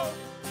to go.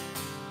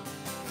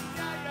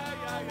 Yeah, yeah,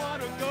 yeah, I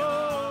want to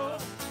go.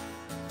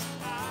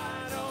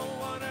 I don't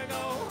want to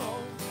go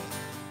home.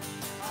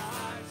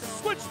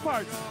 Switch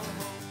parts.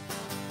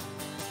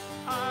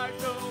 I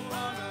don't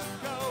want to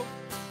go.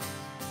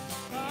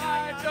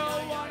 I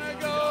don't want to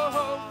go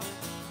home.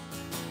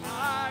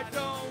 I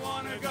don't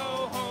want to go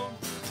home.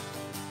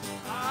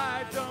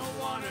 I don't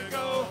want to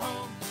go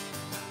home.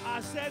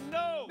 I said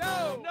no,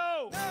 no,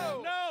 no,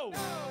 no, no.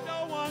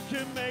 No one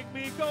can make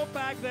me go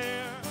back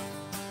there.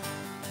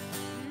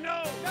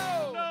 No,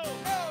 no, no,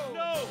 no,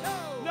 no.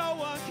 No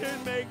one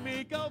can make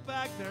me go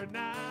back there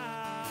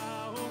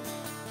now.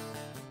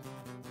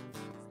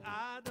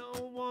 I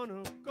don't want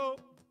to go.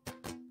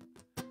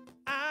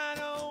 I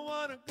don't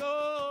want to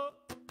go.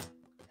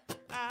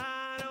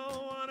 I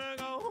don't want to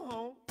go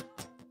home.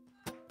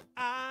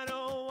 I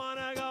don't want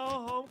to go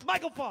home.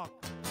 Michael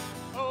Falk.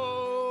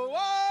 Oh,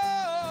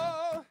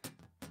 oh,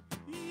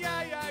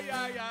 yeah, yeah,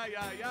 yeah, yeah,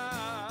 yeah,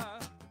 yeah.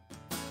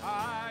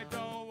 I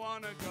don't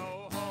want to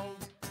go home.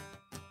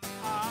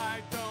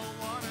 I don't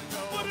want to go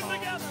home. Put it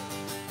together.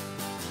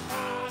 I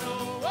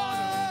don't want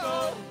to go.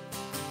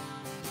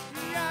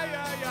 Yeah,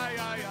 yeah, yeah,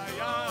 yeah, yeah,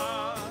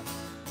 yeah.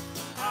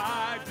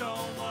 I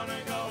don't want to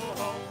go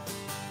home.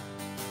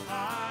 I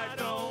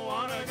don't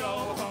want to go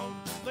home.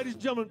 Ladies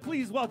and gentlemen,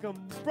 please welcome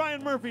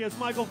Brian Murphy as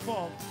Michael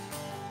Falk.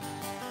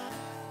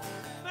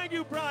 Thank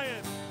you,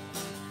 Brian.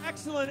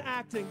 Excellent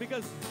acting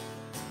because,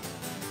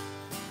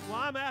 well,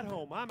 I'm at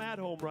home. I'm at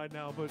home right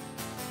now, but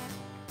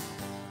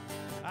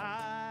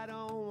I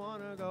don't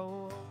want to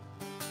go home.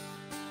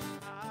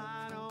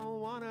 I don't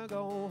want to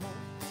go home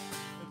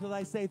until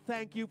I say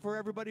thank you for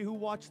everybody who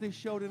watched this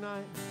show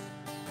tonight.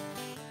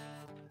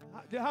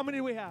 How many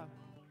do we have?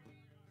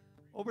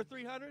 Over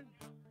 300?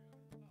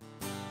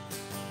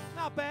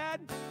 Not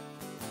bad.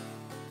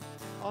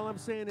 All I'm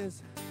saying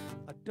is,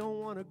 I don't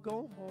want to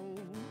go home.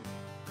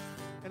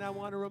 And I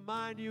want to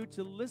remind you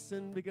to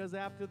listen because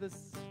after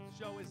this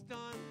show is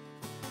done,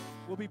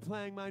 we'll be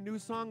playing my new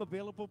song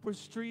available for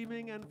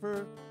streaming and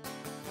for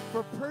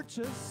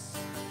purchase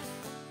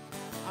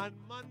on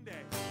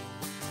Monday.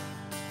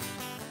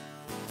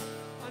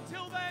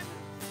 Until then,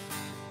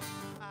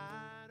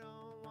 I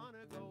don't want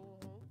to go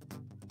home.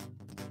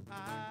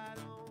 I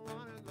don't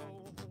want to go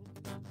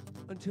home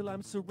until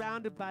I'm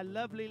surrounded by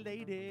lovely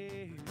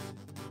ladies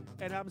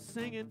and I'm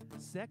singing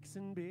sex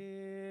and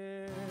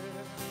beer.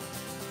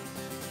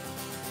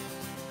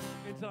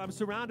 Until I'm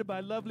surrounded by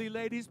lovely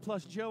ladies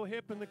plus Joe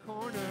Hip in the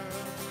corner.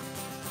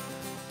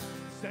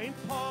 St.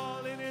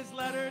 Paul in his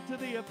letter to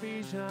the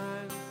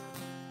Ephesians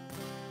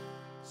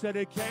said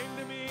it came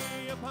to me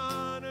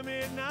upon a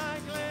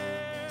midnight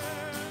glare.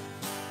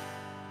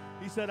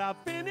 He said, I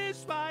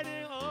finished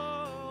writing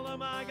all of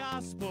my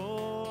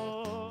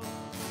gospel.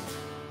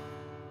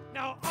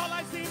 Now all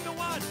I seem to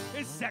want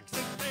is sex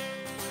and beer.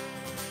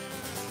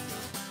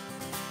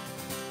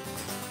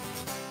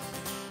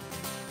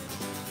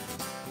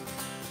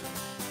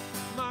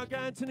 Mark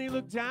Antony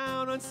looked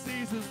down on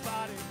Caesar's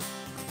body.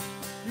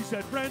 He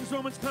said, friends,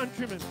 Romans,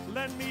 countrymen,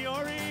 lend me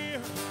your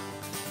ear.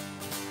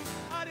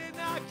 I did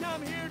not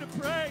come here to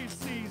praise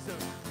Caesar.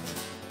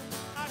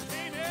 I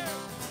came here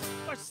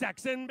for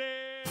sex and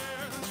beer.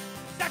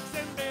 Sex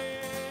and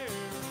beer.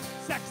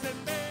 Sex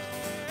and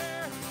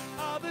beer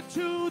are the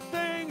two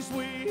things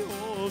we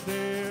hold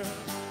dear.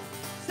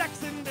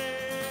 Sex and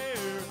beer.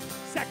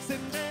 Sex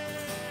and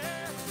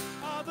beer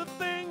are the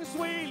things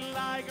we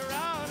like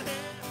around here.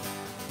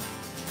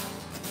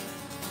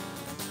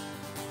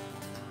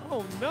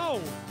 Oh no!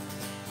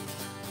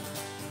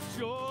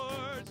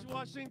 George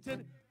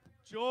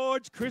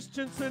George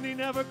Christensen, he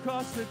never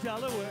crossed the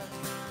Delaware.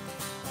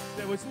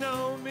 There was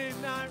no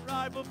midnight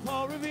ride for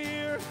Paul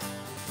Revere.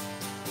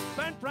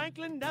 Ben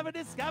Franklin never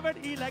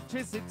discovered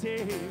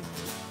electricity.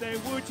 They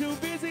were too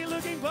busy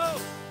looking for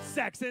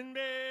sex and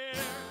beer.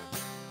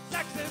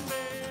 Sex and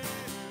beer.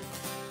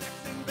 Sex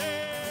and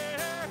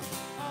beer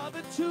are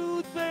the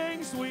two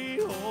things we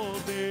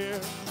hold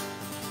dear.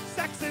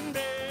 Sex and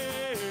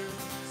beer.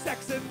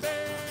 Sex and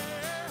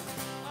beer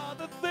are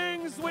the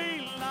things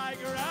we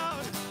like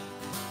around.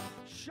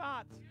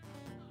 Shot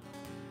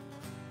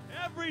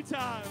every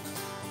time.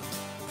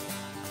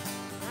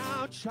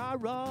 Now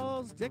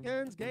Charles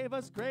Dickens gave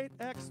us great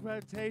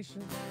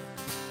exploitation.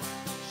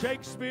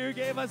 Shakespeare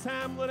gave us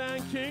Hamlet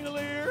and King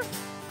Lear.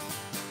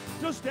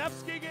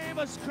 Dostoevsky gave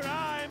us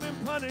Crime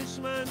and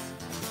Punishment.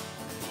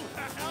 Who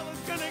the hell is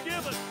gonna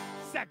give us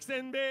sex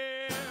and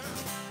beer?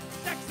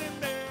 Sex and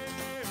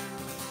beer.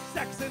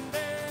 Sex and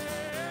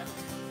beer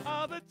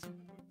are the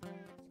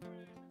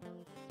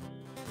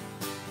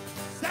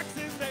sex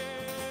and beer.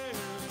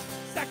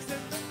 Sex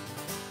and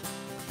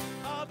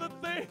all the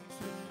things.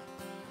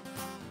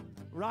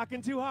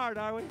 Rocking too hard,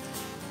 are we?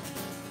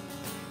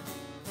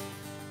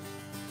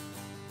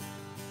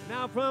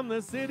 Now from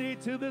the city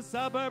to the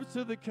suburbs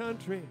to the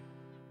country,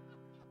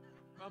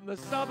 from the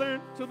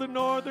southern to the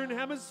northern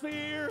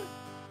hemisphere,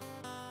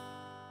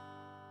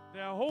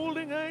 they're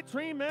holding a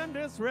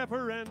tremendous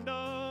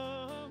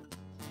referendum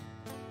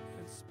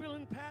and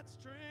spilling Pat's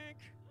drink,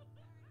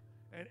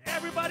 and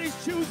everybody's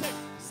choosing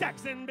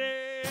sex and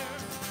beer.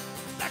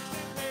 Sex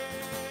and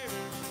beer,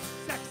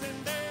 sex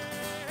and beer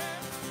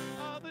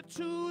are the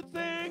two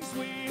things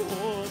we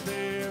hold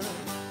dear.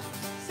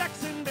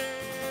 Sex and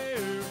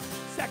beer,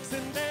 sex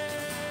and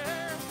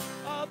beer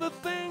are the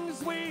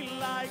things we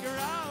like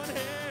around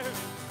here.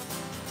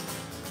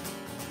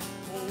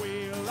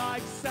 We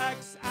like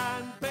sex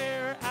and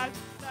beer and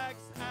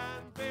sex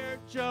and beer.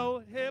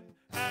 Joe Hip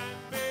and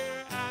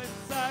beer and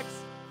sex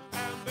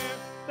and beer.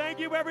 Thank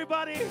you,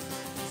 everybody.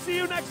 See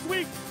you next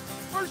week.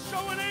 First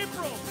show in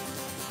April.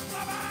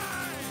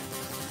 Bye-bye!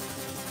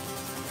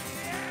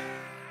 Yeah!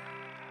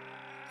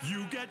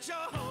 You get your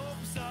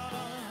hopes up,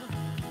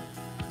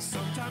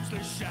 sometimes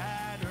they're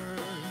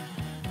shattered,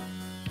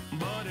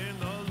 but in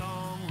the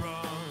long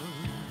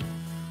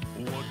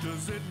run, what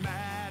does it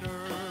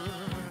matter?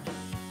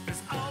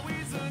 There's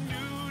always a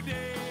new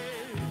day,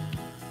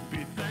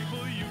 be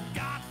thankful you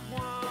got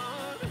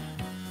one.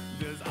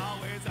 There's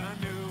always a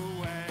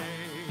new way,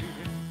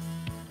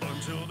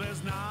 until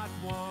there's not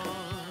one.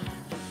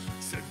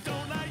 So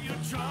don't let your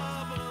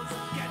troubles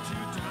get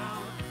you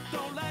down.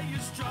 Don't let your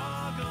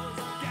struggles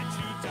get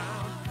you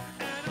down.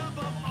 And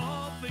above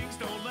all things,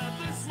 don't let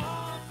the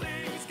small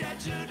things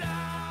get you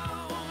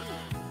down.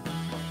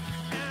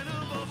 And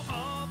above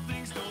all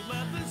things, don't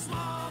let the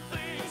small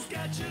things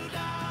get you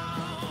down.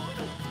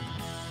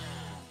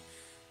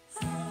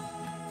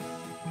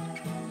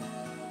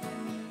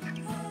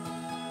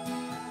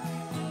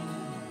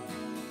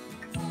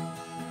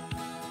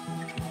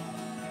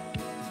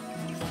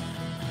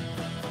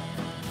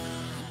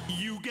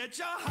 You get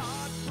your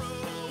heart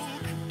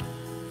broke,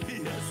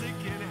 yes it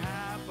can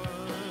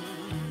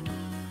happen,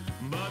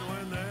 but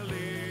when they're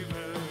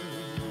leaving,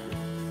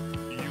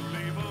 you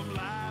leave them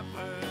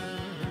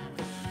laughing.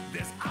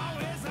 There's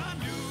always a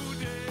new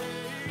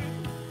day,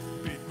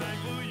 be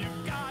thankful you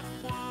got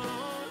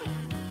one.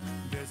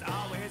 There's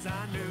always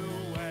a new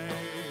way,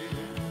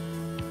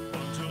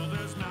 until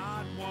there's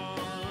not one.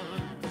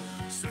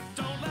 So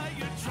don't let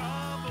your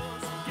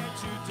troubles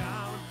get you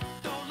down.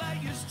 Don't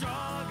let your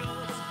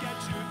struggles get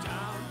you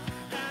down.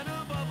 And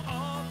above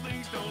all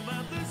things, don't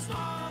let the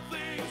small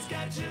things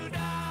get you down.